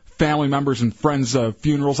family members and friends'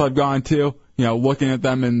 funerals I've gone to, looking at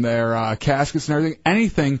them in their caskets and everything.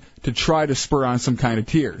 Anything to try to spur on some kind of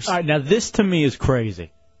tears. All right, now this to me is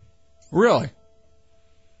crazy. Really?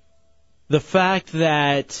 The fact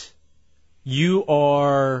that you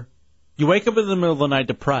wake up in the middle of the night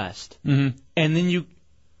depressed, and then you,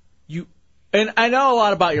 and I know a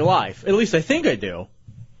lot about your life. At least I think I do.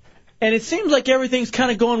 And it seems like everything's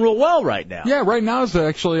kind of going real well right now. Yeah, right now is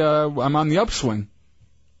actually I'm on the upswing.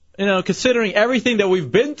 Considering everything that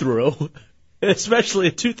we've been through, especially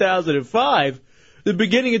in 2005, the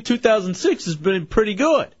beginning of 2006 has been pretty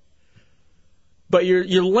good. But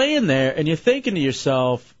you're laying there and you're thinking to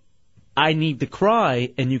yourself, I need to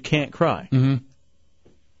cry, and you can't cry. Mm-hmm.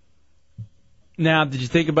 Now, did you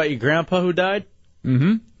think about your grandpa who died?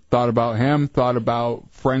 Mm-hmm. Thought about him, thought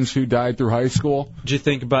about friends who died through high school. Did you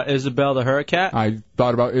think about Isabel the Hurricat? I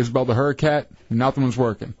thought about Isabel the Hurricat. Nothing was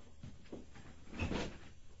working.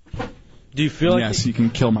 Do you feel like... Yes, you can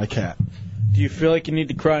kill my cat. Do you feel like you need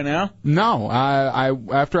to cry now? No. I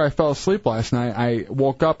after I fell asleep last night, I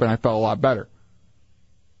woke up and I felt a lot better.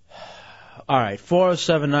 All right,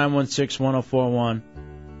 407-916-1041,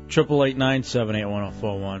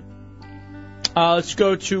 888-978-1041. Let's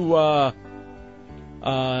go to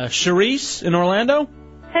Charisse in Orlando.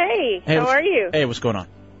 Hey, how are you? Hey, what's going on?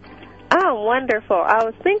 Oh, wonderful. I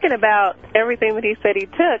was thinking about everything that he said he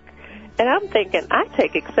took, and I'm thinking I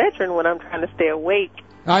take Excedrin when I'm trying to stay awake.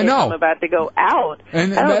 I know. I'm about to go out.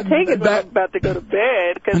 And I don't take it when I'm about to go to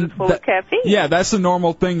bed because it's full of caffeine. Yeah, that's the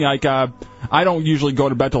normal thing. Like, I don't usually go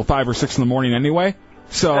to bed till 5 or 6 in the morning anyway.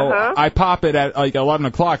 So I pop it at like 11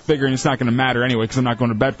 o'clock, figuring it's not going to matter anyway because I'm not going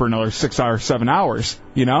to bed for another 6 or 7 hours,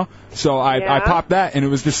 So I popped that, and it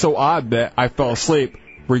was just so odd that I fell asleep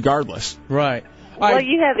regardless. Right. Well,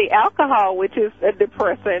 you have the alcohol, which is a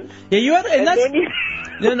depressant. Yeah, you had, and that's... then you...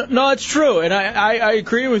 No, it's true, and I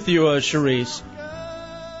agree with you, Charisse.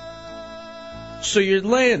 So you're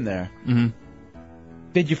laying there. Mm-hmm.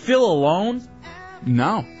 Did you feel alone?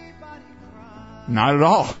 No. Not at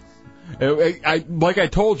all. Like I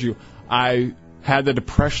told you, I had the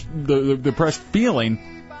depressed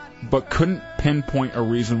feeling, but couldn't pinpoint a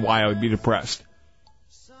reason why I would be depressed.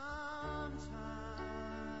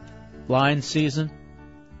 Lions season.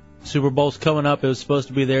 Super Bowl's coming up. It was supposed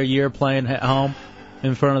to be their year playing at home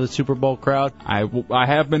in front of the Super Bowl crowd. I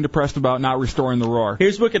have been depressed about not restoring the roar.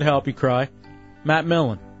 Here's what could help you cry. Matt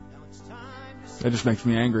Millen. That just makes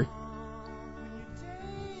me angry.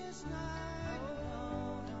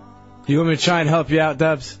 You want me to try and help you out,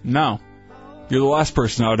 Dubs? No. You're the last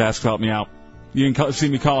person I would ask to help me out. You didn't see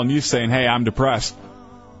me calling you saying, hey, I'm depressed.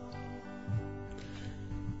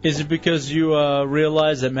 Is it because you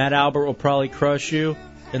realize that Matt Albert will probably crush you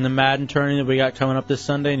in the Madden tourney that we got coming up this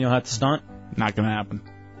Sunday and you'll have to stunt? Not going to happen.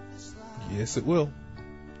 Yes, it will.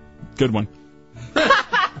 Good one.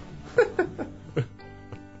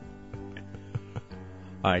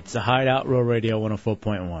 All right, it's the Hideout, Real Radio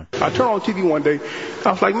 104.1. I turned on TV one day.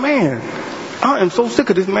 I was like, man, I am so sick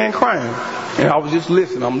of this man crying. And I was just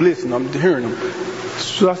listening. I'm hearing him.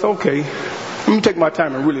 So I said, okay, let me take my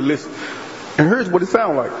time and really listen. And here's what it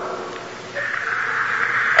sounded like.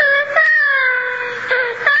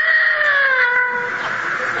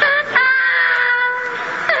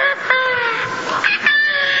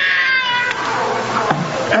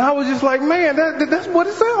 And I was just like, man, that's what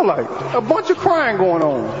it sounded like. A bunch of crying going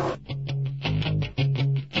on.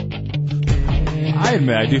 I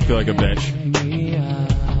admit, I do feel like a bitch.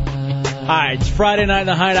 All right, it's Friday night in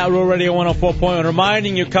the Hideout, Real Radio 104.1.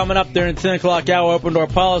 Reminding you, coming up there in 10 o'clock hour, open door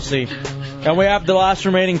policy. And we have the last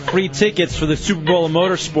remaining free tickets for the Super Bowl of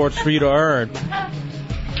Motorsports for you to earn.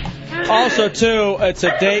 Also, too, it's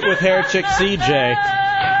a date with hair chick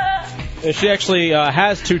CJ. She actually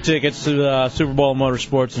has 2 tickets to the Super Bowl of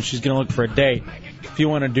Motorsports, and she's going to look for a date if you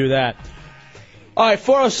want to do that. All right,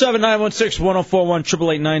 407-916-1041,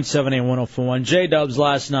 888-978-1041. J-Dubs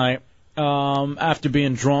last night, after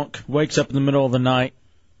being drunk, wakes up in the middle of the night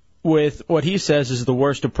with what he says is the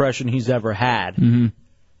worst depression he's ever had. Mm-hmm.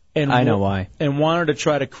 And I know why. And wanted to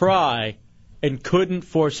try to cry and couldn't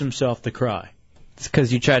force himself to cry. It's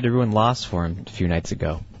because you tried to ruin Lost for him a few nights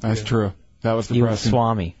ago. That's true. That was You and depressing.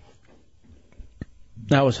 Swami.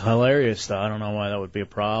 That was hilarious, though. I don't know why that would be a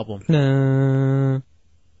problem. No.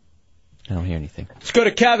 I don't hear anything. Let's go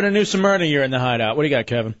to Kevin in New Smyrna. You're in the Hideout. What do you got,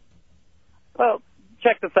 Kevin? Well,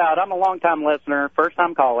 check this out. I'm a long-time listener,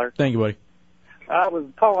 first-time caller. Thank you, buddy. I was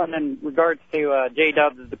calling in regards to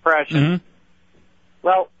J-Dub's depression. Mm-hmm.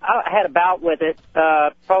 Well, I had a bout with it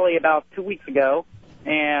probably about 2 weeks ago,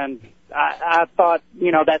 and I thought,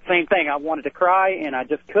 that same thing. I wanted to cry, and I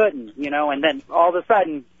just couldn't, and then all of a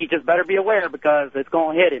sudden, he just better be aware because it's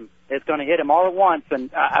going to hit him. It's going to hit him all at once, and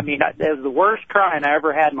it was the worst crying I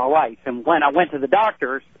ever had in my life. And when I went to the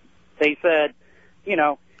doctors, they said,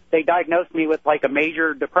 they diagnosed me with like a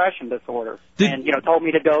major depression disorder, and told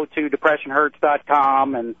me to go to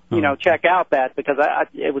depressionhurts.com and check out that because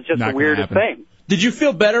it was just the weirdest thing. Did you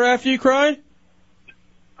feel better after you cried?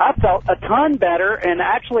 I felt a ton better, and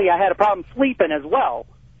actually I had a problem sleeping as well.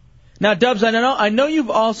 Now, Dubs, I know you've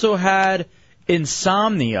also had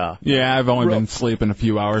insomnia. Yeah, I've only been sleeping a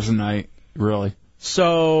few hours a night, really.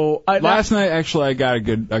 So last night, actually, I got a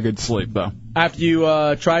good sleep though. After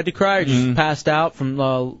you tried to cry, or just passed out from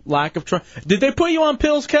lack of trying. Did they put you on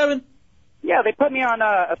pills, Kevin? Yeah, they put me on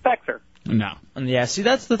Effexor. No. Yeah, see,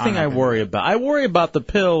 that's the thing I worry about. I worry about the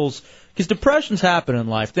pills because depressions happen in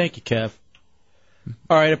life. Thank you, Kev.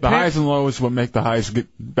 All right, the highs and lows will make the highs get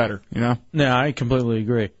better, No, I completely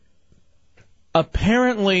agree.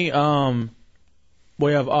 Apparently,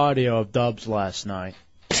 we have audio of Dubs last night.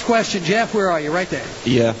 Next question, Jeff. Where are you? Right there.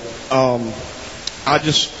 Yeah. I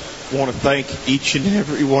just want to thank each and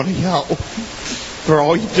every one of y'all for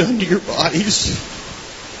all you've done to your bodies.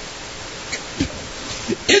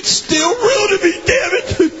 It's still real to me, damn it.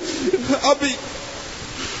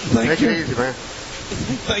 Thank you. Take it easy, man.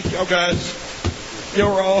 Thank y'all guys.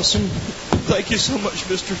 You're awesome. Thank you so much,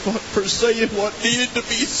 Mr. Funk, for saying what needed to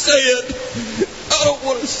be said. I don't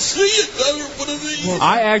want to see another one of these.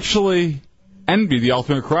 I actually envy the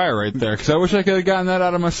ultimate crier right there, because I wish I could have gotten that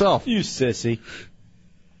out of myself. You sissy.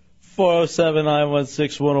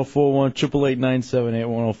 407-916-1041,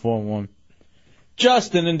 888-978-1041.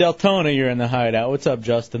 Justin in Deltona, you're in the Hideout. What's up,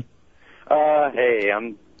 Justin? Hey,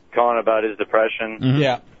 I'm calling about his depression. Mm-hmm.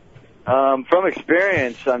 Yeah. From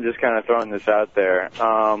experience, I'm just kind of throwing this out there.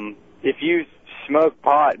 If you smoke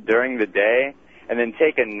pot during the day and then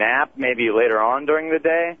take a nap maybe later on during the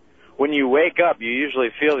day, when you wake up, you usually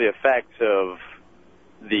feel the effects of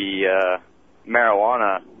the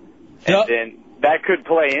marijuana. And then that could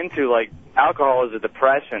play into, like, alcohol is a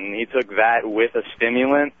depressant. He took that with a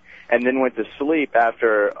stimulant and then went to sleep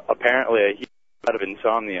after apparently a huge bout of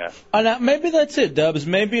insomnia. Now, maybe that's it, Dubs.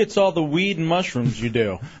 Maybe it's all the weed and mushrooms you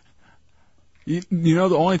do. You know,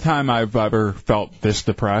 the only time I've ever felt this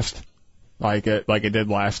depressed, like it did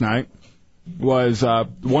last night, was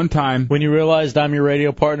one time when you realized I'm your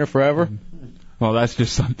radio partner forever. Well, that's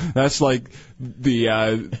just that's like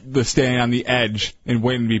the staying on the edge and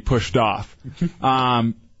waiting to be pushed off.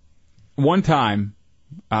 One time,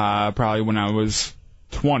 probably when I was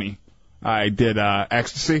 20, I did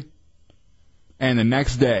ecstasy, and the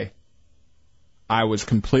next day, I was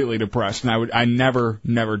completely depressed, and I never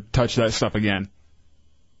touched that stuff again.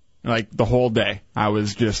 Like the whole day, I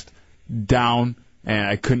was just down, and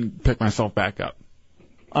I couldn't pick myself back up.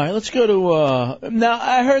 All right, let's go to now.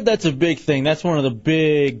 I heard that's a big thing. That's one of the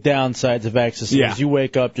big downsides of ecstasy. Yeah. Is you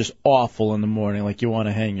wake up just awful in the morning, like you want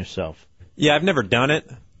to hang yourself. Yeah, I've never done it,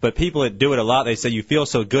 but people that do it a lot, they say you feel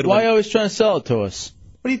so good. Why are you always trying to sell it to us?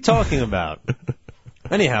 What are you talking about?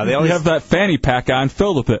 Anyhow, they You always have that fanny pack on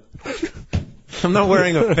filled with it. I'm not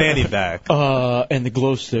wearing a fanny pack. And the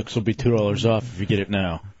glow sticks will be $2 off if you get it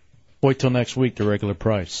now. Wait till next week, the regular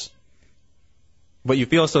price. But you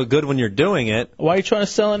feel so good when you're doing it. Why are you trying to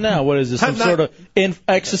sell it now? What is this, some sort of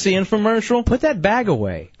ecstasy infomercial? Put that bag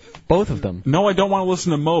away. Both of them. No, I don't want to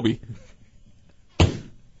listen to Moby.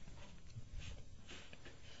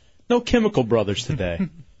 No Chemical Brothers today.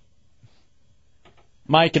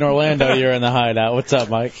 Mike in Orlando, you're in the Hideout. What's up,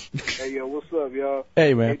 Mike? Hey, yo, what's up, y'all?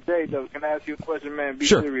 Hey, man. Hey, Dave, can I ask you a question, man? Be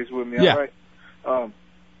Sure. serious with me, Yeah. all right?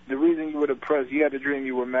 The reason you were depressed, you had a dream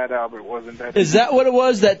you were Matt Albert, wasn't that? Is that what it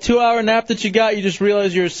was? That 2-hour nap that you got? You just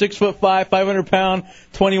realized you're a 6'5", 500-pound,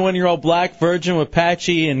 21-year-old black virgin with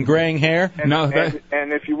patchy and graying hair? And,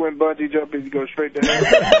 and if you went bungee jumping, you go straight to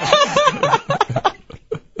hell.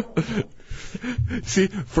 See,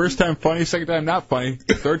 first time funny, second time not funny,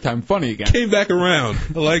 third time funny again. Came back around.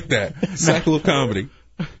 I like that. Cycle of comedy.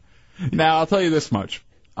 Now, I'll tell you this much.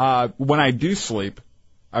 When I do sleep,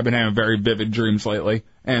 I've been having very vivid dreams lately,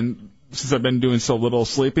 and since I've been doing so little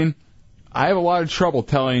sleeping, I have a lot of trouble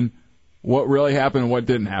telling what really happened and what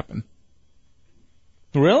didn't happen.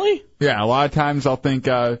 Really? Yeah, a lot of times I'll think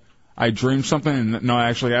I dreamed something and no, it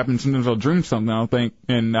actually happened. Sometimes I'll dream something and I'll think,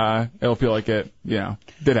 and it'll feel like it,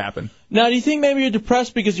 did happen. Now, do you think maybe you're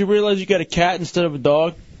depressed because you realize you got a cat instead of a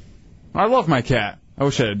dog? I love my cat. I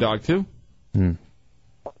wish I had a dog, too.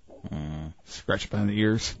 Scratch behind the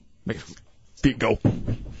ears. Make feet go.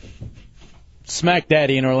 Smack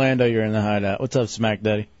Daddy in Orlando, you're in the Hideout. What's up, Smack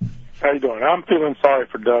Daddy? How you doing? I'm feeling sorry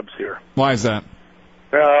for Dubs here. Why is that?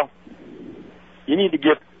 Well, you need to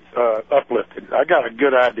get uplifted. I got a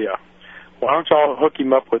good idea. Why don't y'all hook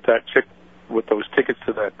him up with that chick with those tickets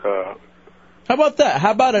to that? How about that?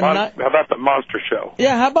 How about How about the monster show?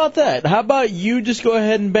 Yeah, how about that? How about you just go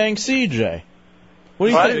ahead and bang CJ? What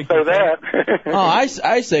do you Well, think? I didn't say that.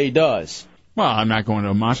 I say he does. Well, I'm not going to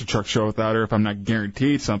a monster truck show without her if I'm not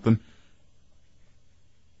guaranteed something.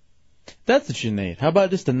 That's what you need. How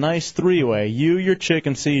about just a nice three-way? You, your chick,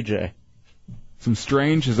 and CJ. Some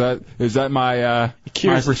strange? Is that my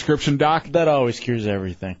my prescription, doc? That always cures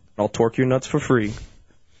everything. I'll torque your nuts for free.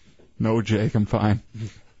 No, Jake, I'm fine.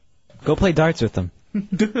 Go play darts with him.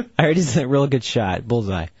 I heard he's a real good shot.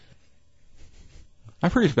 Bullseye.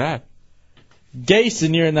 I've heard he's bad.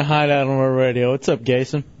 Gason, you're in the Hideout on our radio. What's up,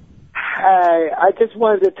 Gason? Hey, I just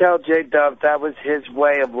wanted to tell J-Dub that was his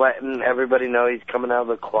way of letting everybody know he's coming out of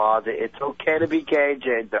the closet. It's okay to be gay,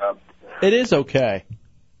 J-Dub. It is okay.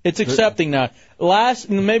 It's accepting now.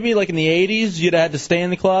 Maybe like in the 80s, you'd have had to stay in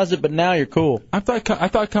the closet, but now you're cool. I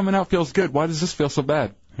thought coming out feels good. Why does this feel so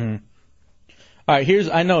bad? All right,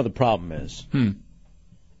 I know the problem is.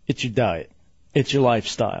 It's your diet. It's your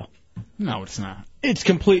lifestyle. No, it's not. It's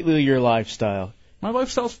completely your lifestyle. My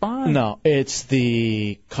lifestyle's fine. No, it's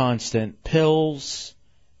the constant pills.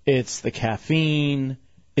 It's the caffeine.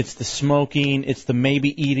 It's the smoking. It's the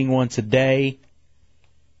maybe eating once a day.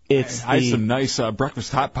 I had some nice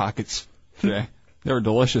breakfast Hot Pockets today. They were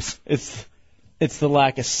delicious. It's the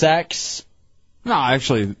lack of sex. No, I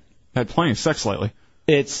actually had plenty of sex lately.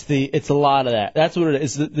 It's a lot of that. That's what it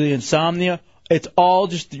is. The insomnia. It's all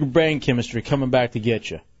just your brain chemistry coming back to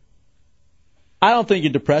get you. I don't think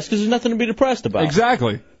you're depressed because there's nothing to be depressed about.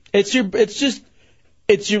 Exactly. It's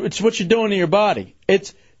what you're doing to your body.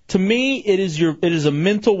 To me, it is a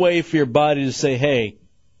mental way for your body to say, hey,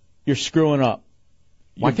 you're screwing up.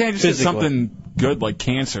 Why can't I just get something good like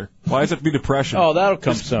cancer? Why does it have to be depression? Oh, that'll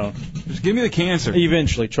come soon. Just give me the cancer.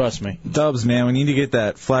 Eventually, trust me. Dubs, man, we need to get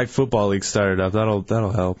that flag football league started up.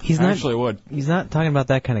 That'll help. He's not, actually would. He's not talking about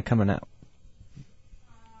that kind of coming out.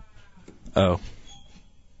 Oh.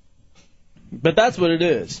 But that's what it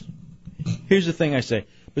is. Here's the thing I say.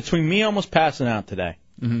 Between me almost passing out today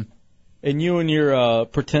and you and your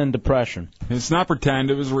pretend depression. It's not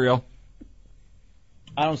pretend. It was real.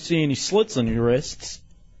 I don't see any slits on your wrists.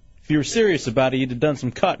 If you were serious about it, you'd have done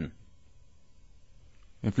some cutting.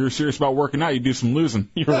 If you're serious about working out, you do some losing.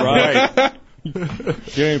 You're right. You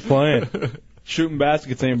ain't playing. Shooting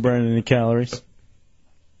baskets ain't burning any calories.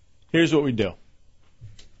 Here's what we do.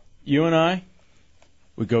 You and I,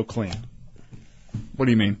 we go clean. What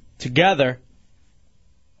do you mean? Together,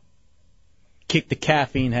 kick the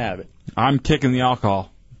caffeine habit. I'm kicking the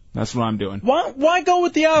alcohol. That's what I'm doing. Why go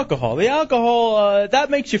with the alcohol? The alcohol, that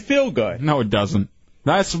makes you feel good. No, it doesn't.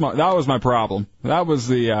 That was my problem. That was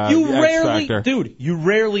the You the rarely, X factor. dude, you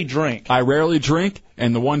rarely drink. I rarely drink,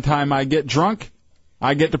 and the one time I get drunk,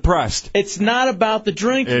 I get depressed. It's not about the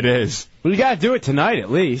drink. It is. Well, you got to do it tonight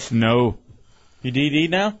at least. No. You DD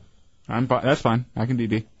now? That's fine. I can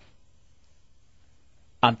DD.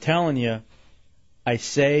 I'm telling you, I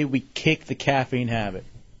say we kick the caffeine habit.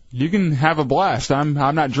 You can have a blast. I'm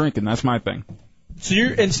not drinking. That's my thing. So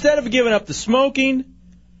you're instead of giving up the smoking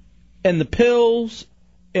and the pills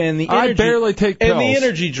and the energy, I barely take pills. And the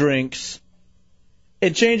energy drinks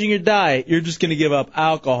and changing your diet, you're just going to give up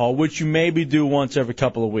alcohol, which you maybe do once every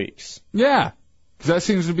couple of weeks. Yeah, because that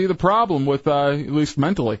seems to be the problem with, at least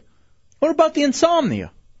mentally. What about the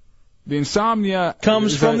insomnia? The insomnia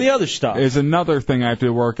comes from the other stuff. Is another thing I have to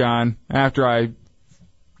work on after I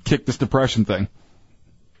kick this depression thing.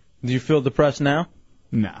 Do you feel depressed now?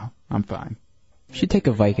 No, I'm fine. You should take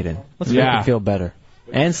a Vicodin. Let's make you feel better.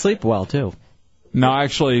 And sleep well, too. No,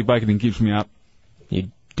 actually, Vicodin keeps me up. You're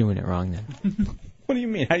doing it wrong, then. What do you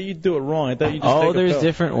mean? How do you do it wrong? I thought you just Oh, take a there's pill.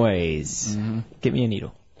 different ways. Get me a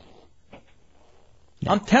needle.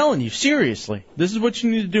 I'm telling you, seriously. This is what you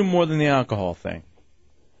need to do more than the alcohol thing.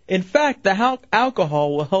 In fact, the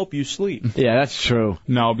alcohol will help you sleep. Yeah, that's true.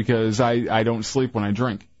 No, because I don't sleep when I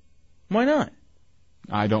drink. Why not?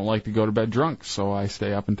 I don't like to go to bed drunk, so I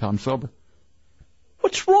stay up until I'm sober.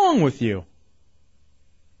 What's wrong with you?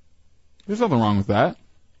 There's nothing wrong with that.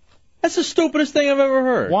 That's the stupidest thing I've ever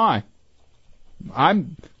heard. Why?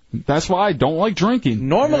 That's why I don't like drinking.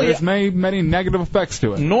 Normally, there's many negative effects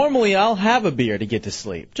to it. Normally, I'll have a beer to get to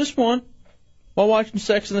sleep. Just one. While watching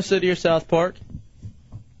Sex in the City or South Park.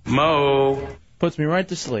 Mo. Puts me right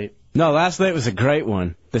to sleep. No, last night was a great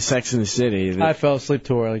one. The Sex in the City. I fell asleep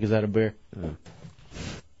too early because I had a beer.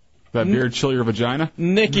 That beer chill your vagina?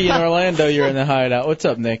 Nikki in Orlando, you're in the Hideout. What's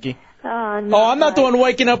up, Nikki? Oh, no. Oh, I'm not the one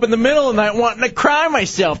waking up in the middle of the night wanting to cry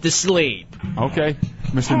myself to sleep. Okay.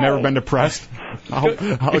 Mr. Never Been Depressed.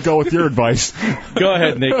 I'll go with your advice. Go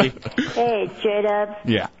ahead, Nikki. Hey, J-Dub.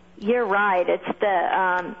 Yeah. You're right. It's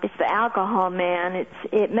the alcohol, man.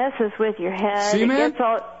 It messes with your head. See, man?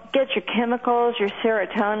 Gets your chemicals, your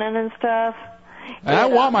serotonin and stuff. And I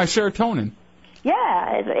want my serotonin.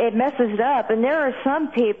 Yeah, it messes it up. And there are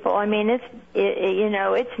some people. I mean,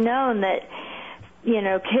 it's known that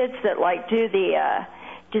kids that like do the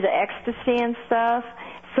ecstasy and stuff.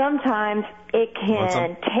 Sometimes it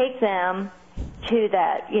can take them to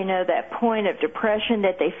that point of depression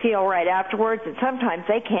that they feel right afterwards, and sometimes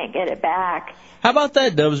they can't get it back. How about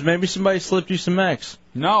that, Dubs? Maybe somebody slipped you some X.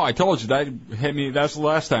 No, I told you that hit me. That's the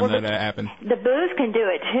last time that happened. The booze can do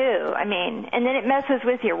it too. I mean, and then it messes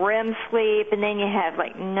with your REM sleep, and then you have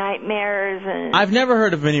like nightmares and. I've never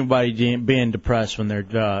heard of anybody being depressed when they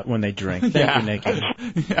drink. Thank you, Nikki.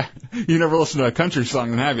 Yeah. You never listened to a country song,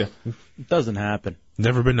 then, have you? It doesn't happen.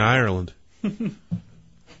 Never been to Ireland.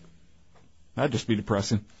 That'd just be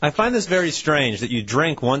depressing. I find this very strange that you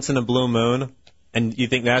drink once in a blue moon, and you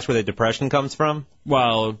think that's where the depression comes from?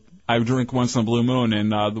 Well, I drink once in a blue moon,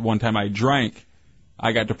 and the one time I drank,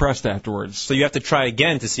 I got depressed afterwards. So you have to try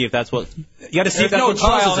again to see if that's what. You got to see There's if that's no what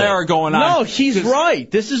trial causes and error it. going on. No, he's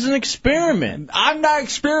right. This is an experiment. I'm not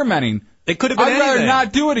experimenting. It could have been I'd rather anything.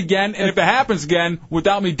 not do it again, and if it happens again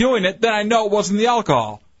without me doing it, then I know it wasn't the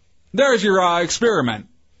alcohol. There's your experiment.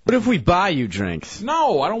 What if we buy you drinks?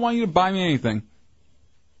 No, I don't want you to buy me anything.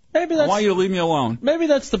 Maybe I want you to leave me alone. Maybe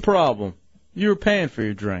that's the problem. You were paying for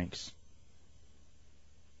your drinks.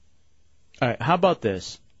 All right, how about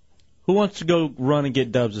this? Who wants to go run and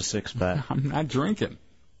get Dubs a six-pack? I'm not drinking.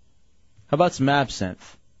 How about some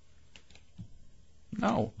absinthe?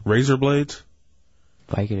 No. Razor blades?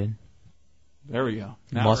 Vicodin. There we go.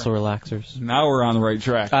 Muscle relaxers. Now we're on the right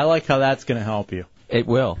track. I like how that's going to help you. It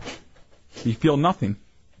will. You feel nothing.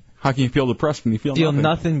 How can you feel depressed when you feel Feel nothing?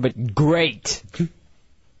 nothing but great.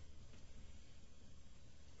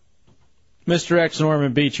 Mr. X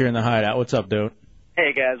Norman Beach here in the Hideout. What's up, dude?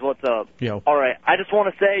 Hey, guys, what's up? Yo. All right, I just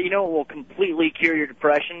want to say, it will completely cure your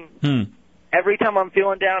depression. Every time I'm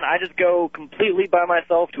feeling down, I just go completely by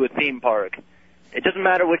myself to a theme park. It doesn't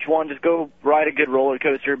matter which one. Just go ride a good roller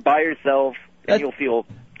coaster by yourself, and you'll feel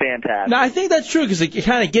fantastic. Now, I think that's true because it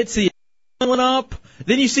kind of gets the one up.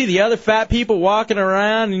 Then you see the other fat people walking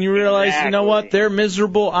around, and you realize, you know what? They're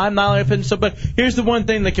miserable. I'm not living so. But here's the one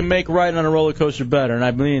thing that can make riding on a roller coaster better, and I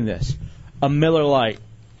believe in this: a Miller Lite.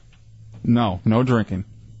 No drinking.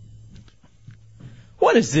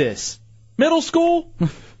 What is this? Middle school?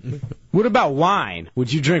 What about wine?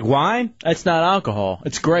 Would you drink wine? That's not alcohol.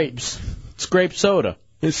 It's grapes. It's grape soda.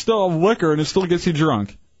 It's still liquor, and it still gets you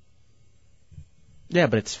drunk. Yeah,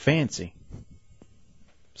 but it's fancy.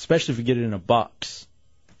 Especially if you get it in a box.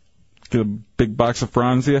 Get a big box of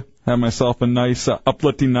Franzia. Have myself a nice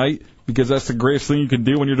uplifting night, because that's the greatest thing you can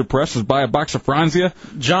do when you're depressed is buy a box of Franzia.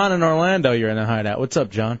 John in Orlando, you're in the Hideout. What's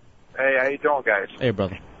up, John? Hey, how you doing, guys? Hey,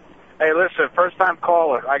 brother. Hey, listen, first-time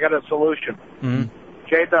caller. I got a solution. Mm-hmm.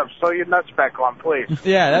 J-Dub, sew your nuts back on, please.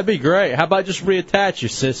 Yeah, that'd be great. How about just reattach you,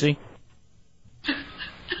 sissy?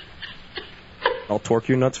 I'll torque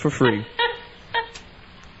your nuts for free.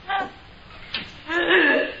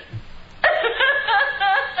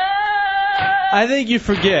 I think you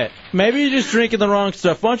forget. Maybe you're just drinking the wrong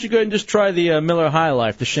stuff. Why don't you go ahead and just try the Miller High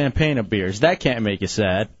Life, the champagne of beers. That can't make you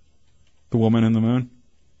sad. The Woman in the Moon.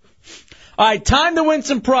 All right, time to win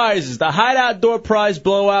some prizes. The Hideout Door Prize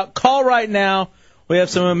Blowout. Call right now. We have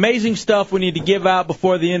some amazing stuff we need to give out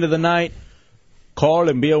before the end of the night. Call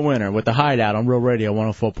and be a winner with the Hideout on Real Radio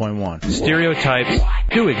 104.1. Stereotypes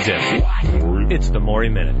do exist. It's the Maury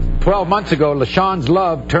Minute. 12 months ago, LaShawn's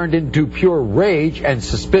love turned into pure rage and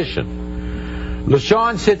suspicion.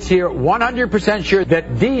 LaShawn sits here 100% sure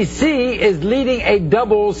that D.C. is leading a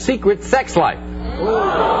double secret sex life.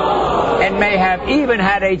 And may have even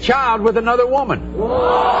had a child with another woman.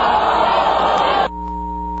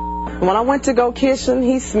 When I went to go kiss him,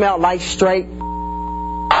 he smelled like straight.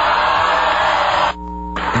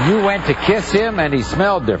 You went to kiss him and he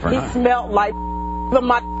smelled different, He smelled like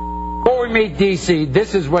my... Before we meet D.C.,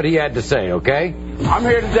 this is what he had to say, okay? I'm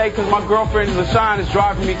here today because my girlfriend LaShawn is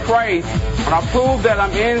driving me crazy. When I prove that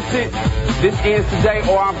I'm innocent, this ends today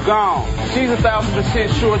or I'm gone. She's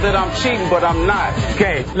 1,000% sure that I'm cheating, but I'm not.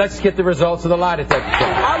 Okay, let's get the results of the lie detector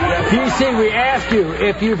test. DC, we asked you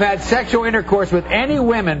if you've had sexual intercourse with any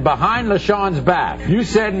women behind LaShawn's back. You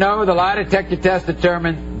said no. The lie detector test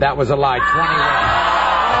determined that was a lie. 21.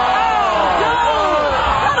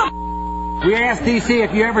 We asked DC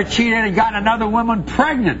if you ever cheated and gotten another woman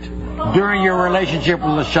pregnant during your relationship with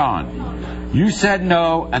LaShawn. You said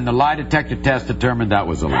no, and the lie detector test determined that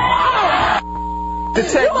was a lie. You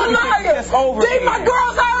a liar! Dee, my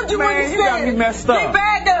girls heard you when you said you got me messed up. They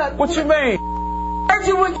bagged up. What you mean? Heard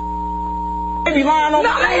you when They be lying on me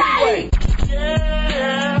anyway.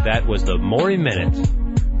 That was the Maury Minute.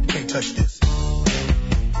 You can't touch this.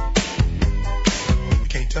 You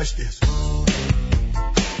can't touch this.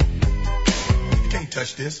 You can't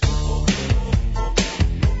touch this. You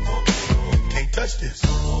can't touch this.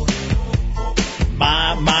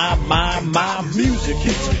 My music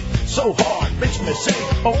hits me so hard, makes me say,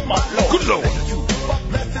 oh my Lord. Good Lord.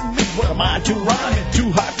 What am I to rhyme and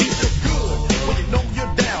too hot? Feel so good when you know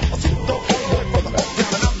you're down. I see the whole boy for the whole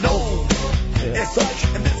town and I'm known as such.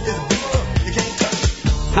 And this is beat up. You can't touch it.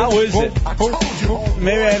 How is it?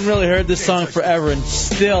 Maybe I hadn't really heard this song forever, and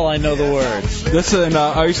still I know the words. This is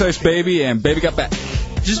Ice Ice Baby and Baby Got Back.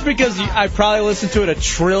 Just because I probably listened to it 1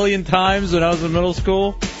 trillion times when I was in middle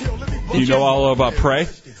school. You know all about Prey?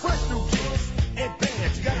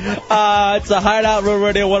 It's a Hideout Real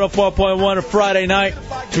Radio 104.1 a Friday night.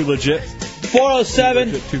 Too legit.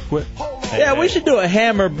 407. Too quick. Yeah, we should do a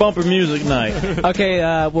Hammer bumper music night. Okay,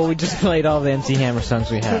 well, we just played all the MC Hammer songs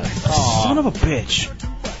we have. Son of a bitch.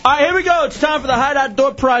 All right, here we go. It's time for the Hideout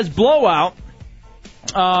Door Prize Blowout.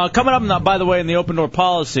 Coming up, by the way, in the open door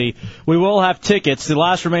policy, we will have tickets, the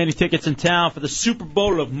last remaining tickets in town for the Super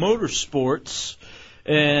Bowl of Motorsports.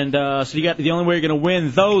 And so you got the only way you're going to win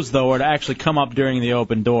those, though, are to actually come up during the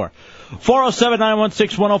open door.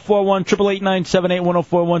 407-916-1041,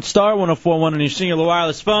 888-978-1041, star 1041 on your singular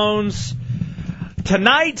wireless phones.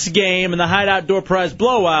 Tonight's game in the Hideout Door Prize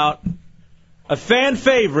Blowout, a fan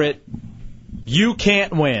favorite, You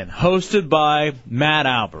Can't Win, hosted by Matt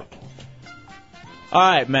Albert. All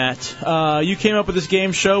right, Matt, you came up with this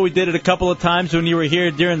game show. We did it a couple of times when you were here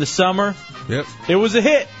during the summer. Yep. It was a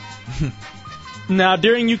hit. Now,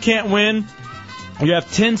 during You Can't Win, you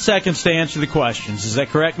have 10 seconds to answer the questions. Is that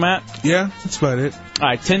correct, Matt? Yeah, that's about it. All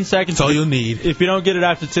right, 10 seconds. That's all you'll need. If you don't get it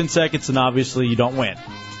after 10 seconds, then obviously you don't win.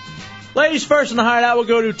 Ladies first in the Hideout, we'll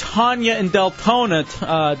go to Tanya in Deltona.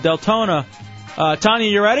 Tanya,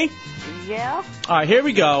 you ready? Yeah. All right, here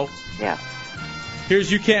we go. Yeah.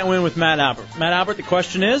 Here's You Can't Win with Matt Albert. Matt Albert, the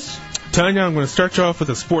question is? Tanya, I'm going to start you off with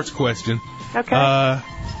a sports question. Okay.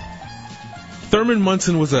 Thurman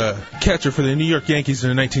Munson was a catcher for the New York Yankees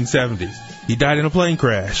in the 1970s. He died in a plane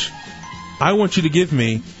crash. I want you to give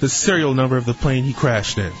me the serial number of the plane he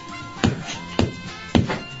crashed in.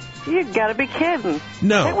 You gotta be kidding.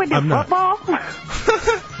 No, Can't we do I'm not. football?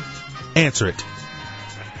 Answer it.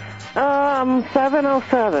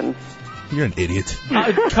 707. You're an idiot.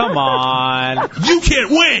 Come on. You can't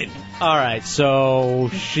win! All right, so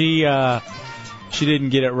she didn't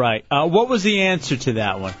get it right. What was the answer to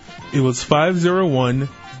that one? It was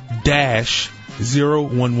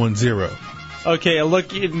 501-0110. Okay,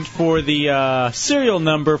 looking for the serial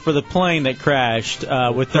number for the plane that crashed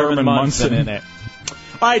with Thurman Munson in it.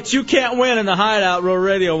 All right, You Can't Win in the Hideout, Real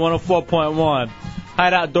Radio 104.1.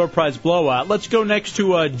 Hideout Door Prize Blowout. Let's go next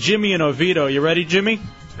to Jimmy and Oviedo. You ready, Jimmy?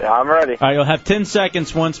 Yeah, I'm ready. All right, you'll have 10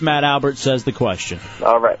 seconds once Matt Albert says the question.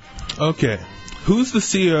 All right. Okay. Who's the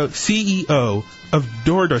CEO of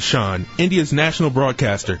Doordarshan, India's national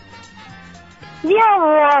broadcaster? Yeah,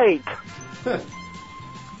 right.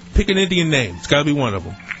 Pick an Indian name. It's got to be one of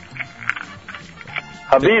them.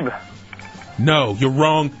 Habib. No, you're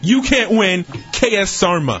wrong. You can't win. K.S.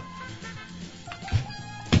 Sarma.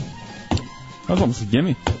 That was almost a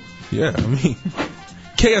gimme. Yeah, I mean,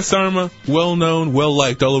 K.S. Sarma, well-known,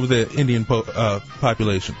 well-liked all over the Indian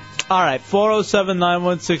population. All right,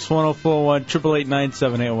 407-916-1041,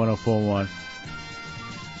 888-978-1041.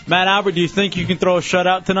 Matt Albert, do you think you can throw a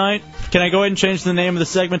shutout tonight? Can I go ahead and change the name of the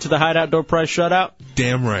segment to the Hideout Door Prize Shutout?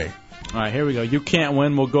 Damn right. All right, here we go. You can't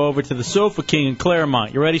win. We'll go over to the Sofa King in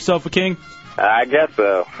Claremont. You ready, Sofa King? I guess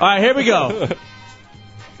so. All right, here we go.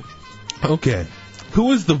 Okay.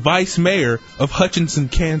 Who is the vice mayor of Hutchinson,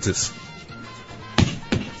 Kansas?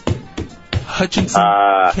 Hutchinson,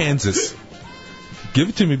 Kansas. Give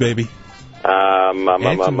it to me, baby. You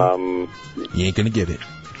ain't gonna get it.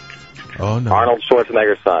 Oh, no. Arnold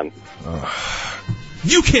Schwarzenegger's son.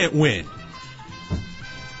 You can't win.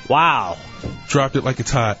 Wow. Dropped it like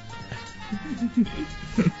it's hot.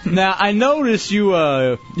 Now, I notice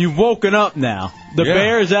you've woken up now. The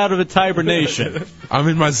bear is out of its hibernation. I'm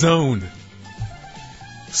in my zone.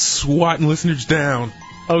 Swatting listeners down.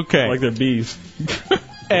 Okay. Like they're bees.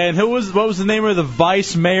 And what was the name of the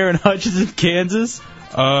vice mayor in Hutchinson, Kansas?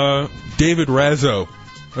 David Razzo.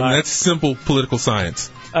 That's simple political science.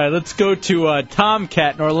 All right, let's go to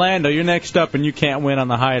Tomcat in Orlando. You're next up, and you can't win on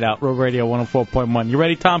the Hideout, Road Radio 104.1. You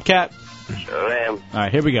ready, Tomcat? Sure am. All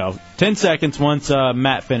right, here we go. 10 seconds once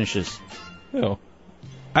Matt finishes. Oh.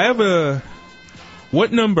 I have a...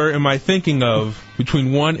 What number am I thinking of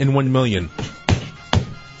between 1 and 1 million?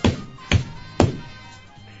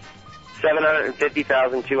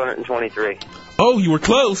 750,223. Oh, you were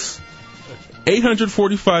close.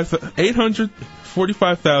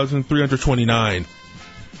 845,329.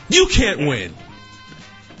 You can't win.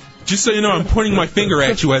 Just so you know, I'm pointing my finger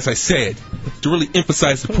at you as I say it to really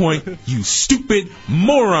emphasize the point. You stupid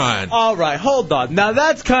moron. All right, hold on. Now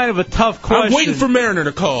that's kind of a tough question. I'm waiting for Mariner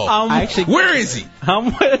to call. Where is he?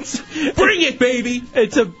 Bring it, baby.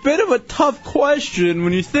 It's a bit of a tough question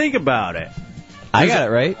when you think about it. I got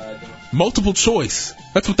it right. Multiple choice.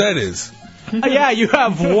 That's what that is. Yeah, you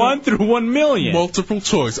have 1 through 1 million. Multiple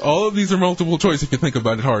choice. All of these are multiple choice if you think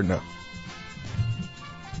about it hard enough.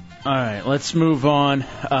 All right, let's move on.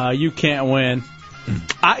 You can't win.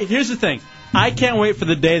 Here's the thing. I can't wait for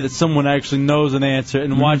the day that someone actually knows an answer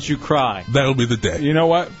and watch you cry. That'll be the day. You know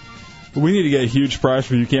what? We need to get a huge prize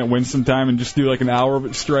for You Can't Win sometime and just do like an hour of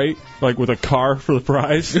it straight, like with a car for the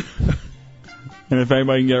prize. And if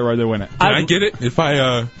anybody can get it right, they win it. Can I get it if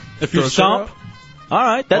you stomp? All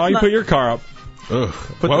right. That's you put your car up. Ugh.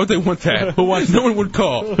 Why would they want that? No one would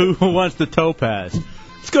call. Who wants the topaz?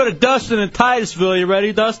 Let's go to Dustin in Titusville. You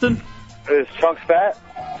ready, Dustin? Is Chunks fat?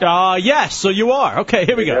 Yes, so you are. Okay,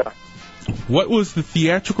 here we go. What was the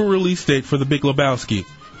theatrical release date for The Big Lebowski?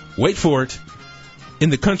 Wait for it.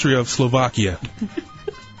 In the country of Slovakia.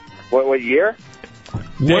 What year?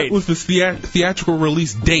 What was the theatrical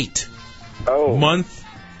release date? Oh. Month,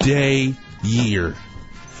 day, year.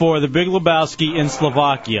 For The Big Lebowski in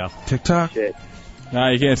Slovakia. TikTok? Shit. No,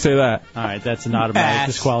 you can't say that. All right, that's an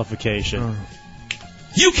automatic disqualification.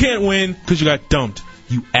 You can't win because you got dumped,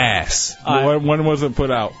 you ass. When was it put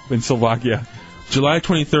out in Slovakia? July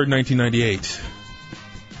 23rd, 1998.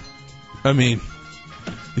 I mean,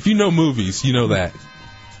 if you know movies, you know that.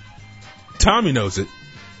 Tommy knows it.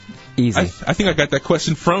 Easy. I think I got that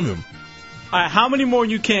question from him. How many more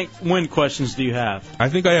You Can't Win questions do you have? I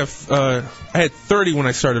think I have. I had 30 when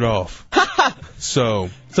I started off. So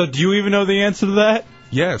do you even know the answer to that?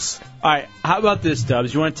 Yes. All right. How about this,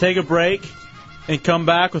 Dubs? You want to take a break and come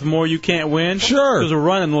back with more You Can't Win? Sure. Because we're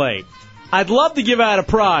running late. I'd love to give out a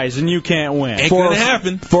prize and you can't win. Ain't gonna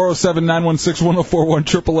happen. 407-916-1041,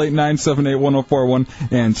 888-978-1041,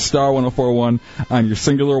 and star 1041 on your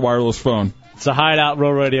singular wireless phone. It's a Hideout,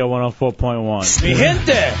 Road Radio 104.1. Mi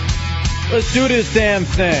gente! Let's do this damn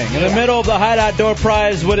thing. In the middle of the Hideout Door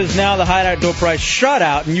Prize, what is now the Hideout Door Prize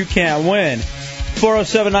Shutout, and you can't win.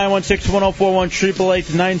 407-916-1041,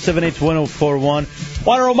 888-978-1041.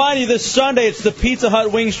 Want to remind you, this Sunday, it's the Pizza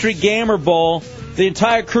Hut Wing Street Gamer Bowl. The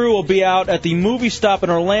entire crew will be out at the movie stop in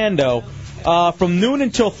Orlando from noon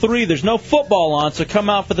until 3. There's no football on, so come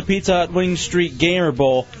out for the Pizza Hut Wing Street Gamer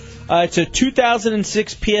Bowl. It's a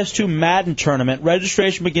 2006 PS2 Madden tournament.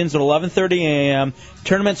 Registration begins at 11:30 a.m.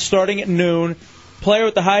 Tournament starting at noon. Player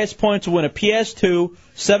with the highest points will win a PS2,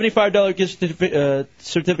 $75 gift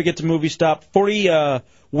certificate to Movie Stop, 40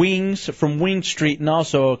 wings from Wing Street, and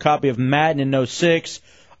also a copy of Madden in 06.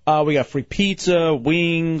 We got free pizza,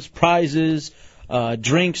 wings, prizes.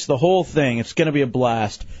 drinks, the whole thing. It's going to be a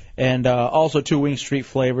blast. And also 2 Wing Street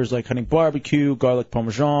flavors like honey barbecue, garlic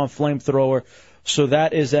parmesan, flamethrower. So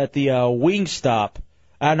that is at the Wing Stop.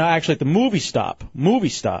 No, actually at the Movie Stop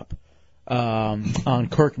on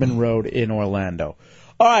Kirkman Road in Orlando.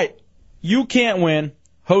 All right, You Can't Win,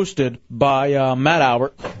 hosted by Matt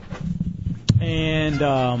Albert. And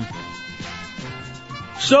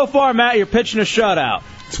so far, Matt, you're pitching a shutout.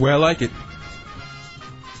 That's the way I like it.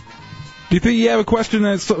 Do you think you have a question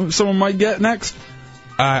that someone might get next?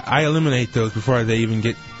 I eliminate those before they even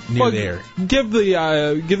get near the air. Give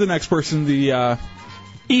the next person the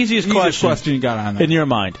easiest question you got on there. in your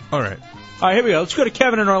mind. All right. All right, here we go. Let's go to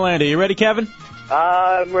Kevin in Orlando. You ready, Kevin?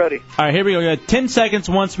 I'm ready. All right, here we go. You got 10 seconds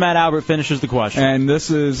once Matt Albert finishes the question. And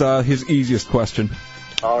this is his easiest question.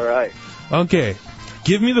 All right. Okay.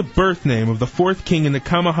 Give me the birth name of the 4th king in the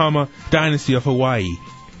Kamahama dynasty of Hawaii.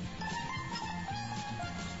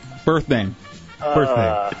 Birth name. Birth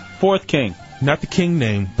name. 4th king. Not the king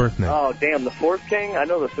name, birth name. Oh, damn, the 4th king? I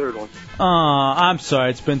know the 3rd one. I'm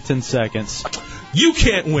sorry. It's been 10 seconds. You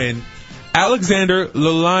can't win. Alexander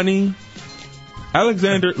Liho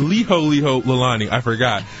Lalani. I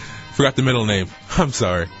forgot the middle name. I'm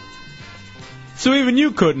sorry. So even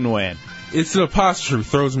you couldn't win. It's an apostrophe.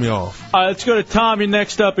 Throws me off. All right, let's go to Tom. You're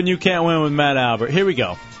next up, and You Can't Win with Matt Albert. Here we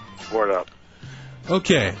go. Word up.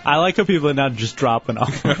 Okay. I like how people are now just dropping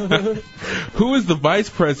off. Who is the vice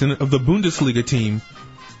president of the Bundesliga team,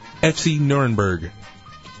 FC Nuremberg?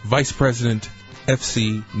 Vice president,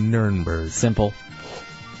 FC Nuremberg. Simple.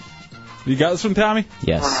 You got this one, Tommy?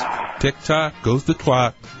 Yes. Tick-tock goes the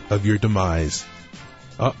clock of your demise.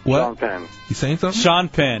 What? Sean Penn. You saying something? Sean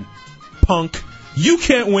Penn. Punk. You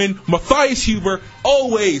can't win. Matthias Huber.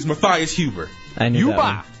 Always Matthias Huber. I knew that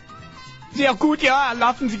one. Sehr gut, ja,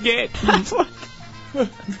 lassen Sie gehen.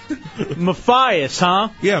 Matthias, huh?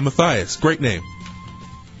 Yeah, Matthias. Great name.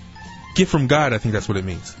 Gift from God, I think that's what it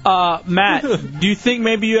means. Matt, do you think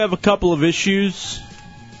maybe you have a couple of issues?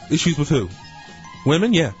 Issues with who?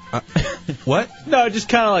 Women? Yeah. What? No, just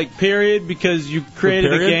kind of like period, because you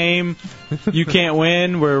created a game. You Can't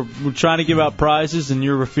Win. We're trying to give out prizes, and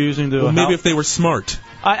you're refusing to. Well, maybe if they were smart.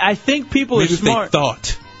 I think people maybe are smart. If they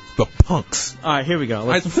thought. The punks. All right, here we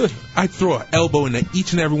go. I'd throw an elbow into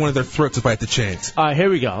each and every one of their throats if I had the chance. All right, here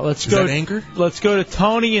we go. Is that anger? Let's go to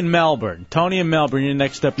Tony in Melbourne. Tony in Melbourne, you're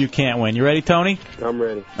next up. You Can't Win. You ready, Tony? I'm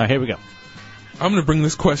ready. All right, here we go. I'm going to bring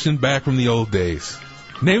this question back from the old days.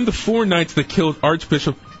 Name the 4 knights that killed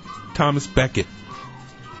Archbishop Thomas Becket.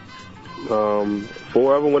 4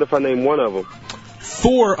 of them? What if I name one of them?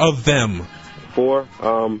 4 of them. 4?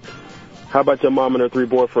 How about your mom and her 3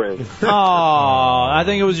 boyfriends? Oh, I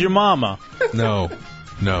think it was your mama. No.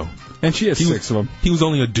 And she has 6 of them. He was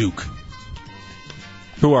only a duke.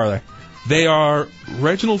 Who are they? They are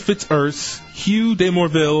Reginald Fitzurse, Hugh de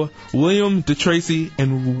Morville, William de Tracy,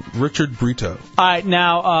 and Richard Brito. All right,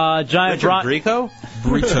 now, Giant Brito?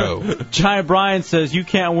 Giant Brian says You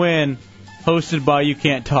Can't Win, hosted by You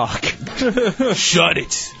Can't Talk. Shut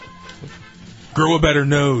it. Grow a better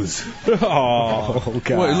nose. Oh,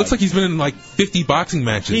 God. Well, it looks like he's been in like 50 boxing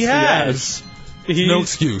matches. He has. No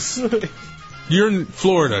excuse. You're in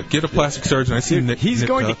Florida. Get a plastic surgeon. I see Nick. He's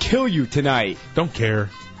going to kill you tonight. Don't care.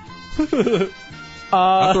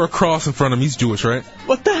 I'll throw a cross in front of him. He's Jewish, right?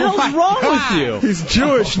 What the hell's wrong with you? He's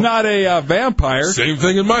Jewish, not a vampire. Same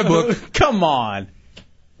thing in my book. Come on.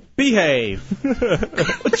 Behave.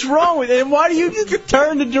 What's wrong with it? And why do you just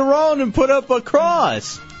turn to Jerome and put up a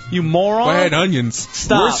cross? You moron. If I had onions.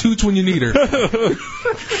 Stop. Where's Hooch when you need her?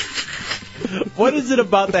 What is it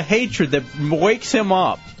about the hatred that wakes him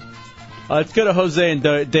up? Let's go to Jose in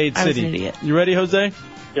Dade City. I was an idiot. You ready, Jose?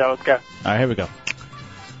 Yeah, let's go. All right, here we go.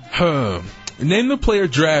 Name the player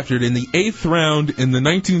drafted in the 8th round in the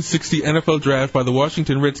 1960 NFL draft by the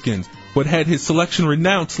Washington Redskins, but had his selection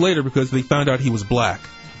renounced later because they found out he was black.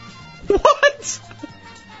 What?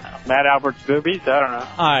 Matt Albert's boobies? I don't know.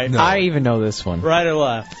 All right. No. I even know this one. Right or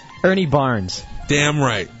left? Ernie Barnes. Damn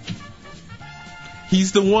right.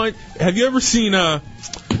 He's the one. Have you ever seen have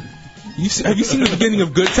you seen the beginning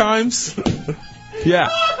of Good Times? Yeah.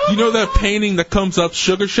 You know that painting that comes up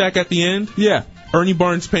Sugar Shack at the end? Yeah. Ernie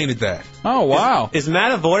Barnes painted that. Oh, wow. Is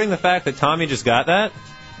Matt avoiding the fact that Tommy just got that?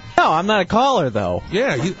 No, I'm not a caller, though.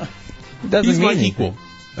 Yeah, Doesn't he's mean my anything. equal.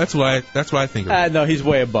 That's why I think of it. No, he's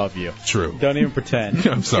way above you. True. Don't even pretend.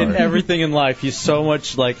 I'm sorry. In everything in life, he's so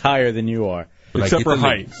much higher than you are. But Except for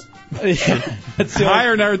height. That's the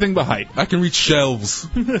Higher than everything but height. I can reach shelves.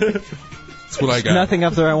 That's what I got. Nothing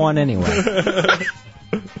up there I want anyway.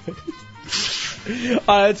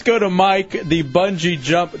 Let's go to Mike, the bungee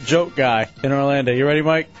jump joke guy in Orlando. You ready,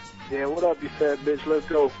 Mike? Yeah, what up, you fat bitch? Let's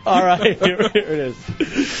go. All right, here it is.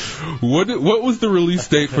 What was the release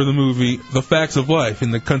date for the movie The Facts of Life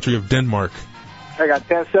in the country of Denmark? I got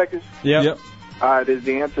 10 seconds. Yep. All right, is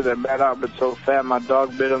the answer that Matt Albert's so fat my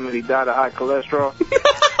dog bit him and he died of high cholesterol?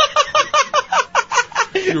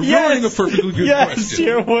 You're ruining a perfectly good yes, question.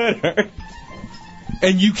 you're a winner.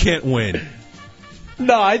 And you can't win.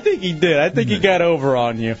 No, I think he did. I think he got over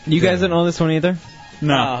on you. You guys didn't know this one either?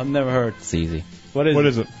 No, I've never heard. It's easy. What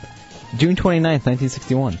is it? June 29th,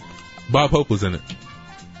 1961. Bob Hope was in it.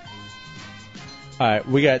 All right,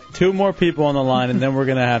 we got 2 more people on the line, and then we're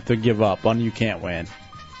going to have to give up on You Can't Win.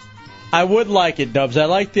 I would like it, Dubs. I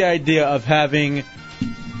like the idea of having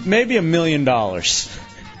maybe $1 million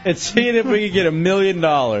and seeing if we can get $1 million.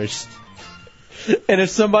 And if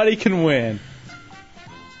somebody can win.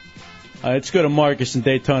 Let's go to Marcus in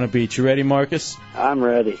Daytona Beach. You ready, Marcus? I'm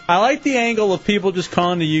ready. I like the angle of people just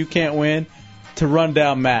calling the You Can't Win to run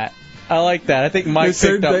down Matt. I like that. I think Mike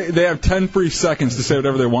picked up. They have 10 free seconds to say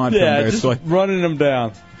whatever they want. Yeah, from just basically. running them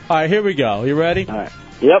down. All right, here we go. You ready? All right.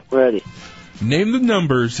 Yep, ready. Name the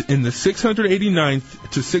numbers in the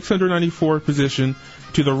 689th to 694 position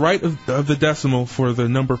to the right of the decimal for the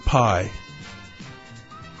number pi.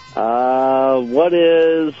 What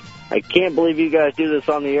is... I can't believe you guys do this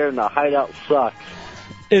on the air and the Hideout sucks.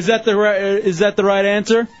 Is that the right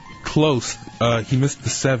answer? Close. He missed the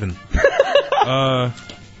 7.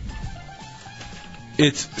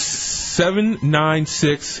 It's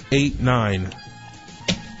 79689.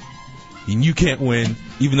 And you can't win,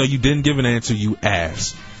 even though you didn't give an answer, you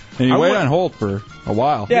ass. And you wait on hold for a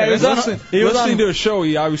while. Yeah, he was listening to a show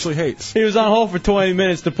he obviously hates. He was on hold for 20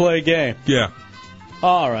 minutes to play a game. Yeah.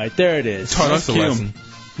 All right, there it is. Taught us a lesson.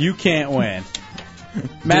 You can't win.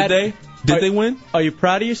 Matt, Did they win? Are you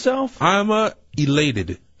proud of yourself? I'm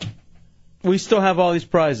elated. We still have all these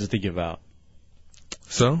prizes to give out.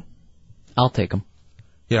 So? I'll take them.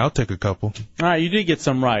 Yeah, I'll take a couple. All right, you did get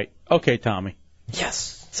some right. Okay, Tommy.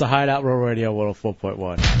 Yes. It's the Hideout Real Radio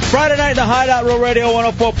 104.1. Friday night, the Hideout Real Radio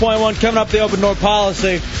 104.1. Coming up, the open door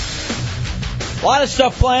policy. A lot of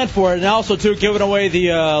stuff planned for it, and also, too, giving away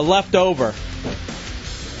the leftover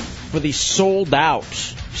for the sold-out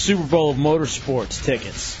Super Bowl of Motorsports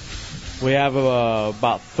tickets. We have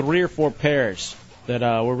about 3 or 4 pairs that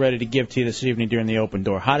we're ready to give to you this evening during the open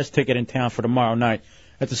door. Hottest ticket in town for tomorrow night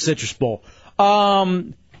at the Citrus Bowl.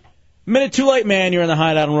 Minute too late, man. You're in the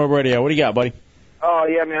Hideout on Road Radio. What do you got, buddy? Oh,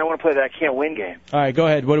 yeah, man, I want to play that I can't win game. All right, go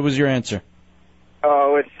ahead. What was your answer?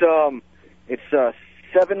 Oh, it's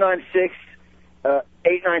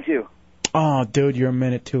 796-892. Oh, dude, you're a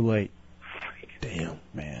minute too late. Damn,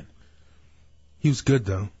 man. He was good,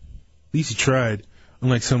 though. At least he tried,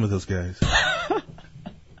 unlike some of those guys.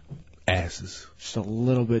 Asses. Just a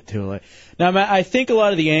little bit too late. Now, Matt, I think a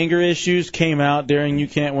lot of the anger issues came out during You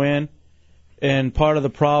Can't Win, and part of the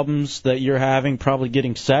problems that you're having probably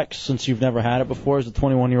getting sex, since you've never had it before as a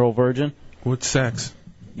 21-year-old virgin. What's sex?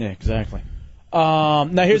 Yeah, exactly. Now,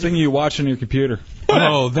 here's the thing you watch on your computer.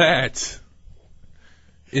 Oh, that.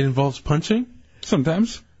 It involves punching?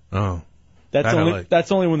 Sometimes. Oh.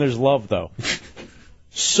 That's only when there's love, though.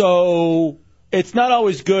 So it's not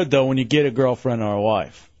always good, though, when you get a girlfriend or a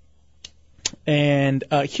wife. And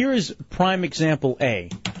here is prime example A.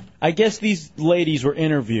 I guess these ladies were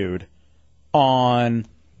interviewed on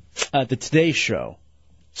the Today Show.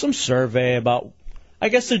 Some survey about, I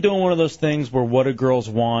guess they're doing one of those things where what do girls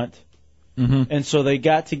want. Mm-hmm. And so they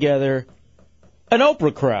got together an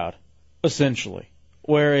Oprah crowd, essentially,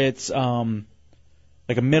 where it's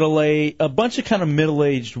like a bunch of kind of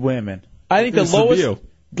middle-aged women. I think the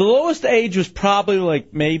lowest age was probably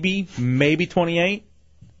like maybe 28.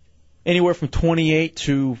 Anywhere from 28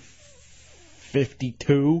 to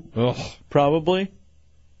 52, probably.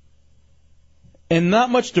 And not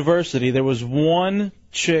much diversity. There was one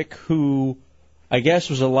chick who I guess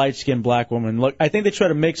was a light-skinned black woman. Look, I think they tried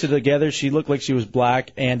to mix it together. She looked like she was black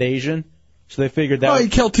and Asian. So they figured that you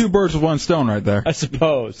killed 2 birds with 1 stone right there. I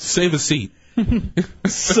suppose. Save a seat.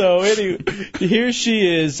 So anyway, here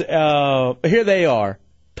she is. Here they are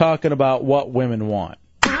talking about what women want.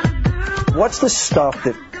 What's the stuff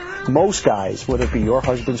that most guys, whether it be your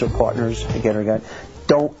husbands or partners, again or again,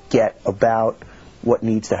 don't get about what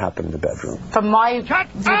needs to happen in the bedroom? From my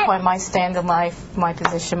viewpoint, my stand in life, my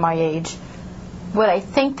position, my age, what I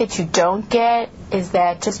think that you don't get is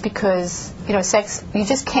that just because, sex, you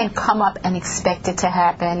just can't come up and expect it to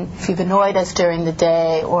happen. If you've annoyed us during the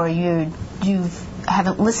day or you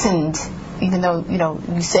haven't listened, even though,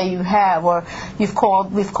 you say you have, or we've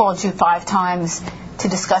called you 5 times to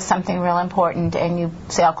discuss something real important, and you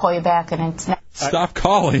say, I'll call you back, and it's not. Stop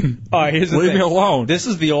calling. All right, here's the Leave thing. me alone. This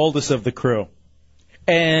is the oldest of the crew.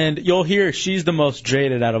 And you'll hear she's the most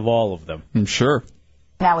jaded out of all of them. I'm sure.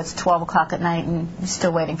 Now it's 12 o'clock at night and you're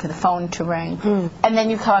still waiting for the phone to ring. And then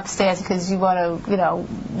you come upstairs because you want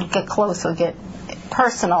to, get close or get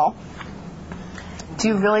personal. Do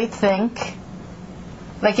you really think,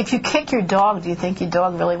 like if you kick your dog, do you think your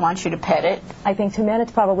dog really wants you to pet it? I think to men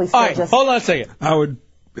it's probably still All right, hold on a second. I would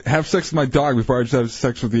have sex with my dog before I just have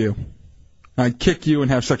sex with you. I'd kick you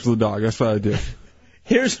and have sex with the dog. That's what I'd do.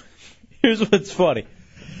 Here's what's funny.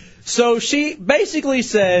 So she basically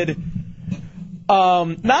said,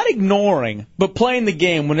 not ignoring, but playing the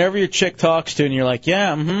game whenever your chick talks to you and you're like,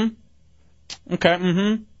 yeah,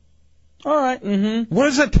 okay, all right, What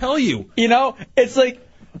does that tell you? It's like,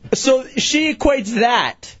 so she equates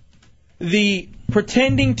that, the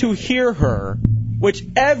pretending to hear her, which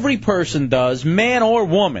every person does, man or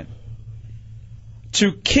woman,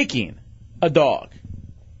 to kicking a dog.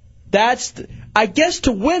 That's, I guess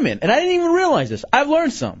to women, and I didn't even realize this, I've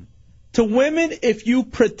learned something. To women, if you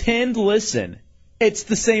pretend listen, it's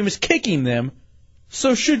the same as kicking them,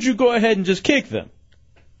 so should you go ahead and just kick them?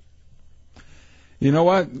 You know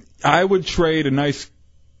what? I would trade a nice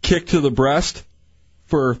kick to the breast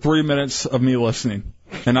for 3 minutes of me listening.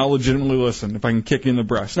 And I'll legitimately listen if I can kick you in the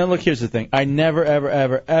breast. Now, look, here's the thing. I never, ever,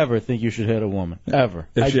 ever, ever think you should hit a woman. Ever.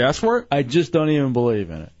 If she asks for it? I just don't even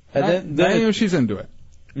believe in it. And then she's into it.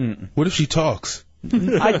 What if she talks?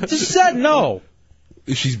 I just said no.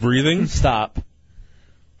 If she's breathing? Stop.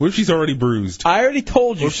 What if she's already bruised? I already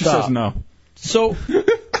told you What if she stop. says no? So,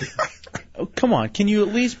 come on. Can you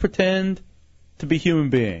at least pretend to be human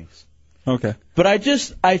beings? Okay. But I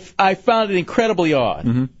found it incredibly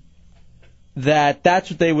odd that that's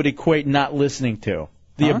what they would equate not listening to.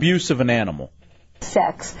 The abuse of an animal.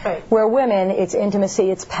 Sex. Where women, it's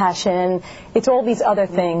intimacy, it's passion, it's all these other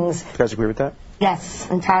things. You guys agree with that? Yes,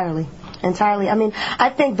 entirely. Entirely. I mean, I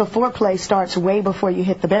think the foreplay starts way before you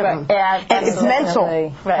hit the bedroom. Yeah, and it's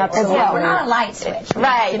mental. Right. As well. We're not a light switch.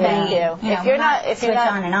 Right, Thank you. If you're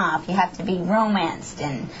not on and off, you have to be romanced,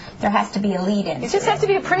 and there has to be a lead in. You just have to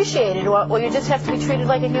be appreciated, or you just have to be treated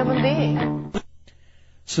like a human being.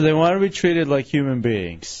 So they want to be treated like human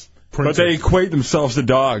beings. But they equate themselves to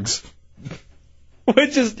dogs.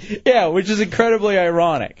 Which is incredibly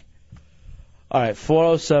ironic. All right,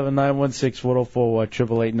 407-916-1041,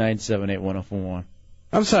 888-978-1041.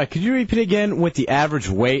 I'm sorry, could you repeat again what the average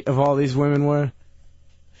weight of all these women were?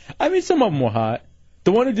 I mean, some of them were hot.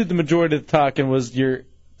 The one who did the majority of the talking was your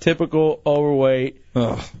typical overweight,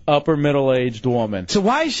 upper middle-aged woman. So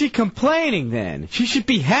why is she complaining then? She should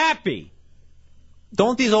be happy.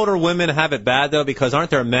 Don't these older women have it bad, though? Because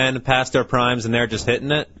aren't there men past their primes and they're just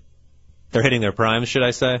hitting it? They're hitting their primes, should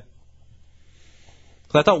I say?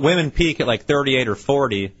 Because I thought women peak at like 38 or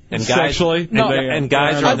 40, and guys Sexually? and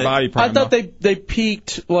guys are in the body prime. I thought they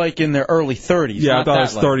peaked like in their early 30s. Yeah, I not thought it that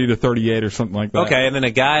was low. 30 to 38 or something like that. Okay, and then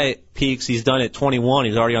a guy peaks, he's done at 21,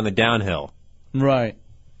 he's already on the downhill. Right.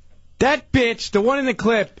 That bitch, the one in the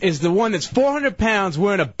clip, is the one that's 400 pounds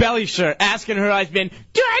wearing a belly shirt, asking her husband,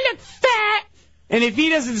 do I look fat? And if he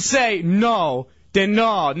doesn't say no, then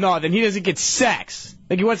then he doesn't get sex.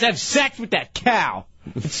 Like he wants to have sex with that cow.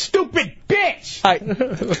 Stupid bitch!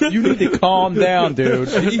 You need to calm down, dude.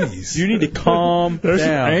 Jeez. You need to calm There's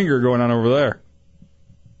down. some anger going on over there.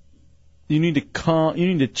 You need to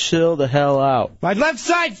chill the hell out. My left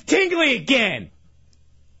side's tingly again!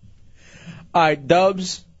 All right,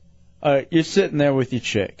 Dubs, you're sitting there with your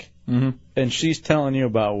chick, and she's telling you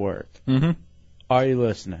about work. Are you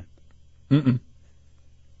listening?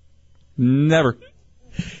 Never.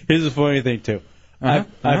 Here's the funny thing, too.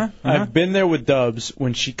 I've been there with Dubs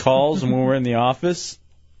when she calls and when we're in the office,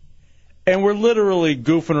 and we're literally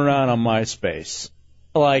goofing around on MySpace,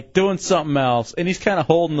 like doing something else, and he's kind of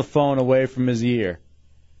holding the phone away from his ear,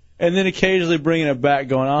 and then occasionally bringing it back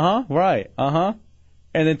going, right, and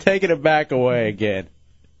then taking it back away again,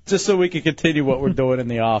 just so we can continue what we're doing in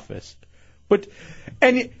the office.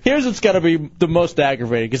 And here's what's got to be the most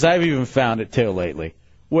aggravating, because I've even found it too lately.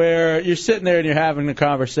 Where you're sitting there and you're having a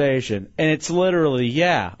conversation, and it's literally,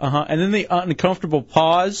 and then the uncomfortable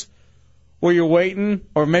pause where you're waiting,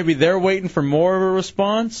 or maybe they're waiting for more of a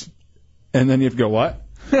response. And then you have to go, what?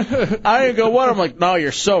 I didn't go, what? I'm like, no,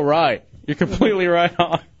 you're so right. You're completely right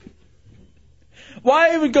on.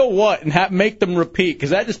 Why even go what and make them repeat?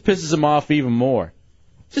 Because that just pisses them off even more.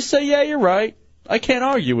 Just say, yeah, you're right. I can't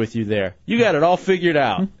argue with you there. You got it all figured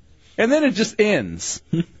out. And then it just ends.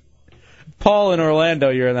 Paul in Orlando,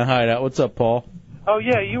 you're in the Hideout. What's up, Paul? Oh,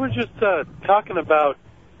 yeah, you were just talking about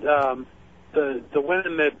the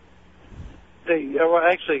women that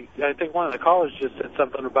actually, I think one of the callers just said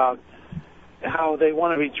something about how they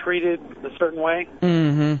want to be treated a certain way.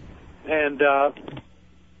 Mm-hmm. And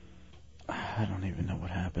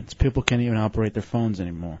phones. People can't even operate their phones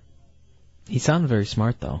anymore. He sounded very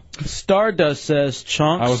smart, though. Stardust says,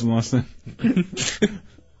 Chunks. I wasn't listening.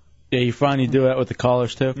 Yeah, you finally do that with the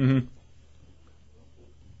callers, too? Mm-hmm.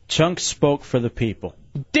 Chunks spoke for the people.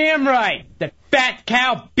 Damn right. The fat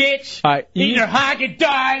cow bitch. All right, Eating her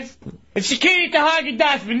Haagen-Dazs. And she can't eat the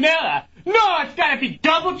Haagen-Dazs vanilla. No, it's got to be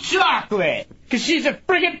double chocolate. Because she's a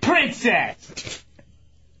friggin' princess.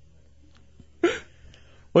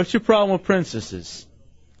 What's your problem with princesses?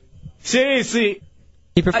 Seriously.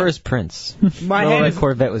 He prefers Prince. My Oh, head that is-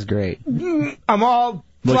 Corvette was great. I'm all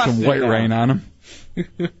Like some flustered white now. rain on him.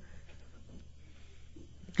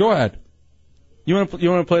 Go ahead. You want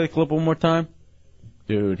to play the clip one more time?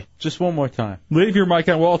 Dude, just one more time. Leave your mic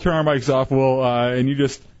on. We'll all turn our mics off. We'll and you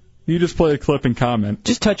just play the clip and comment.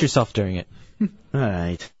 Just touch yourself during it. All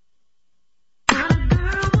right.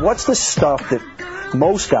 What's the stuff that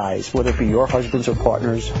most guys, whether it be your husbands or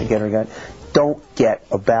partners, again or again, don't get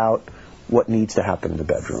about what needs to happen in the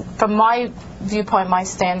bedroom? From my viewpoint, my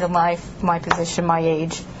stand in life, my position, my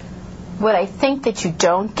age, what I think that you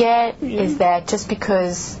don't get is that just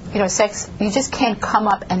because, sex, you just can't come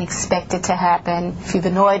up and expect it to happen if you've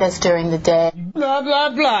annoyed us during the day. Blah,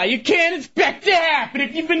 blah, blah. You can't expect it to happen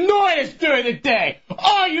if you've annoyed us during the day.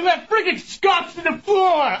 Oh, you left friggin' scuffs to the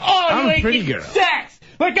floor. Oh, I'm you a ain't pretty getting girl. sex.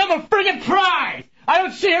 Like I'm a friggin' prize. I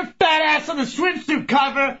don't see her fat ass on the swimsuit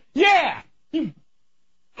cover. Yeah.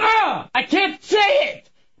 I can't say it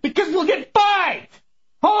because we'll get fined.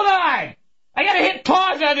 Hold on. I gotta hit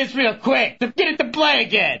pause on this real quick to get it to play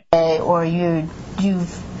again. Or you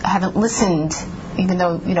haven't listened, even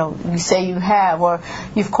though, you say you have, or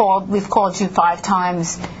we've called you 5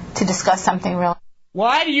 times to discuss something real.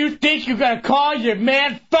 Why do you think you're gonna call your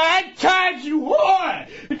man 5 times, you whore?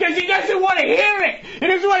 Because he doesn't want to hear it. He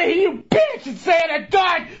doesn't want to hear you bitch and say a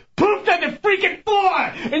dog pooped on the freaking floor,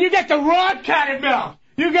 and you got the wrong kind of milk.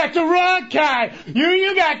 You got the wrong kind.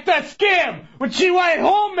 You got the skim when she wanted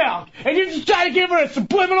whole milk, and you just try to give her a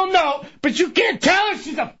subliminal note, but you can't tell her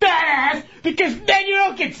she's a fat ass because then you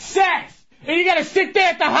don't get sex. And you gotta sit there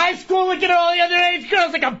at the high school looking at all the underage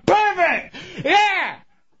girls like a pervert. Yeah.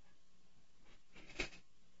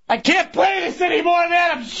 I can't play this anymore,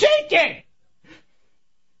 man. I'm shaking.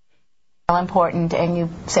 Important, and you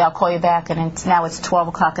say, I'll call you back, and now it's 12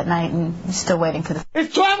 o'clock at night, and you're still waiting for the...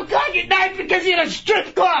 It's 12 o'clock at night because you're in a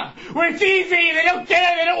strip club where it's easy and they don't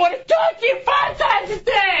care. They don't want to talk to you 5 times a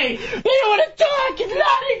day. They don't want to talk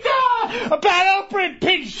and about Oprah and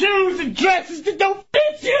pink shoes and dresses that don't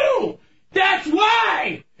fit you. That's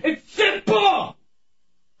why. It's simple.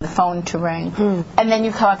 The phone to ring. And then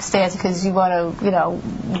you come upstairs because you want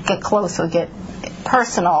to, get close or get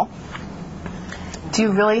personal. Do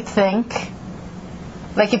you really think,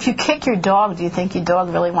 like if you kick your dog, do you think your dog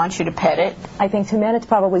really wants you to pet it? I think to men it's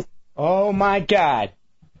probably... Oh, my God.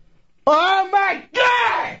 Oh, my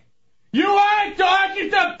God! You are a dog, you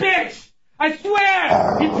dumb bitch! I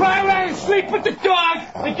swear! You probably rather sleep with the dog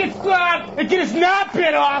and get slobbed and get his knob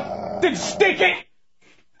bit off than stick it.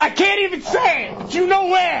 I can't even say it, but you know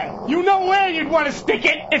where. You know where you'd want to stick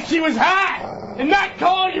it if she was hot. And not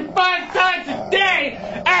calling you 5 times a day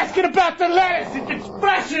asking about the lettuce if it's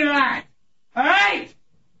fresh or not. Alright?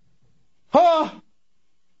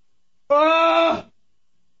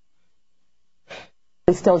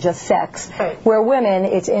 It's still just sex. Where women,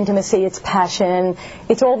 it's intimacy, it's passion,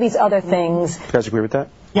 it's all these other things. You guys agree with that?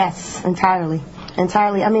 Yes, entirely.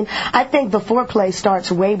 Entirely. I mean, I think the foreplay starts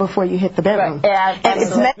way before you hit the bedroom. Yeah,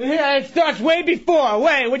 Yeah, it starts way before.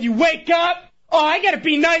 When you wake up, oh, I gotta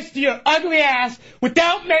be nice to your ugly ass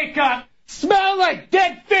without makeup, smell like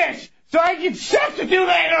dead fish, so I can sex with you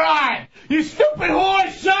later on. You stupid whore,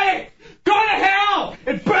 shut it. Go to hell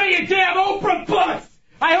and burn your damn Oprah butts.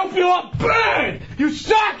 I hope you all burn. You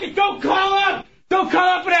suck and don't call up. Don't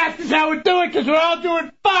call up and ask us how we're doing because we're all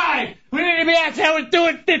doing fine. We need to be asked how we're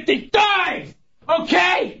doing 50 times.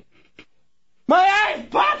 Okay? My eye's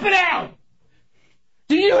popping out.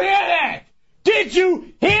 Do you hear that? Did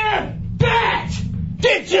you hear that?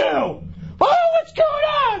 Did you? Oh, what's going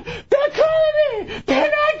on? They're calling me.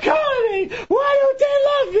 They're not calling me. Why don't they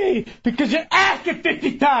love me? Because you're asking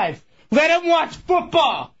 50 times. Let them watch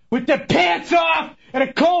football with their pants off and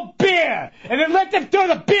a cold beer. And then let them throw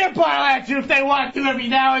the beer bottle at you if they want to every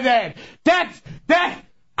now and then.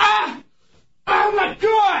 Oh my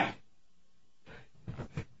God.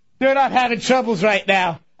 Dude, I'm having troubles right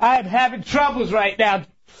now. I'm having troubles right now.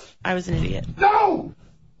 I was an idiot. No!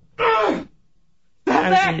 Stop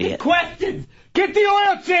asking questions! Get the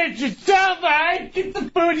oil change yourself, alright? Get the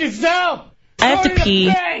food yourself! I have to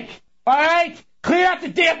pee. Alright? Clean out the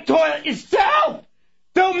damn toilet yourself!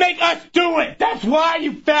 Don't make must do it. That's why,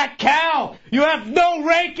 you fat cow. You have no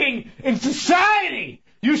ranking in society.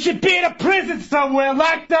 You should be in a prison somewhere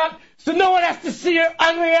locked up so no one has to see your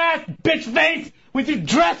ugly ass bitch face with your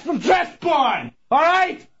dress from Dress Barn. All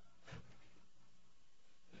right?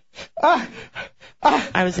 I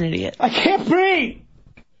was an idiot. I can't breathe.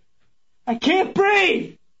 I can't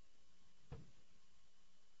breathe.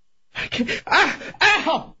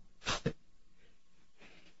 Ow!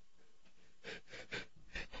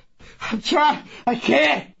 I'm trying. I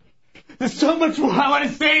can't. There's so much more I want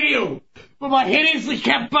to say to you, but my hideously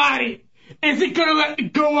kept body isn't going to let me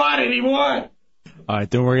go on anymore. All right,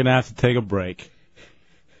 then we're going to have to take a break.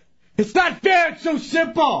 It's not fair. It's so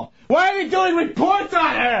simple. Why are they doing reports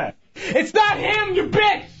on her? It's not him, you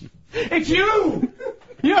bitch. It's you.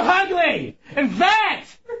 You're ugly and fat.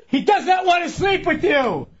 He does not want to sleep with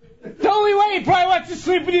you. The only way he probably wants to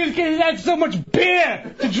sleep with you is because he has so much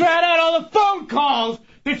beer to drown out all the phone calls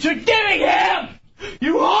that you're giving him.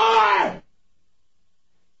 You are.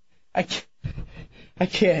 I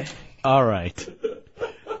can't. All right.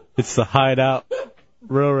 It's the Hideout,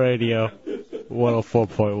 Real Radio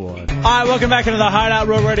 104.1. All right, welcome back into the Hideout,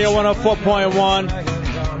 Real Radio 104.1.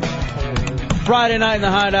 Friday night in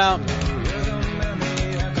the Hideout.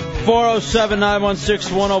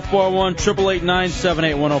 407-916-1041,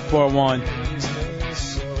 888-978-1041.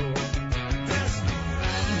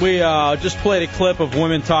 We just played a clip of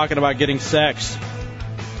women talking about getting sex.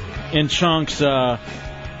 And Chunks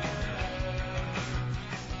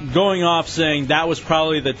going off saying that was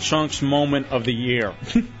probably the Chunks moment of the year.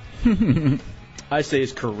 I say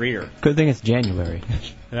his career. Good thing it's January.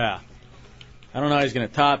 Yeah. I don't know how he's going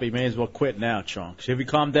to top it. He may as well quit now, Chunks. Have you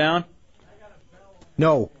calmed down?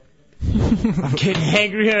 No. I'm getting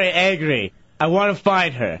angrier and angry. I want to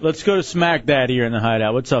find her. Let's go to Smack Daddy here in the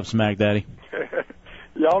Hideout. What's up, Smack Daddy?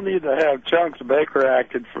 Y'all need to have Chunks Baker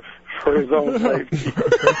acted for his own safety.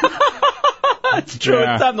 That's true.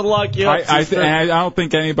 Yeah. It's time to lock you up. I don't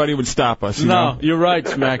think anybody would stop us. You know? You're right,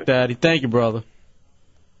 Smack Daddy. Thank you, brother.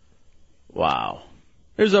 Wow.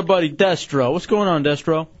 Here's our buddy Destro. What's going on,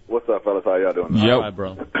 Destro? What's up, fellas? How y'all doing? Yep. All right,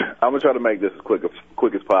 brother. I'm going to try to make this as quick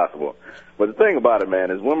as possible. But the thing about it,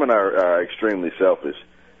 man, is women are extremely selfish.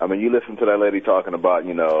 I mean, you listen to that lady talking about,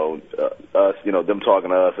 us, them talking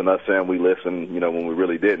to us and us saying we listen, when we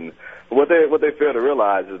really didn't. But what they fail to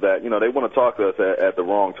realize is that, they want to talk to us at the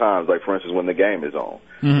wrong times, like, for instance, when the game is on.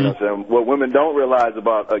 Mm-hmm. You know what I'm saying? What women don't realize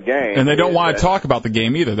about a game... And they don't want to talk about the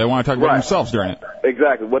game either. They want to talk about themselves during it.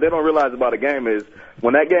 Exactly. What they don't realize about a game is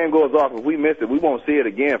when that game goes off, if we miss it, we won't see it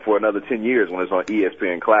again for another 10 years when it's on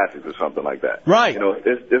ESPN Classics or something like that. Right.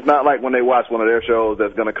 It's not like when they watch one of their shows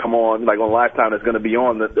that's going to come on, like on Lifetime, that's going to be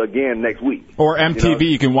on again next week. Or MTV,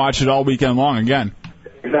 you can watch it all weekend long again.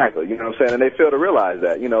 Exactly, you know what I'm saying? And they fail to realize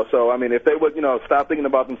that, So, I mean, if they would, stop thinking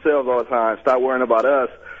about themselves all the time, stop worrying about us,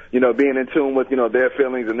 being in tune with, their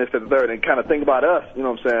feelings and this, that, and the third, and kind of think about us, you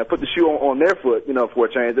know what I'm saying? Put the shoe on their foot, for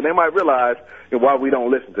a change, and they might realize why we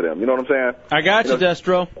don't listen to them. You know what I'm saying? I got you,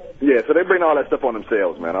 Destro. Yeah, so they bring all that stuff on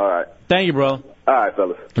themselves, man. All right. Thank you, bro. All right,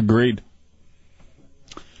 fellas. Agreed.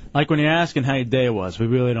 Like when you're asking how your day was, we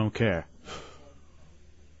really don't care.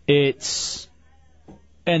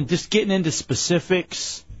 And just getting into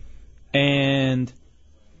specifics and,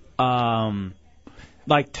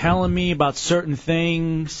 like telling me about certain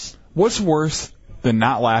things. What's worse than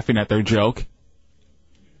not laughing at their joke?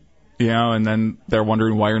 And then they're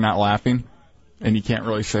wondering why you're not laughing, and you can't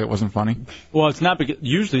really say it wasn't funny. Well, it's not because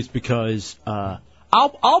usually it's because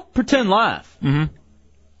I'll pretend laugh,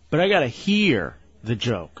 but I gotta hear the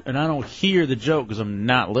joke, and I don't hear the joke because I'm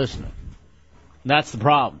not listening. That's the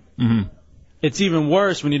problem. Mm-hmm. It's even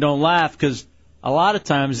worse when you don't laugh because a lot of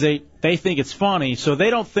times they think it's funny, so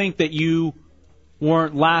they don't think that you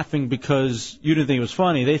weren't laughing because you didn't think it was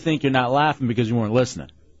funny. They think you're not laughing because you weren't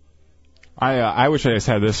listening. I wish I just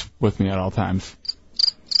had this with me at all times.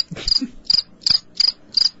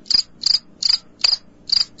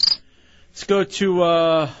 Let's go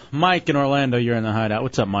to Mike in Orlando. You're in the Hideout.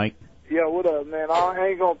 What's up, Mike? Yeah, what up, man? I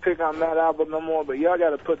ain't gonna pick on that album no more, but y'all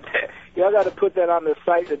gotta put that on the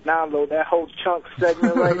site to download that whole chunk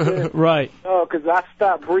segment right there. Right. Oh, 'cause I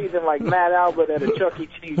stopped breathing like Matt Albert at a Chuck E.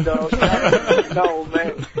 Cheese, dog. No,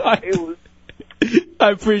 man. It was.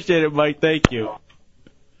 I appreciate it, Mike. Thank you.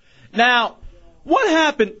 Now, what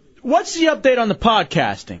happened? What's the update on the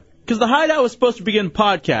podcasting? Because the Hideout was supposed to begin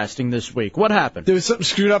podcasting this week. What happened? There was something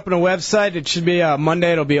screwed up on the website. It should be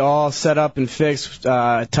Monday. It'll be all set up and fixed.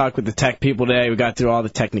 Talked with the tech people today. We got through all the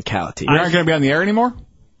technicality. You're not going to be on the air anymore?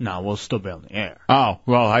 No, we'll still be on the air. Oh,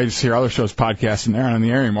 well, I just hear other shows podcasting. They're not on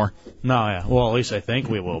the air anymore. No, yeah. Well, at least I think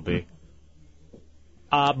we will be.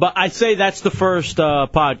 But I say that's the first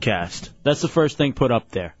podcast. That's the first thing put up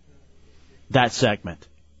there. That segment.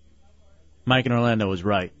 Mike in Orlando was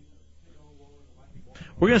right.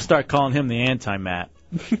 We're going to start calling him the anti-Matt.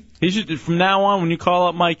 He should, from now on, when you call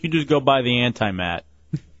up Mike, you just go by the anti-Matt.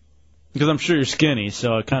 Because I'm sure you're skinny,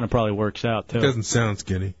 so it kind of probably works out, too. It doesn't sound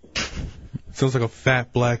skinny. Sounds like a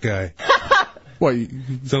fat black guy. What?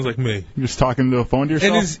 Sounds like me. You're just talking to a phone to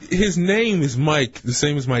yourself? And his name is Mike, the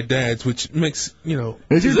same as my dad's, which makes,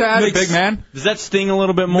 Is your dad a big man? Does that sting a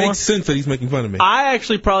little bit more? Makes sense that he's making fun of me. I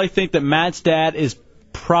actually probably think that Matt's dad is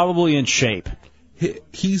probably in shape.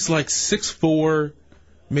 He's like 6'4",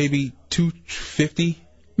 maybe 250.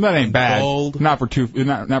 That ain't bad. Bald. Not for 6'4".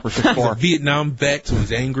 He's a Vietnam vet, so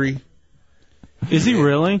he's angry. Is he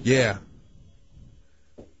really? Yeah.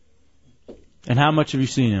 And how much have you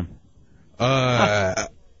seen him?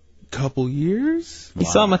 Couple years. You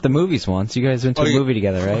saw him at the movies once. You guys went to a movie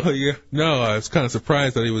together, right? Oh, yeah. No, I was kind of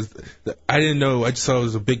surprised that he was... I didn't know. I just saw it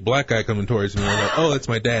was a big black guy coming towards me. I was like, oh, that's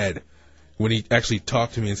my dad. When he actually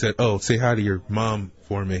talked to me and said, oh, say hi to your mom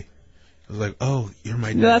for me. I was like, oh, you're my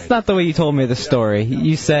dad. No, that's not the way you told me the story.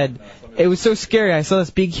 You said, it was so scary. I saw this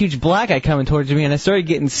big, huge black guy coming towards me, and I started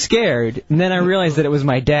getting scared, and then I realized that it was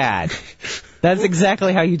my dad. That's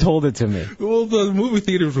exactly how you told it to me. Well, the movie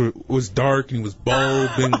theater was dark, and he was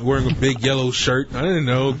bald, and wearing a big yellow shirt. I didn't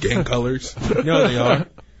know gang colors. You know they are.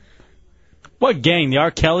 What gang? The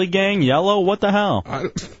R. Kelly gang? Yellow? What the hell?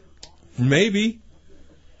 Maybe.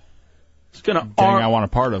 Gang I want a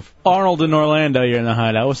part of. Arnold in Orlando, you're in the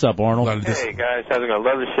Hideout. What's up, Arnold? Hey, guys. How's it going?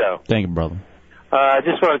 Love the show. Thank you, brother. I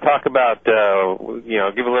just want to talk about,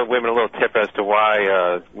 give women a little tip as to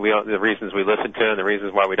why the reasons we listen to them, the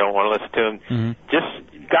reasons why we don't want to listen to them. Mm-hmm.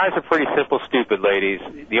 Just, guys are pretty simple, stupid ladies.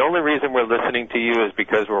 The only reason we're listening to you is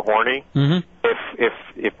because we're horny. Mm-hmm.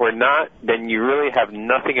 If we're not, then you really have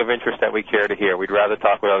nothing of interest that we care to hear. We'd rather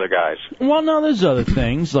talk with other guys. Well, no, there's other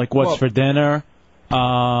things, like what's for dinner.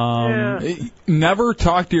 Never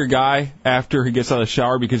talk to your guy after he gets out of the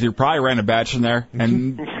shower because he probably ran a batch in there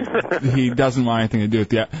and he doesn't want anything to do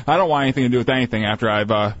with it. I don't want anything to do with anything after I've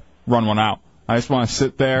run one out. I just want to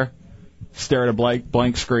sit there, stare at a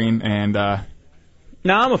blank screen, and...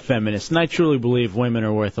 Now, I'm a feminist, and I truly believe women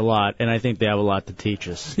are worth a lot, and I think they have a lot to teach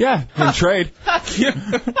us. Yeah, in trade.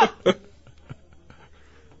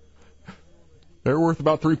 They're worth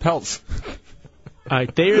about 3 pelts.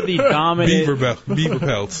 They are the dominant beaver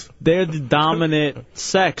pelts. They're the dominant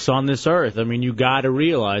sex on this earth. I mean, you got to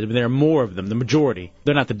realize. I mean, there are more of them. The majority.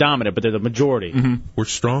 They're not the dominant, but they're the majority. Mm-hmm. We're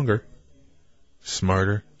stronger,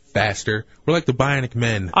 smarter, faster. We're like the bionic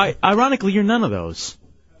men. Ironically, you're none of those.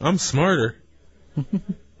 I'm smarter.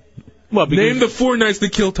 Well, name the 4 nights to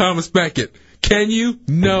kill Thomas Beckett. Can you?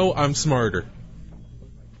 No, I'm smarter.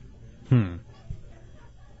 When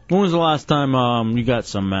was the last time you got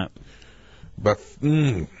some, Matt? About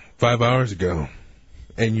 5 hours ago.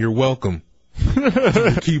 And you're welcome to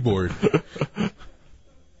the keyboard.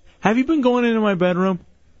 Have you been going into my bedroom?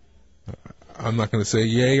 I'm not going to say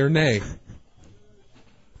yay or nay.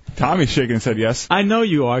 Tommy's shaking his head yes. I know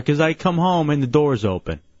you are, because I come home and the door's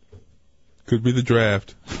open. Could be the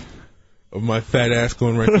draft of my fat ass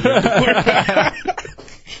going right to the door.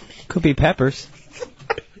 Could be Peppers.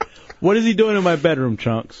 What is he doing in my bedroom,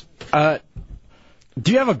 Chunks?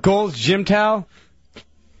 Do you have a Gold's gym towel?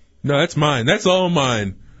 No, that's mine. That's all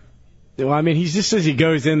mine. Well, I mean, he just says he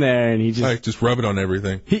goes in there and he just... I just rub it on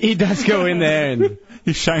everything. He does go in there and...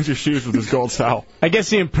 He shines your shoes with his gold towel. I guess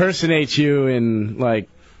he impersonates you and, like...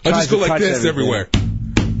 I just go like this everything. everywhere.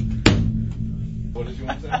 What did you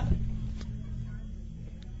want to say?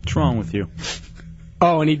 What's wrong with you?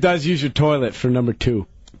 Oh, and he does use your toilet for number 2.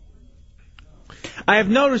 I have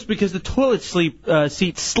noticed because the toilet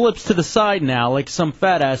seat slips to the side now like some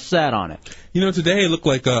fat ass sat on it. You know, today it looked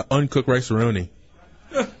like uncooked rice-a-roni.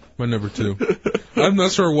 My number 2. I'm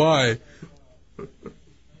not sure why.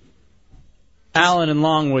 Alan in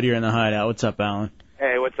Longwood, you're in the Hideout. What's up, Alan?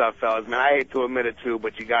 Hey, what's up, fellas? Man, I hate to admit it, too,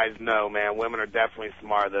 but you guys know, man, women are definitely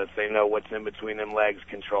smarter. They know what's in between them legs,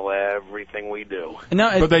 control everything we do.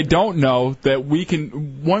 But they don't know that we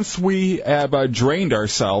can, once we have drained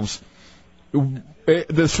ourselves,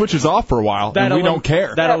 the switch is off for a while, and we don't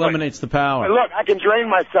care. That eliminates the power. Look, I can drain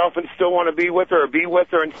myself and still want to be with her, or be with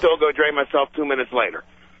her and still go drain myself 2 minutes later.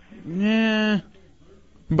 Yeah.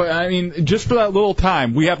 But, I mean, just for that little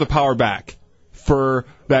time, we have the power back. For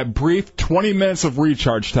that brief 20 minutes of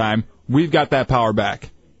recharge time, we've got that power back.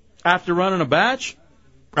 After running a batch?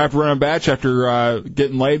 After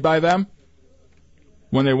getting laid by them?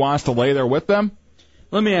 When they want us to lay there with them?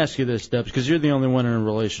 Let me ask you this, Debs, because you're the only one in a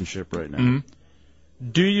relationship right now. Mm-hmm.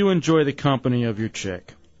 Do you enjoy the company of your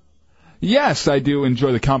chick? Yes, I do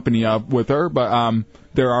enjoy the company with her, but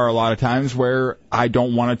there are a lot of times where I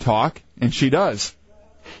don't want to talk, and she does.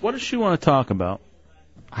 What does she want to talk about?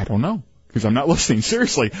 I don't know, because I'm not listening.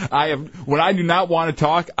 Seriously, when I do not want to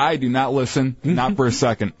talk, I do not listen, not for a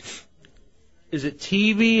second. Is it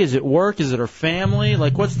TV? Is it work? Is it her family?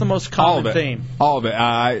 Like, what's the most common theme? All of it.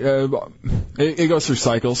 It goes through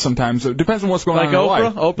cycles sometimes. It depends on what's going on in her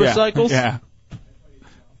life. Like Oprah cycles? Yeah.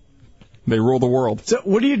 They rule the world. So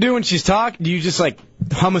what do you do when she's talking? Do you just, like,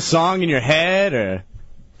 hum a song in your head? Or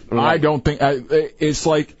I don't think... it's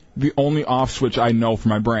like the only off switch I know for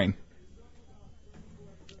my brain.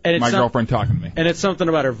 And it's my girlfriend talking to me. And it's something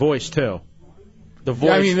about her voice, too. The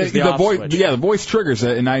voice is the off voice, switch. yeah, the voice triggers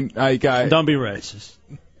it, and I don't be racist.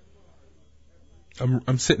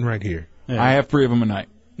 I'm sitting right here. Yeah. I have 3 of them a night.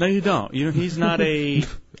 No, you don't. He's not a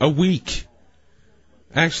week.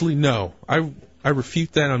 Actually, no. I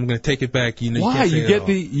refute that. I'm going to take it back. Why?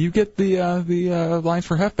 You get the lines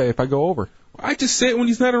for Hefe if I go over. I just say it when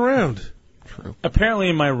he's not around. True. Apparently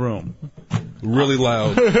in my room. Really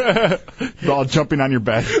loud. All jumping on your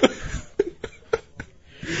bed.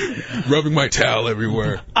 Rubbing my towel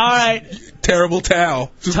everywhere. All right. Terrible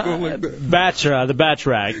towel. Just going like that. The batch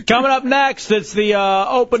rag. Coming up next, it's the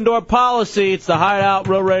open door policy. It's the Hideout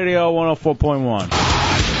Road Radio 104.1.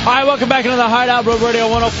 All right, welcome back into the Hideout Road Radio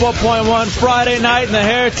 104.1. Friday night, and the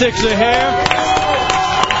heretics are here.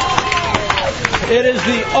 It is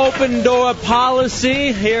the open door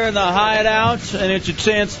policy here in the Hideout, and it's your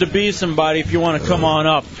chance to be somebody if you want to come on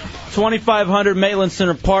up. 2500 Maitland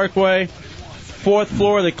Center Parkway. 4th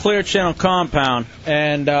floor of the Clear Channel compound,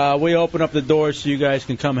 and we open up the doors so you guys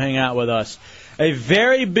can come hang out with us. A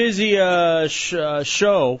very busy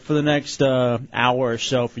show for the next hour or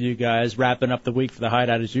so for you guys, wrapping up the week for the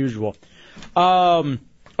Hideout as usual. All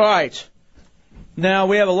right. Now,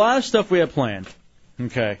 we have a lot of stuff we have planned.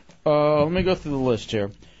 Okay. Let me go through the list here.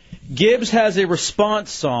 Gibbs has a response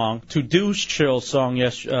song to Douche Chill's song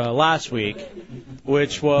last week,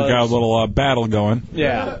 which was... We got a little battle going.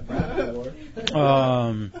 Yeah.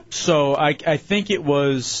 So I think it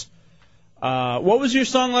was... what was your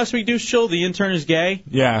song last week, Douche Chill? The Intern is Gay?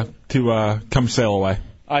 Yeah, to Come Sail Away.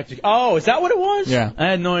 Oh, is that what it was? Yeah. I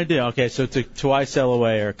had no idea. Okay, so to I Sail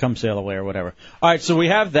Away or Come Sail Away or whatever. All right, so we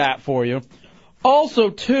have that for you.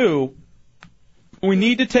 Also, too, we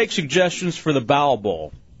need to take suggestions for the Bowel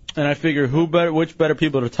Bowl. And I figure which better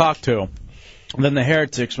people to talk to than the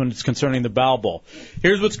heretics when it's concerning the Bowel Bowl.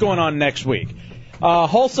 Here's what's going on next week.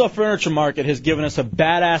 Wholesale Furniture Market has given us a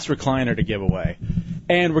badass recliner to give away.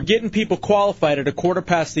 And we're getting people qualified at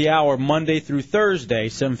 1/4 the hour Monday through Thursday,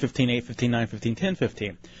 7:15, 8:15, 9:15,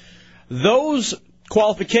 10:15. Those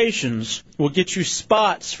qualifications will get you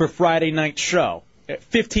spots for Friday night show at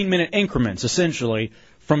 15-minute increments, essentially,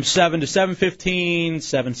 from 7 to 7:15,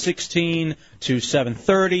 7:16 to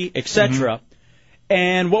 7:30, etc.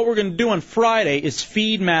 And what we're going to do on Friday is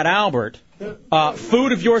feed Matt Albert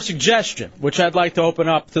food of your suggestion, which I'd like to open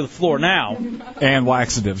up to the floor now. And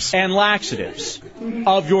laxatives. And laxatives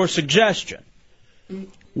of your suggestion.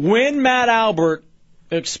 When Matt Albert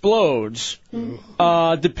explodes,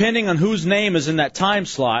 depending on whose name is in that time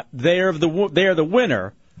slot, they are the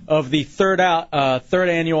winner of the third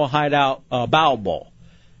annual Hideout Bowel Bowl.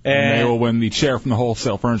 And they will win the chair from the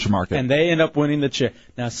Wholesale Furniture Market. And they end up winning the chair.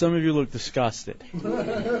 Now, some of you look disgusted.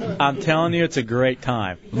 I'm telling you, it's a great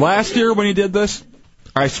time. Last year when he did this,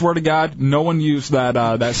 I swear to God, no one used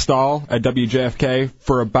that stall at WJFK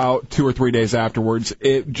for about 2 or 3 days afterwards.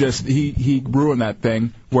 It just, he ruined that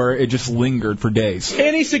thing where it just lingered for days.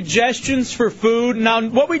 Any suggestions for food? Now,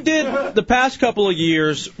 what we did the past couple of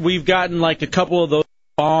years, we've gotten like a couple of those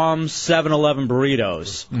Bombs 7-Eleven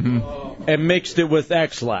burritos and mixed it with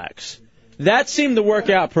X-Lax. That seemed to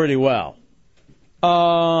work out pretty well.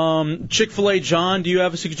 Chick-fil-A John, do you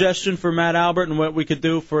have a suggestion for Matt Albert and what we could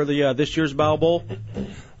do for the this year's Bowel Bowl?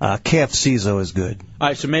 KFC's always good. All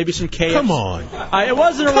right, so maybe some KFC. Come on. It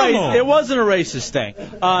wasn't a racist thing.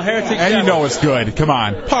 Heretic. And you know it's good. Come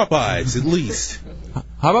on. Popeyes, at least.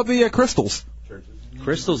 How about the Crystals?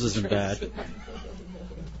 Crystals isn't bad.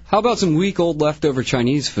 How about some week-old leftover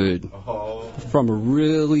Chinese food from a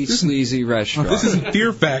really sleazy restaurant? This isn't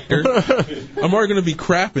Fear Factor. I'm already going to be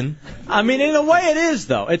crapping. I mean, in a way it is,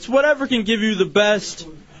 though. It's whatever can give you the best.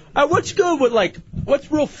 What's good with,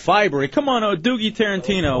 what's real fibery? Come on, Doogie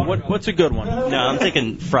Tarantino. What's a good one? No, I'm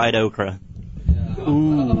thinking fried okra.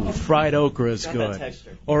 Ooh, fried okra is good.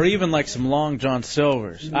 Or even like some Long John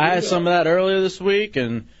Silvers. I had some of that earlier this week,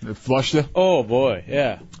 and... It flushed you? Oh, boy,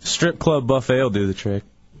 yeah. Strip club buffet will do the trick.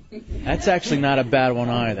 That's actually not a bad one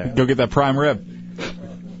either. Go get that prime rib.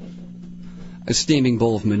 A steaming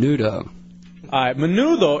bowl of menudo. All right,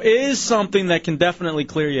 menudo is something that can definitely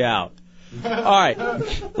clear you out. All right,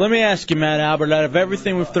 let me ask you, Matt Albert, out of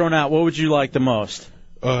everything we've thrown out, what would you like the most?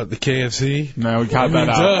 The KFC. No, we got that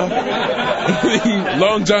out.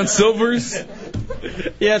 Long John Silver's.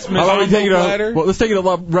 Yes, Mr. How about we take it Platter? let's take it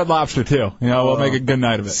to Red Lobster, too. We'll make a good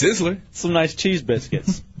night of it. Sizzler. Some nice cheese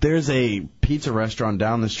biscuits. There's a pizza restaurant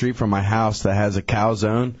down the street from my house that has a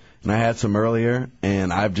calzone, and I had some earlier,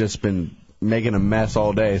 and I've just been making a mess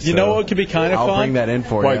all day. You know what could be kind of I'll fun? bring that in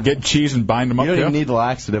for you. Get cheese and bind them up, You don't too? even need the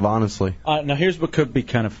laxative, honestly. Now, here's what could be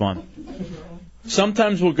kind of fun.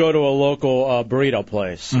 Sometimes we'll go to a local burrito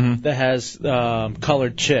place that has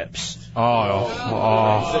colored chips.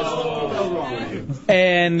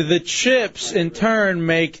 And the chips, in turn,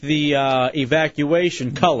 make the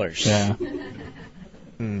evacuation colors. Yeah.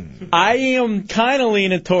 I am kind of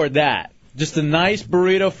leaning toward that. Just a nice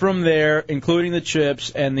burrito from there, including the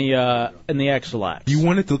chips and the X-Lax. You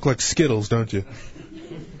want it to look like Skittles, don't you?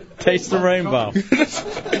 Taste the rainbow.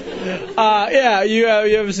 Yeah, you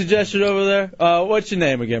have a suggestion over there? What's your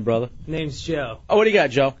name again, brother? Name's Joe. Oh, what do you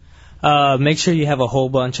got, Joe? Make sure you have a whole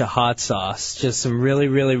bunch of hot sauce. Just some really,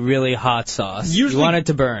 really, really hot sauce. Usually you want it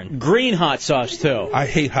to burn. Green hot sauce, too. I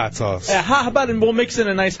hate hot sauce. How about we'll mix in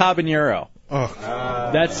a nice habanero? Oh.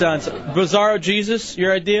 That sounds... Bizarro Jesus,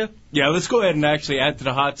 your idea? Yeah, let's go ahead and actually add to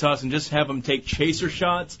the hot sauce and just have them take chaser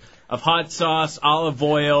shots of hot sauce, olive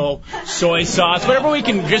oil, soy sauce, whatever we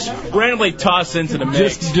can just randomly toss into the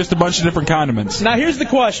mix. Just a bunch of different condiments. Now, here's the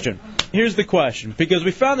question, because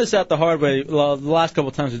we found this out the hard way the last couple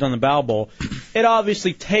of times we've done the Bow Bowl. It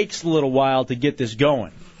obviously takes a little while to get this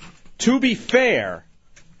going. To be fair,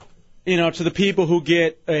 to the people who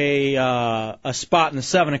get a spot in the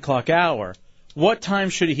 7 o'clock hour, what time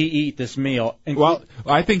should he eat this meal? Well,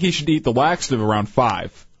 I think he should eat the laxative around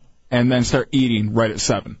 5 and then start eating right at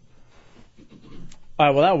 7. All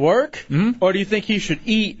right, will that work? Mm-hmm. Or do you think he should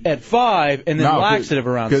eat at 5 and then laxative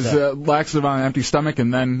around 7? Because laxative on an empty stomach,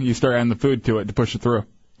 and then you start adding the food to it to push it through.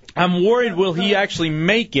 I'm worried, will he actually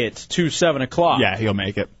make it to 7 o'clock? Yeah, he'll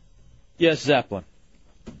make it. Yes, Zeppelin.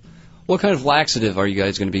 What kind of laxative are you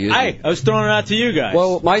guys going to be using? I was throwing it out to you guys.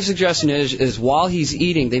 Well, my suggestion is while he's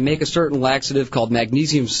eating, they make a certain laxative called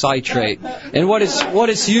magnesium citrate. And what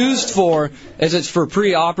it's used for is it's for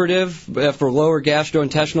preoperative, for lower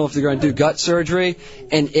gastrointestinal, if they're going to do gut surgery,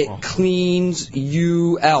 and it cleans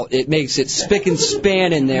you out. It makes it spick and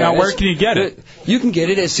span in there. Now, where can you get it? You can get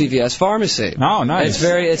it at CVS Pharmacy. Oh, nice.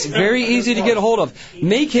 It's very easy to get a hold of.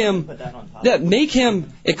 Make him.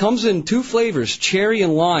 It comes in 2 flavors, cherry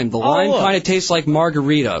and lime. The lime kind of tastes like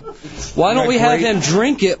margarita. Why don't we have him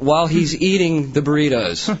drink it while he's eating the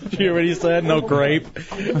burritos? You hear what he said? No grape.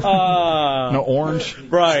 No orange.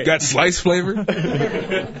 Right. Got slice flavor?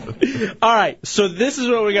 All right, so this is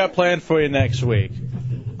what we got planned for you next week.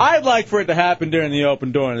 I'd like for it to happen during the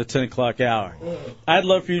open door in the 10 o'clock hour. I'd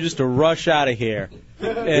love for you just to rush out of here.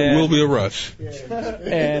 It will be a rush.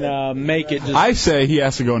 And make it just... I say he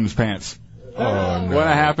has to go in his pants. Oh, no. When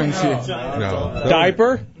it happens, no.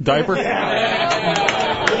 Diaper?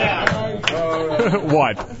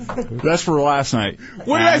 What? That's for last night.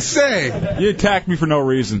 What did I say? You attacked me for no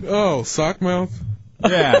reason. Oh, sock mouth?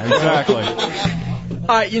 Yeah, exactly.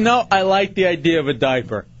 I like the idea of a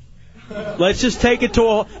diaper. Let's just take it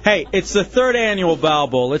to Hey, it's the 3rd annual Bow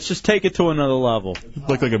Bowl. Let's just take it to another level.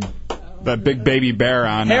 Look like that big baby bear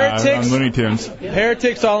on Looney Tunes.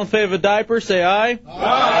 Heretics, all in favor of diaper, say aye.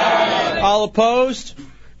 Aye. All opposed?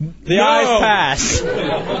 The ayes pass.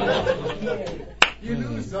 You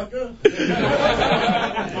lose, sucker.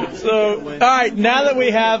 So, all right, now that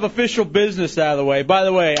we have official business out of the way, by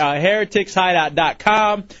the way,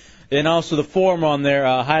 hereticshideout.com and also the forum on there,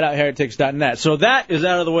 hideoutheretics.net. So that is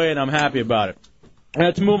out of the way, and I'm happy about it.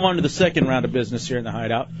 Let's move on to the second round of business here in the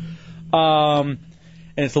Hideout.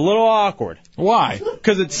 And it's a little awkward. Why?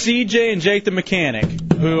 Because it's CJ and Jake the Mechanic,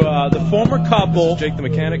 who, the former couple. Jake the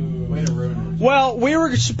Mechanic? Well, we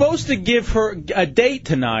were supposed to give her a date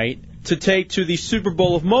tonight to take to the Super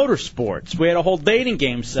Bowl of Motorsports. We had a whole dating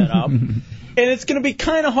game set up. And it's going to be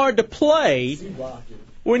kind of hard to play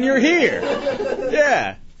when you're here.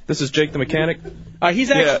 Yeah. This is Jake the Mechanic?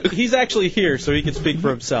 He's actually here, so he can speak for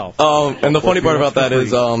himself. And the funny part about that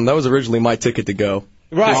is that was originally my ticket to go.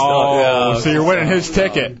 Right. So you're winning his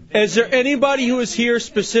ticket. Is there anybody who is here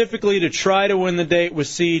specifically to try to win the date with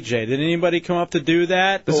CJ? Did anybody come up to do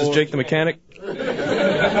that? This is Jake the Mechanic. All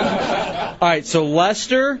right, so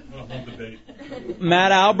Lester,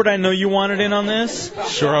 Matt Albert, I know you wanted in on this.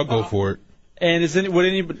 Sure, I'll go for it. And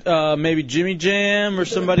would maybe Jimmy Jam or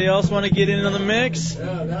somebody else want to get in on the mix?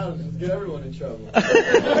 Yeah, now just get everyone in trouble.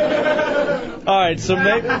 All right, so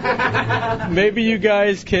maybe you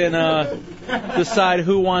guys can decide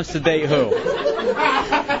who wants to date who.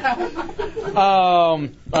 All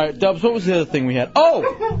right, Dubs, what was the other thing we had?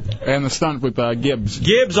 Oh! And the stunt with Gibbs.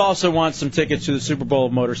 Gibbs also wants some tickets to the Super Bowl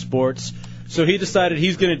of Motorsports, so he decided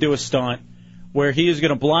he's going to do a stunt where he is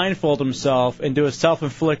going to blindfold himself and do a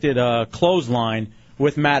self-inflicted clothesline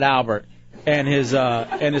with Matt Albert and his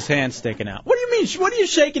hand sticking out. What do you mean? What are you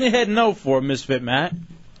shaking your head no for, Misfit Matt?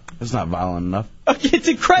 It's not violent enough. It's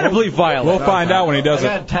incredibly violent. We'll find out when he does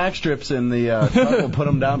I got tack strips in the truck. We'll put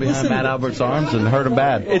them down behind Matt Albert's arms and hurt him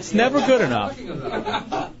bad. It's never good enough.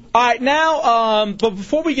 All right, now, but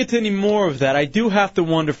before we get to any more of that, I do have to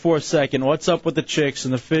wonder for a second, what's up with the chicks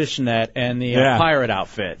and the fishnet and the pirate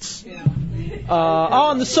outfits?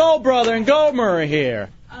 And the Soul Brother and Gomer are here.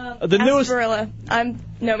 The newest Gasparilla. I'm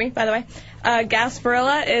Nomi, by the way.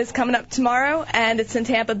 Gasparilla is coming up tomorrow, and it's in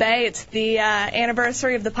Tampa Bay. It's the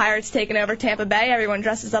anniversary of the Pirates taking over Tampa Bay. Everyone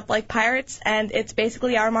dresses up like pirates, and it's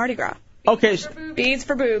basically our Mardi Gras. Okay. Beads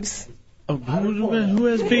for boobs. Oh, who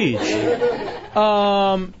has beads?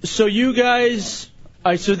 So you guys,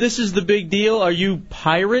 so this is the big deal. Are you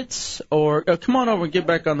pirates or come on over and get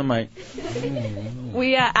back on the mic?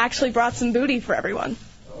 We actually brought some booty for everyone.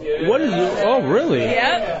 What is it? Oh, really?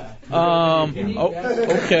 Yep. Okay.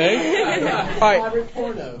 All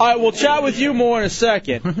right. We'll chat with you more in a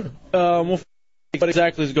second. We'll find out what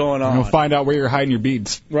exactly is going on. And we'll find out where you're hiding your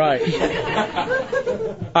beads. Right.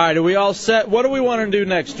 All right, are we all set? What do we want to do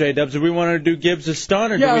next, J-Dubs? Do we want to do Gibbs'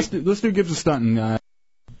 stunt? Or let's do Gibbs' stunt and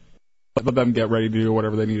let them get ready to do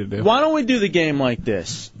whatever they need to do. Why don't we do the game like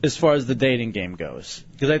this, as far as the dating game goes?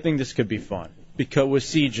 Because I think this could be fun. Because with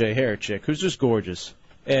CJ, hair chick, who's just gorgeous,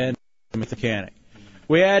 and mechanic.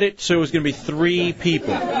 We had it so it was going to be 3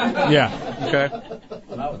 people. Yeah. Okay.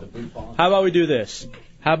 How about we do this?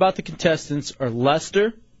 How about the contestants are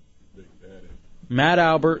Lester, Matt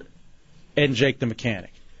Albert, and Jake the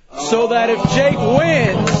mechanic? So that if Jake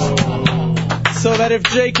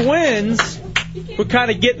wins, we're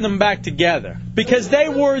kind of getting them back together. Because they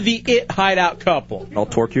were the it hideout couple. I'll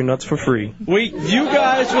torque your nuts for free. You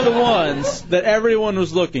guys were the ones that everyone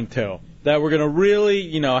was looking to. That were going to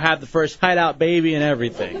really, have the first hideout baby and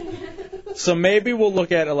everything. So maybe we'll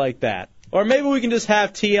look at it like that. Or maybe we can just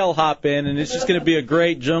have TL hop in, and it's just going to be a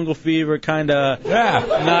great Jungle Fever kind of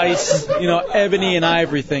nice, ebony and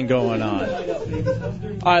ivory thing going on.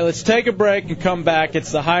 All right, let's take a break and come back.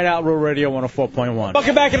 It's the Hideout Real Radio 104.1.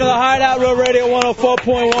 Welcome back into the Hideout Real Radio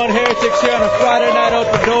 104.1. Heretics here on a Friday night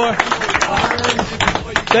open door.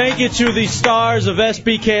 Thank you to the stars of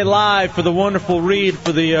SBK Live for the wonderful read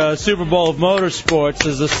for the Super Bowl of Motorsports,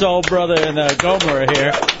 as the Soul Brother and Gomer are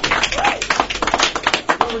here.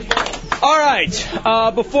 All right.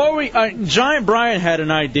 Before we, Giant Brian had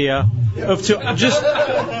an idea of just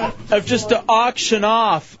to auction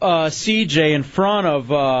off CJ in front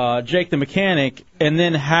of Jake the mechanic, and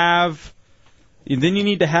then you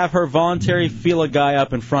need to have her voluntarily feel a guy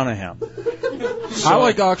up in front of him. So, I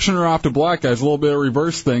like auctioning her off to black guys, a little bit of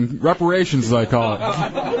reverse thing, reparations as I call it.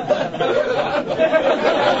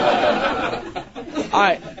 All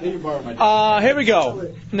right. Here we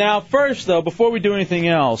go. Now, first though, before we do anything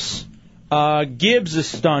else. Gibbs is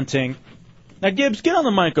stunting. Now, Gibbs, get on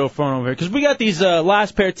the microphone over here, because we got these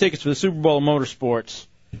last pair of tickets for the Super Bowl of Motorsports.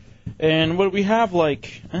 And what we have, I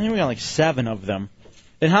think we got 7 of them.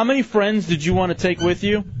 And how many friends did you want to take with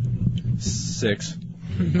you? 6.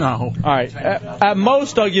 No. All right. At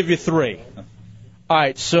most, I'll give you 3. All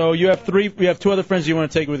right, so you have 3. We have 2 other friends you want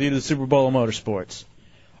to take with you to the Super Bowl of Motorsports.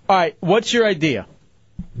 All right, what's your idea?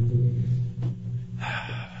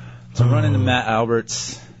 To run into Matt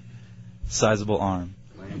Albert's sizable arm.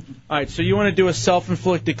 All right, so you want to do a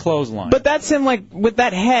self-inflicted clothesline. But that's him, with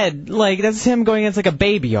that head, that's him going against, a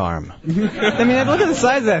baby arm. I mean, look at the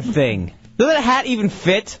size of that thing. Does that hat even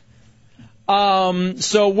fit?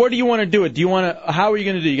 So where do you want to do it? How are you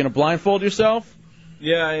going to do it? You going to blindfold yourself?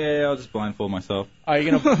 Yeah, I'll just blindfold myself. Are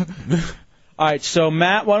you going to... All right, so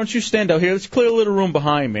Matt, why don't you stand out here? Let's clear a little room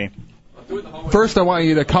behind me. First, I want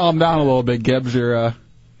you to calm down a little bit, Gibbs. You're a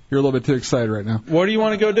little bit too excited right now. Where do you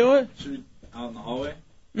want to go do it? Out in the hallway?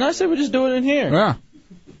 No, I said we just do it in here. Yeah.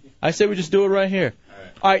 I said we just do it right here.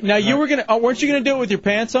 All right, now weren't you gonna do it with your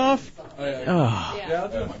pants off? Oh, yeah. Yeah, I'll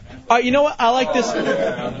do it with my pants. All right, you know what? I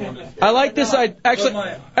like this.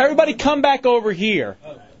 Everybody come back over here.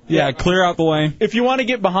 Yeah, clear out the lane. If you want to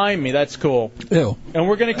get behind me, that's cool. Ew. And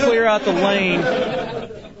we're gonna clear out the lane.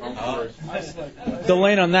 The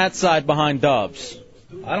lane on that side behind Dubs.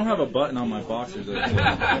 I don't have a button on my boxers.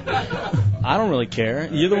 I don't really care.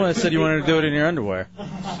 You're the one that said you wanted to do it in your underwear.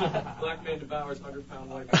 Black man devours 100-pound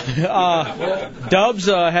white Dubs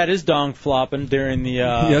had his dong flopping during the.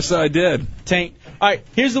 Yes, I did. Tank. All right,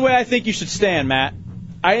 here's the way I think you should stand, Matt.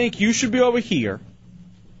 I think you should be over here,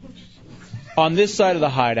 on this side of the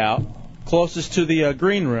hideout, closest to the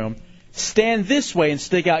green room. Stand this way and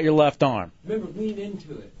stick out your left arm. Remember, lean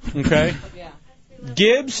into it. Okay?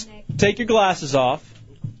 Gibbs, take your glasses off.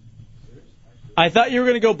 I thought you were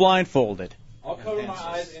going to go blindfolded. I'll cover my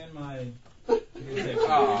eyes and my...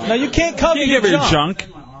 No, you can't cover your junk. junk.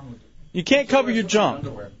 You can't cover your junk.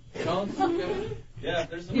 Yeah,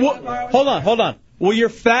 there's some... Hold on. Will your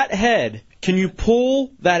fat head, can you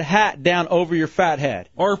pull that hat down over your fat head?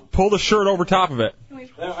 Or pull the shirt over top of it.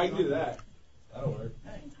 I can do that. That'll work.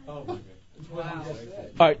 Oh, my God.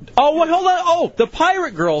 All right. Oh, wait, hold on. Oh, the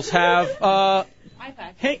pirate girls have...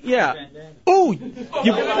 Hey, yeah. Ooh,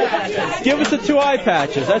 give us the 2 eye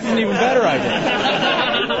patches. That's an even better idea.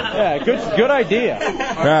 Yeah, good idea.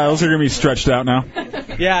 Yeah, those are going to be stretched out now.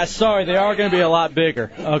 Yeah, sorry, they are going to be a lot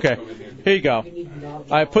bigger. Okay, here you go. All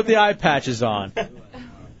right, put the eye patches on.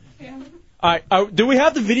 All right, do we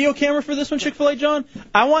have the video camera for this one, Chick-fil-A, John?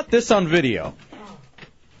 I want this on video.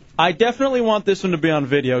 I definitely want this one to be on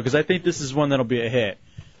video because I think this is one that'll be a hit.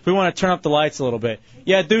 If we want to turn up the lights a little bit.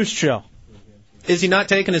 Yeah, Deuce, chill. Is he not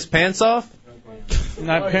taking his pants off?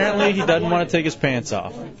 Now, apparently, he doesn't want to take his pants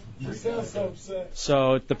off.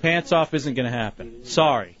 So the pants off isn't going to happen.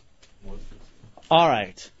 Sorry. All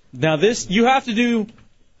right. Now, this, you have to do,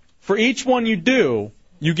 for each one you do,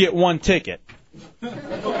 you get 1 ticket.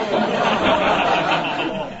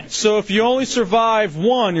 So if you only survive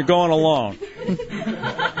 1, you're going alone.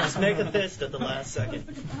 Just make a fist at the last second.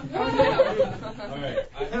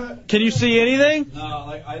 Can you see anything? No,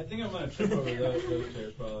 I think I'm gonna trip over those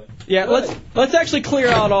chairs probably. Yeah, let's actually clear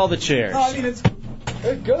out all the chairs. No, I mean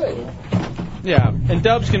they're good. Yeah, and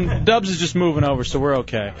Dubs is just moving over, so we're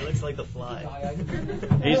okay. It looks like the fly.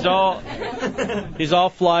 He's all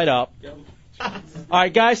flied up. All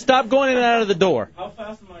right, guys, stop going in and out of the door. How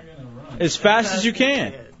fast am I gonna run? As fast as you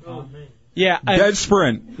can. Yeah, dead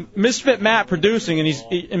sprint. Misfit Matt producing,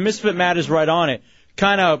 and Misfit Matt is right on it.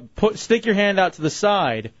 Kind of stick your hand out to the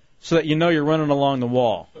side so that you know you're running along the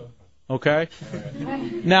wall. Okay?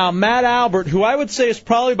 Now, Matt Albert, who I would say is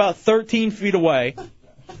probably about 13 feet away,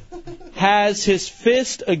 has his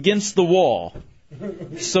fist against the wall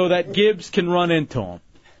so that Gibbs can run into him.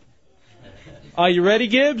 Are you ready,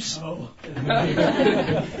 Gibbs?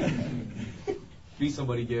 Be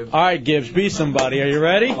somebody, Gibbs. All right, Gibbs, be somebody. Are you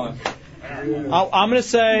ready? I'm going to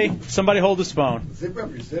say, somebody hold his phone. Zip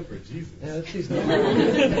up your zipper, Jesus.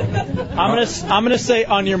 I'm going to say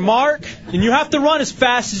on your mark, and you have to run as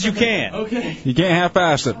fast as you can. Okay. You can't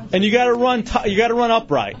half-ass it. And you got to run. You got to run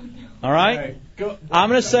upright. All right. All right, go. I'm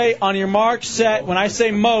going to say on your mark, set. When I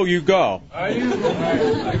say Mo, you go. On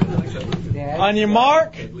your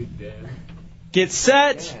mark, get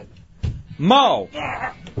set, Mo.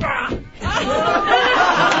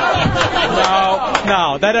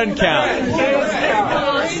 No, that doesn't count.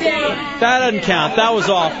 That doesn't count. That was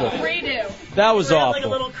awful. That was awful. Like a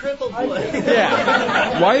little crippled boy.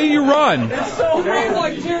 Yeah. Why do you run? It's so weird,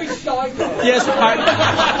 like Jerry Seinfeld. Yes.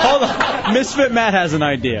 Hold on. Misfit Matt has an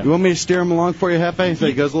idea. You want me to steer him along for you, Hefe, so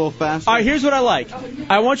he goes a little faster? All right, here's what I like.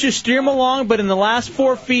 I want you to steer him along, but in the last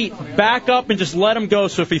 4 feet, back up and just let him go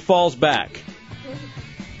so if he falls back.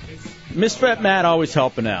 Misfit Matt always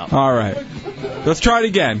helping out. All right. Let's try it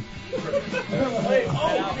again.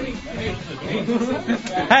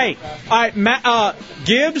 Hey, all right, Matt,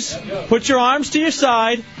 Gibbs, put your arms to your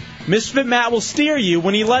side. Misfit Matt will steer you.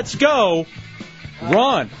 When he lets go,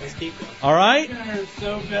 run. All right?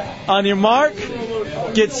 On your mark,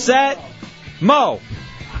 get set, Mo.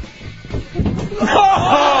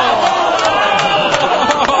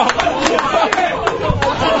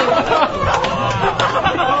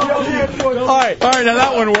 All right, now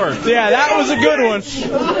that one worked. Yeah, that was a good one.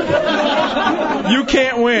 You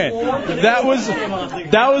can't win. That was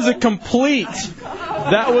a complete.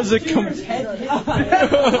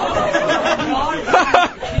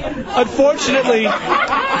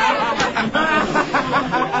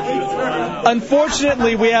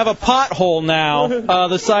 Unfortunately, we have a pothole now,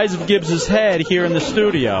 the size of Gibbs's head here in the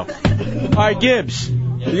studio. All right, Gibbs.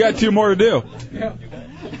 You got 2 more to do.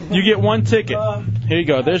 You get 1 ticket. Here you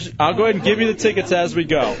go. I'll go ahead and give you the tickets as we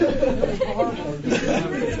go.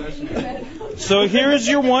 So here's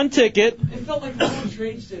your 1 ticket. Come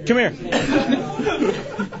here.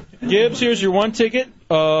 Gibbs, here's your 1 ticket.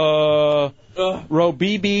 Row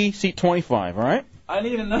BB, seat 25, all right? I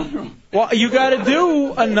need another one. Well, you got to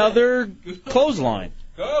do another clothesline.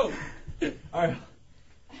 Go. All right.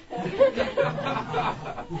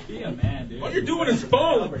 Be a man, dude. All you're doing is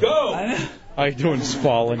phone. Go. All you're doing is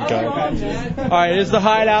falling, go. All right, it is the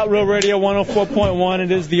Hideout, Real Radio 104.1.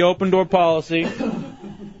 It is the open door policy.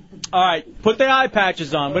 All right, put the eye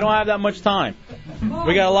patches on. We don't have that much time.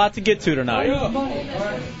 We got a lot to get to tonight.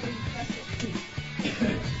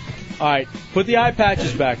 All right, put the eye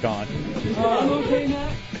patches back on.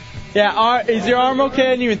 Yeah, is your arm okay?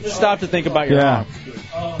 I didn't even stop to think about your arm.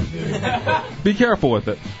 Be careful with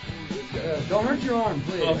it. Don't hurt your arm,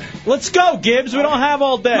 please. Let's go, Gibbs. We don't have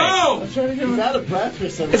all day. No! He's out of breath for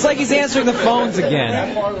some reason. It's like he's answering the phones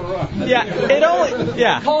again. Call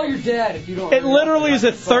your dad if you don't. It literally is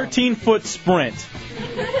a 13-foot sprint.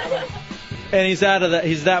 And he's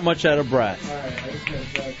that much out of breath.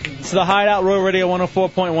 It's the Hideout, Royal Radio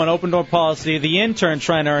 104.1, open door policy. The intern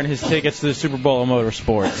trying to earn his tickets to the Super Bowl of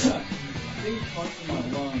Motorsports.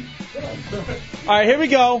 All right, here we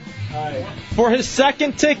go. For his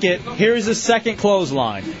second ticket, here is his second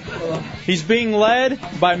clothesline. He's being led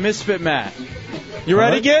by Misfit Matt. You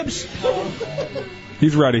ready, Gibbs?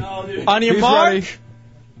 He's ready. On your He's mark, ready.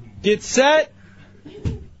 get set,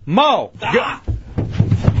 Mo.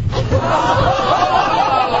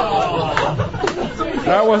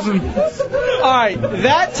 That wasn't. All right,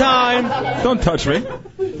 that time. Don't touch me.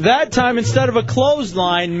 That time, instead of a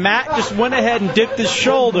clothesline, Matt just went ahead and dipped his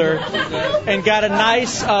shoulder and got a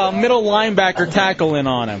nice middle linebacker tackle in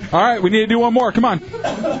on him. All right, we need to do one more. Come on.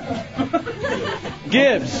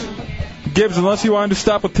 Gibbs, unless you wanted to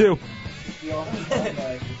stop with 2.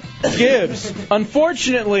 Gibbs.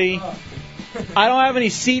 Unfortunately, I don't have any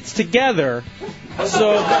seats together,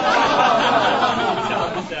 so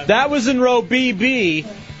that was in row BB.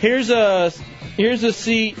 Here's a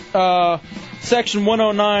seat, section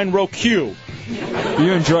 109, row Q.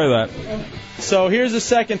 You enjoy that. So here's a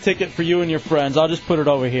second ticket for you and your friends. I'll just put it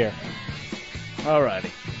over here. All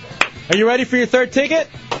righty. Are you ready for your third ticket?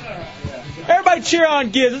 Everybody cheer on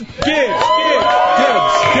Gibbs. Gibbs.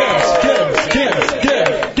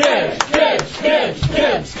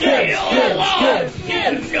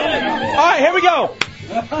 All right, here we go.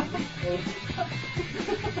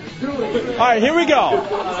 All right, here we go.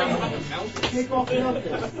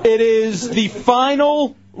 It is the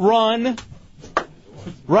final running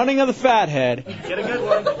of the fathead. Get a good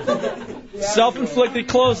one. Self-inflicted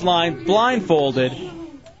clothesline, blindfolded,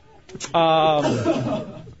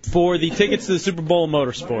 for the tickets to the Super Bowl of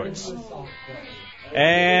Motorsports.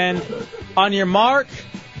 And on your mark,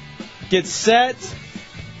 get set,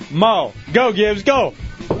 Mo. Go, Gibbs, go.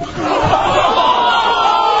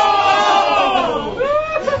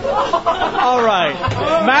 All right.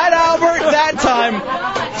 Matt Albert, that time,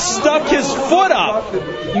 stuck his foot up.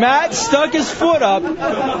 Matt stuck his foot up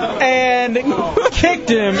and kicked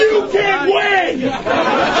him. You can't win!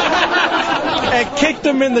 And kicked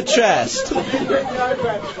him in the chest.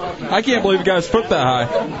 I can't believe the guy's foot that high.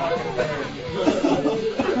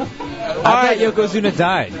 I thought Yokozuna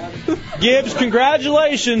died. Gibbs,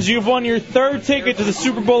 congratulations. You've won your third ticket to the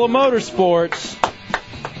Super Bowl of Motorsports.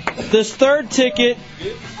 This third ticket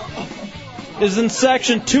is in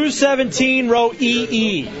section 217, row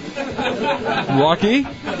EE. Lucky.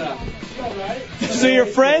 So your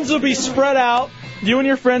friends will be spread out. You and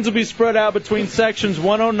your friends will be spread out between sections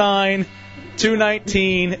 109,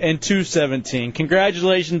 219, and 217.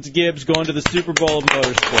 Congratulations, Gibbs, going to the Super Bowl of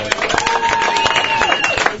Motorsports.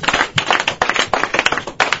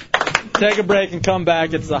 Take a break and come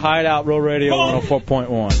back. It's the Hideout, Row Radio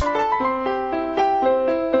 104.1.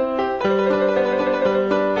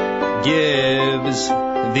 Gibbs,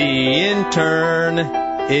 the intern,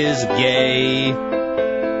 is gay.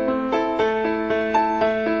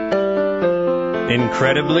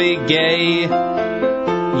 Incredibly gay,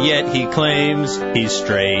 yet he claims he's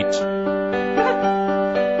straight.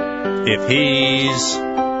 If he's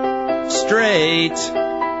straight,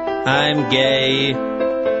 I'm gay.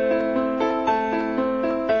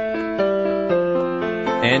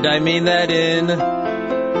 And I mean that in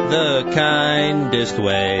the kindest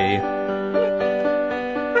way.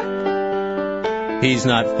 He's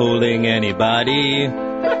not fooling anybody,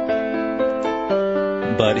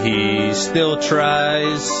 but he still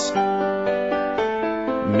tries.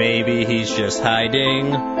 Maybe he's just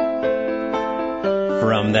hiding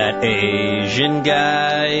from that Asian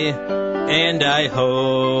guy. And I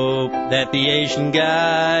hope that the Asian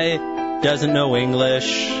guy doesn't know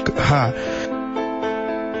English.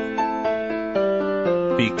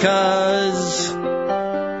 Because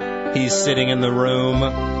he's sitting in the room.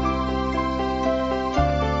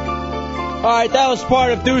 All right, that was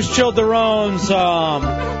part of Deuce Childerone's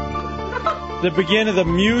the beginning of the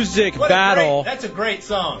music battle. That's a great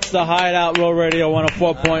song. It's the Hideout Roll Radio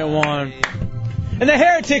 104.1. And the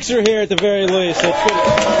Heretics are here at the very least. That's good.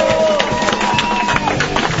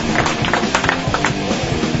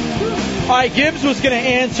 All right, Gibbs was going to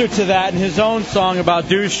answer to that in his own song about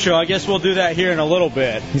Douche Show. I guess we'll do that here in a little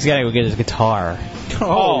bit. He's got to go get his guitar.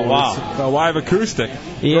 Oh, wow. It's a live acoustic.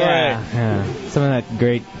 Yeah. Some of that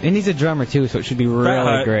great. And he's a drummer, too, so it should be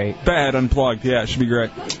really great. Bad unplugged. Yeah, it should be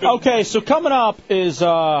great. Okay, so coming up is,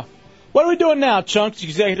 what are we doing now, Chunks,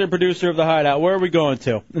 executive producer of the Hideout? Where are we going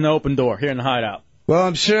to in the open door here in the Hideout? Well,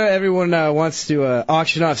 I'm sure everyone wants to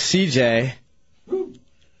auction off CJ.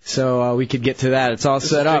 So we could get to that. It's all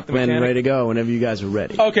set up and ready to go whenever you guys are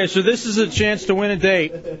ready. Okay, so this is a chance to win a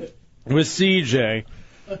date with CJ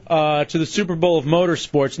to the Super Bowl of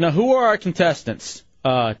Motorsports. Now, who are our contestants,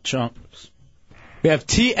 Chunks? We have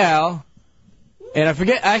TL, and I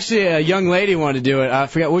forget, actually, a young lady wanted to do it. I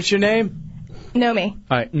forget, what's your name? Nomi.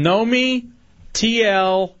 All right, Nomi,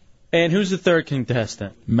 TL, and who's the third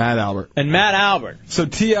contestant? Matt Albert. And Matt Albert. So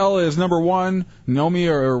TL is number 1, Nomi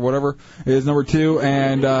or whatever is number 2,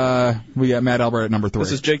 and we got Matt Albert at number 3.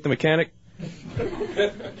 This is Jake the Mechanic.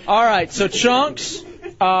 All right, so Chunks,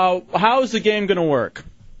 how is the game going to work?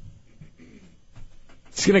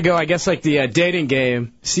 It's going to go, I guess, like the dating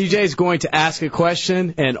game. CJ is going to ask a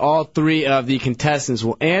question, and all 3 of the contestants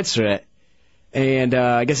will answer it. And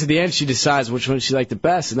I guess at the end she decides which one she liked the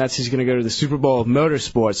best, and that's who's going to go to the Super Bowl of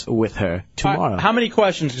Motorsports with her tomorrow. How many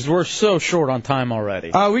questions? Because we're so short on time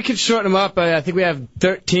already. We could shorten them up. I think we have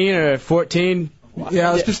 13 or 14.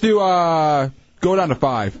 Yeah, let's just do go down to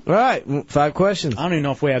 5. All right, 5 questions. I don't even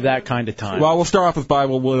know if we have that kind of time. Well, we'll start off with 5.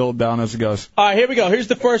 We'll whittle it down as it goes. All right, here we go. Here's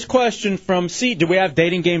the first question from C. Do we have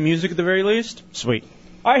dating game music at the very least? Sweet.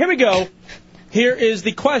 All right, here we go. Here is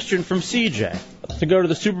the question from CJ to go to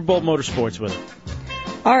the Super Bowl Motorsports with him.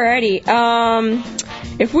 Alrighty.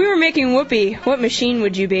 If we were making Whoopi, what machine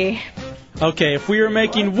would you be? Okay, if we were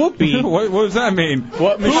making Whoopi... what does that mean?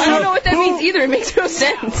 What machine? I don't know what that means either. It makes no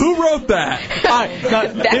sense. Who wrote that?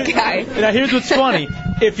 That guy. Now, here's what's funny.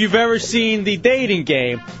 If you've ever seen the dating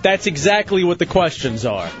game, that's exactly what the questions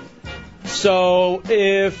are. So,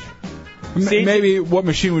 if... Maybe what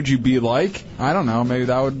machine would you be like? I don't know. Maybe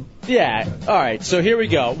that would... Yeah. All right. So here we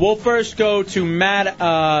go. We'll first go to Matt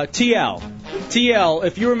TL. TL,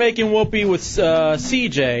 if you were making Whoopi with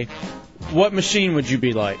CJ, what machine would you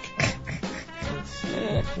be like?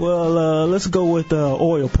 Well, let's go with the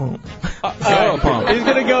oil pump. Oil pump. He's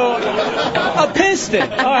going to go a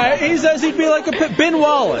piston. All right. He says he'd be like a Ben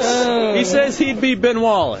Wallace. He says he'd be Ben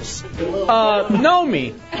Wallace.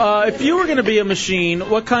 Nomi, if you were going to be a machine,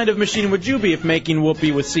 what kind of machine would you be if making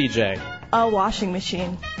Whoopi with CJ? A washing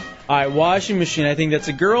machine. All right, washing machine. I think that's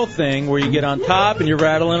a girl thing where you get on top and you're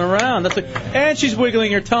rattling around. And she's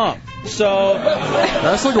wiggling her tongue. So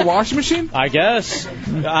that's like a washing machine? I guess.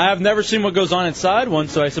 I have never seen what goes on inside one,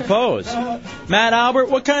 so I suppose. Matt Albert,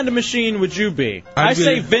 what kind of machine would you be? I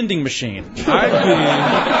say vending machine.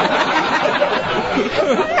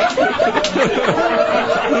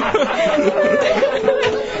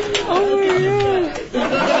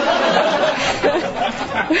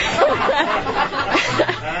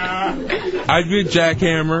 I'd be a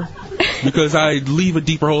jackhammer because I'd leave a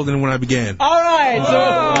deeper hole than when I began. All right.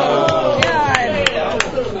 All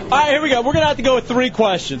right, here we go. We're going to have to go with 3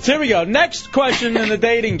 questions. Here we go. Next question in the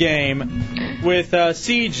dating game with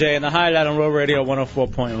CJ and the Hideout on Road Radio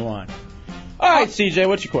 104.1. All right, CJ,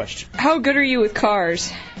 what's your question? How good are you with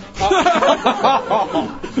cars? I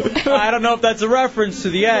don't know if that's a reference to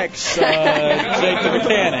the ex, Jake the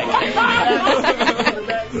Mechanic.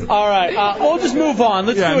 All right, we'll just move on.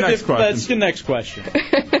 Let's do the next question.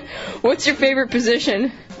 What's your favorite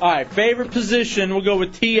position? All right, favorite position. We'll go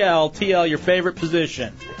with TL. TL, your favorite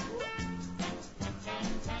position.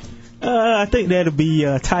 I think that'll be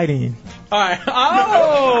tight end. All right.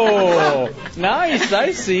 Oh, nice.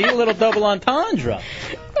 I see. A little double entendre.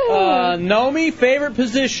 Nomi, favorite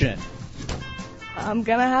position. I'm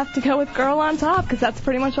going to have to go with girl on top because that's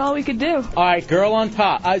pretty much all we could do. All right, girl on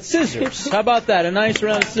top. Scissors. How about that? A nice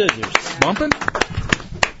round of scissors. Bumping?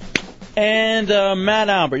 And Matt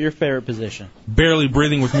Albert, your favorite position. Barely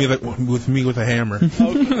breathing with me with a hammer.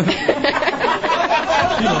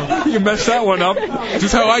 You messed that one up.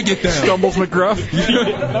 Just how I get down. Stumbles McGruff.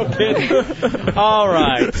 No kidding. All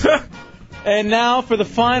right. And now for the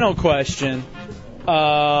final question.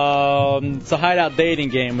 It's a Hideout dating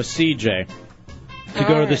game with CJ. To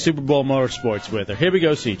go to the Super Bowl Motorsports with her. Here we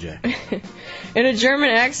go, CJ. In a German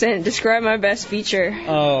accent, describe my best feature.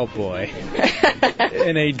 Oh, boy.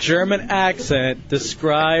 In a German accent,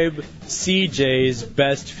 describe CJ's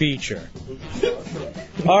best feature.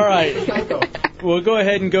 All right. We'll go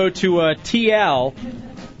ahead and go to TL.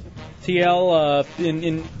 TL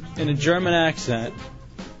in a German accent.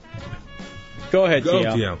 Go ahead, Go,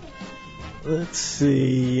 TL. TL. Let's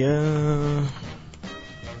see.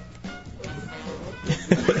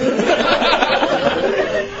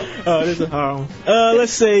 Oh, this is hard.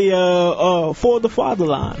 Let's say for the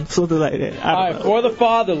fatherland, something like that. All right, for the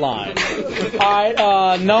fatherland. All right,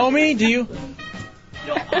 Nomi, do you?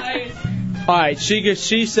 Your eyes. All right,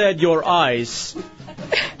 she said your eyes,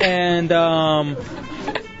 and now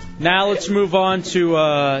let's move on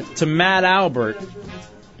to Matt Albert.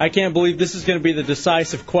 I can't believe this is going to be the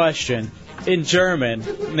decisive question in German.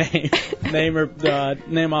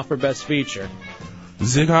 Name off her best feature.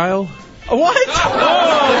 Zigheil? What? That's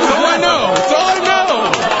all I know. That's all I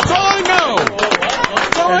know. That's all I know.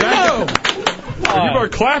 That's all I know. People are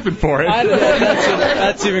clapping for it.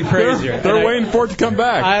 That's even crazier. They're waiting for it to come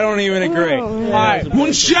back. I don't even agree. All right,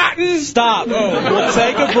 Wunschatten. Stop. We'll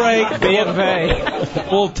take a break.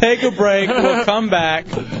 BFA. We'll take a break. We'll come back,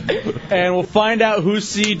 and we'll find out who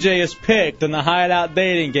CJ has picked in the Hideout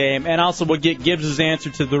dating game, and also we'll get Gibbs' answer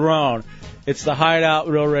to the Roan. It's the Hideout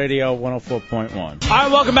Real Radio 104.1. All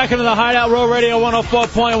right, welcome back into the Hideout Real Radio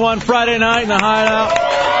 104.1 Friday night in the Hideout.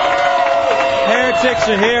 Heretics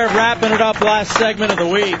are here, wrapping it up. Last segment of the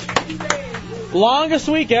week. Longest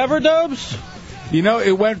week ever, Dubs? You know,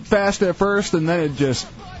 it went fast at first, and then it just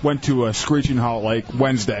went to a screeching halt like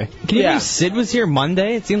Wednesday. Can you believe Sid was here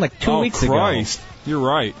Monday? It seemed like 2 weeks ago. Christ. You're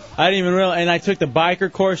right. I didn't even realize. And I took the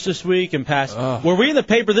biker course this week and passed. Were we in the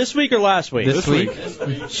paper this week or last week? This week.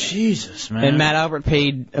 Jesus, man. And Matt Albert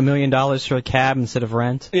paid $1 million for a cab instead of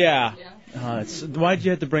rent. Yeah. Why'd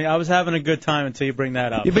you have to bring? I was having a good time until you bring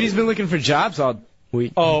that up. Yeah, but he's been looking for jobs all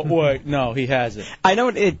week. Oh, wait. No, he hasn't. I know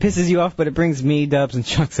it pisses you off, but it brings me, Dubs, and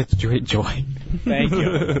Chuck such great joy. Thank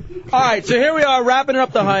you. All right, so here we are wrapping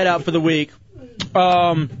up the Hideout for the week.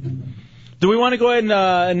 Do we want to go ahead and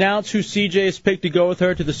announce who CJ has picked to go with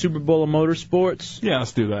her to the Super Bowl of Motorsports? Yeah,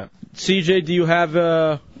 let's do that. CJ, do you have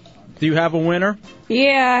a winner? Yeah,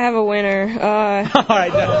 I have a winner. All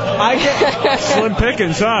right, Slim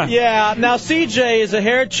pickings, huh? Yeah. Now CJ is a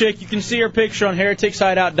hair chick. You can see her picture on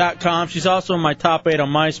hereticshideout.com. She's also in my top 8 on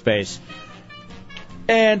MySpace.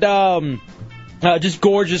 And just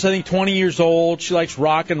gorgeous. I think 20 years old. She likes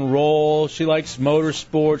rock and roll. She likes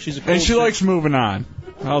motorsport. She's a cool and she chick. likes moving on.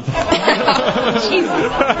 And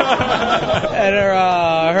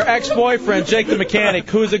her ex-boyfriend, Jake the Mechanic,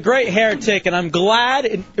 who is a great heretic, and I'm glad,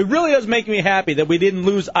 it really does make me happy that we didn't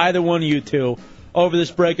lose either one of you two over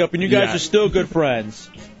this breakup, and you guys are still good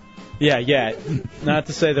friends. Yeah. Not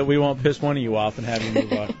to say that we won't piss one of you off and have you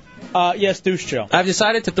move on. Yes, Douche Chill. I've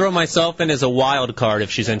decided to throw myself in as a wild card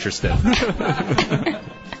if she's interested.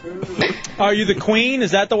 Are you the queen?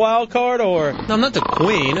 Is that the wild card, or? No, I'm not the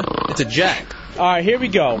queen. It's a jack. All right, here we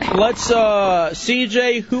go. Let's,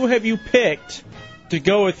 CJ, who have you picked to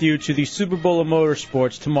go with you to the Super Bowl of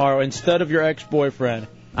Motorsports tomorrow instead of your ex-boyfriend?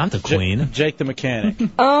 I'm the queen. Jake the Mechanic.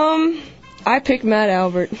 I picked Matt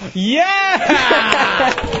Albert.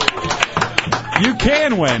 Yeah! You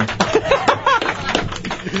can win.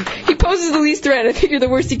 He poses the least threat. I figure the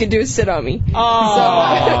worst he can do is sit on me.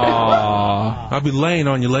 I'll be laying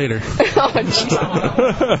on you later.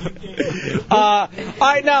 All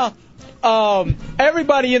right, now,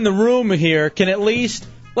 everybody in the room here can at least,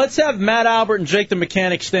 let's have Matt Albert and Jake the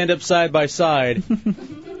Mechanic stand up side by side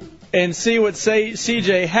and see what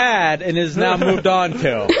CJ had and is now moved on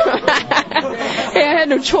to. Hey, I had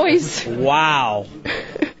no choice. Wow.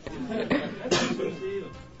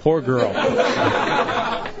 Poor girl.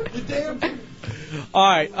 All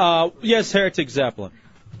right. Yes, Heretic Zeppelin.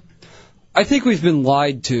 I think we've been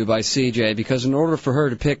lied to by CJ because in order for her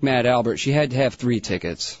to pick Matt Albert, she had to have 3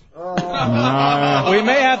 tickets. We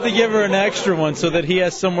may have to give her an extra one so that he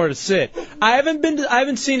has somewhere to sit. I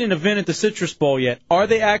haven't seen an event at the Citrus Bowl yet. Are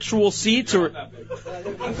they actual seats or?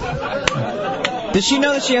 Does she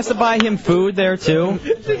know that she has to buy him food there too?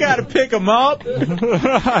 She got to pick him up.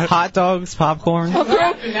 Hot dogs, popcorn.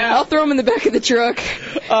 I'll throw him in the back of the truck.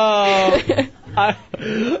 I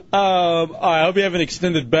hope you have an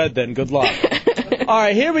extended bed then. Good luck. All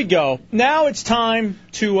right, here we go. Now it's time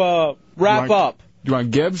to wrap up. Do you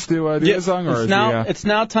want Gibbs to do his song? Or it's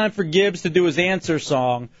now time for Gibbs to do his answer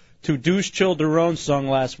song to Deuce Childerone's song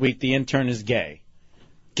last week, The Intern is Gay.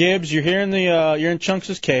 Gibbs, you're here in you're in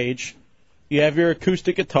Chunks' cage. You have your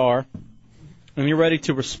acoustic guitar, and you're ready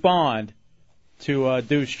to respond to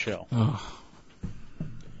Deuce Chill. Oh.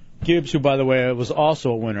 Gibbs, who, by the way, was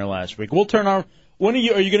also a winner last week. We'll turn our... Are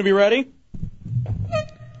you going to be ready?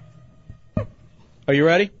 Are you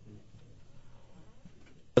ready?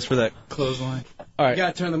 That's for that clothesline. All right. You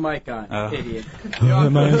gotta turn the mic on, idiot.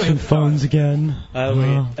 Am I answering phones again?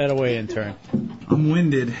 That away, intern. I'm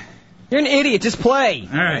winded. You're an idiot. Just play.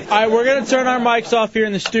 All right. All right, we're going to turn our mics off here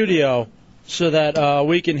in the studio so that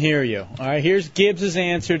we can hear you. All right, here's Gibbs'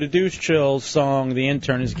 answer to Deuce Chill's song, The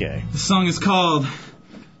Intern is Gay. The song is called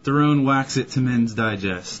Daron Wax It to Men's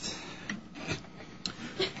Digest.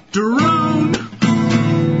 Daron,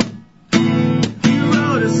 you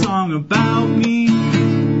wrote a song about me.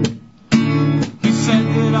 You said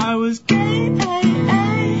that I was gay,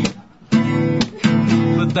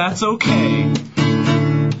 but that's okay.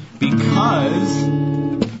 Because,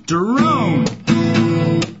 Daron,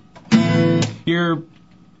 you're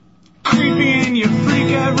creepy and you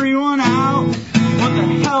freak everyone out. What the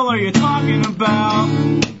hell are you talking about?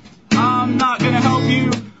 I'm not gonna help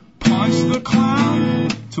you punch the clown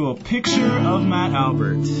to a picture of Matt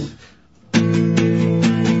Albert.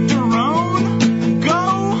 Daron, go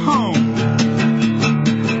home.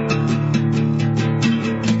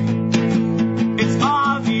 It's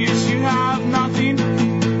obvious you have nothing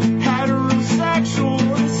heterosexual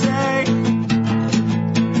to say.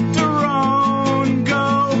 Daron,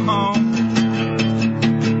 go home.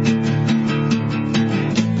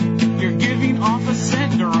 You're giving off a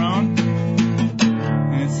scent, Daron.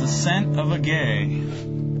 And it's the scent of a gay.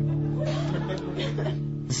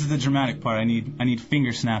 This is the dramatic part. I need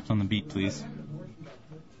finger snaps on the beat, please.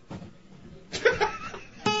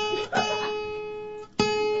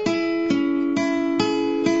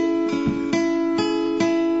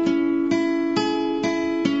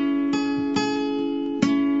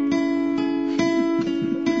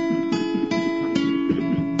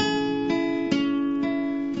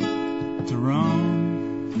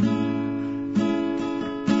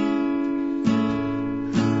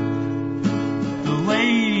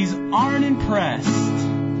 Aren't impressed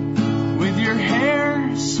with your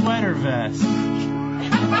hair sweater vest.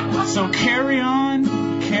 So carry on,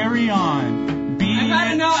 being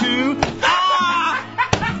it too.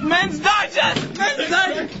 Men's Digest! Men's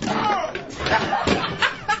Digest!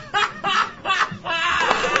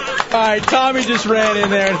 All right, Tommy just ran in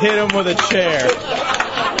there and hit him with a chair.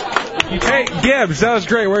 Hey, Gibbs, that was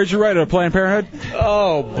great. Where'd you write it? Planned Parenthood?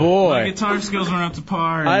 Oh, boy. My guitar skills weren't up to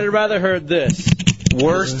par. I'd rather heard this.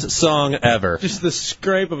 Worst song ever. Just the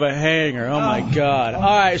scrape of a hanger. Oh, my God. All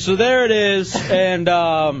right, so there it is.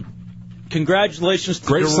 And congratulations to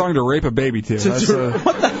Great song to rape a baby to.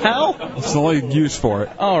 What the hell? That's the only use for it.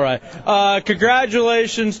 All right.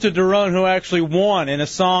 Congratulations to Daron, who actually won in a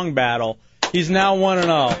song battle. He's now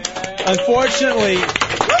 1-0. Unfortunately,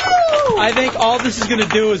 I think all this is going to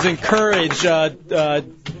do is encourage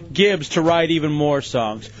Gibbs to write even more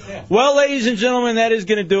songs. Well, ladies and gentlemen, that is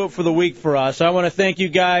going to do it for the week for us. I want to thank you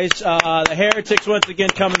guys. The Heretics once again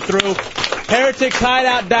coming through.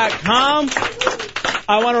 HereticsHideout.com.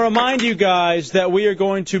 I want to remind you guys that we are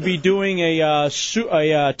going to be doing a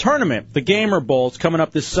tournament, the Gamer Bowl. It's coming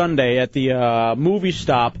up this Sunday at the movie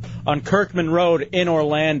stop on Kirkman Road in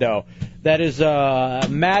Orlando. That is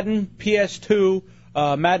Madden PS2,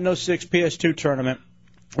 Madden 06 PS2 tournament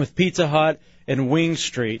with Pizza Hut and Wing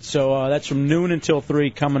Street. So that's from noon until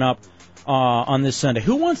 3 coming up on this Sunday.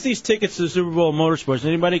 Who wants these tickets to the Super Bowl Motorsports?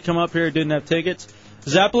 Anybody come up here who didn't have tickets?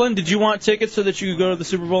 Zeppelin, did you want tickets so that you could go to the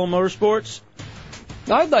Super Bowl Motorsports?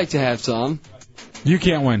 I'd like to have some. You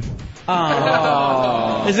can't win.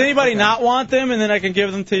 Oh. Does anybody not want them, and then I can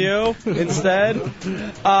give them to you instead?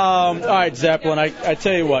 All right, Zeppelin, I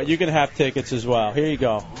tell you what, you can have tickets as well. Here you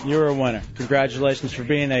go. You're a winner. Congratulations for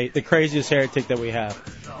being the craziest heretic that we have.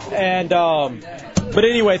 And but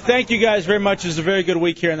anyway, thank you guys very much. It's a very good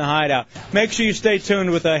week here in the Hideout. Make sure you stay tuned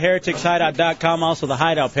with HereticsHideout.com, also the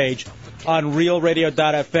Hideout page on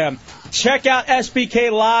RealRadio.fm. Check out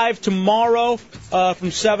SBK Live tomorrow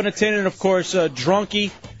from 7 to 10. And, of course,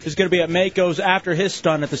 Drunky is going to be at Mako's after his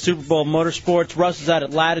stunt at the Super Bowl Motorsports. Russ is out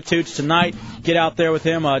at Latitudes tonight. Get out there with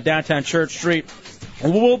him, downtown Church Street.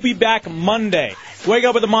 We'll be back Monday. Wake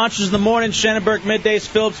up with the Monsters in the morning. Shannonburg middays,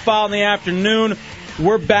 Phillips File in the afternoon.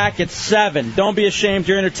 We're back at 7. Don't be ashamed.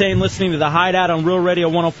 You're entertained listening to The Hideout on Real Radio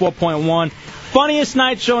 104.1. Funniest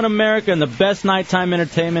night show in America and the best nighttime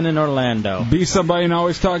entertainment in Orlando. Be somebody and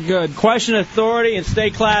always talk good. Question authority and stay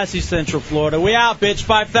classy, Central Florida. We out, bitch.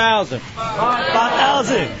 5,000.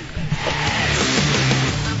 5,000.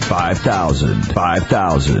 5,000.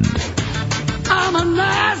 5,000. I'm a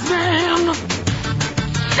nice man.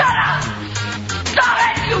 Shut up! Stop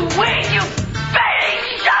it, you weed, you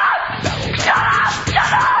baby! Shut up! Shut up!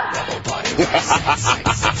 Shut up!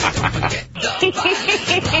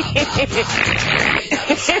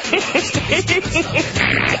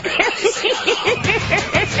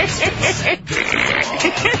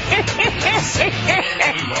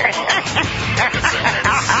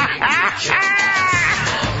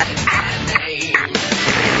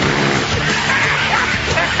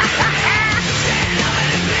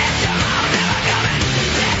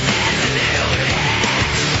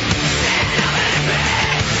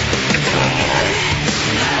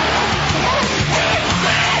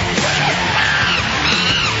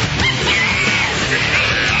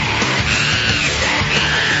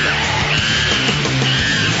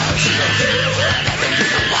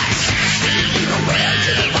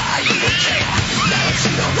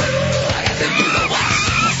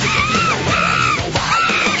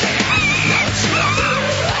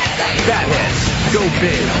 Go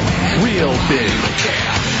big, real big.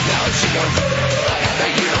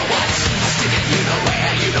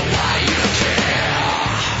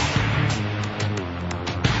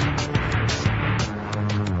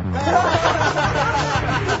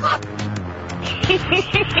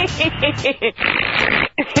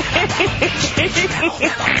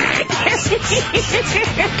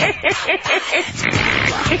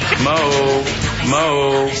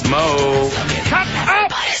 Mo. Shut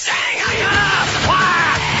up!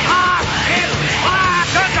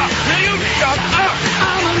 Will you shut up?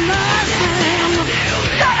 I'm a nice man.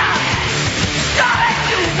 Shut up! Stop it,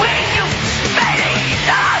 you weak, you baby!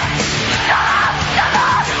 Shut up! Shut up! Shut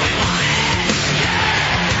up!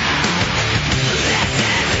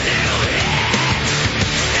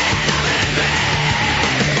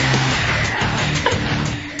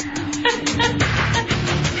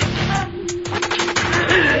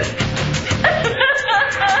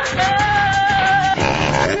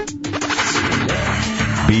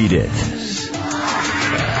 Beat it.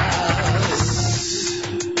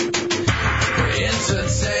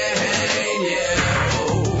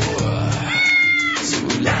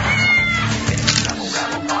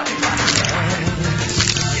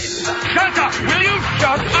 Shut up! Will you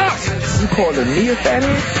shut up? You calling me a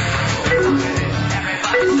fatty?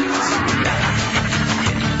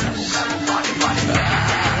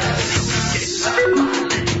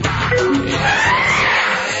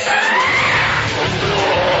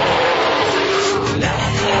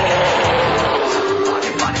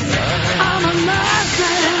 I'm a nice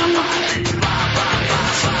man.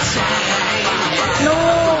 No!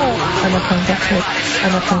 I'm a transsexual.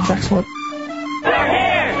 I'm a transsexual. We're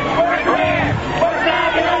here! We're queer! We're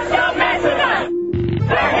fabulous! Don't mess with us!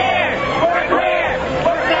 We're here! We're queer!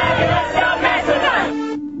 We're fabulous! Don't mess with us!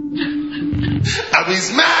 I be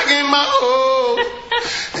smacking my hoe.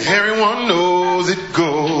 Everyone knows it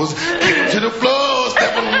goes. Kick 'em to the floor,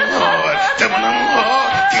 step on them hard. Step on them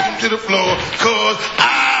hard, kick 'em to the floor. Cause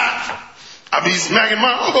I be smacking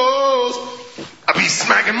my hoes. I be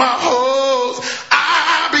smacking my hoes.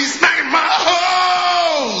 I be smacking my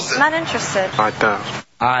hoes. Not interested. 5,000.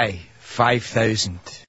 Aye, 5,000.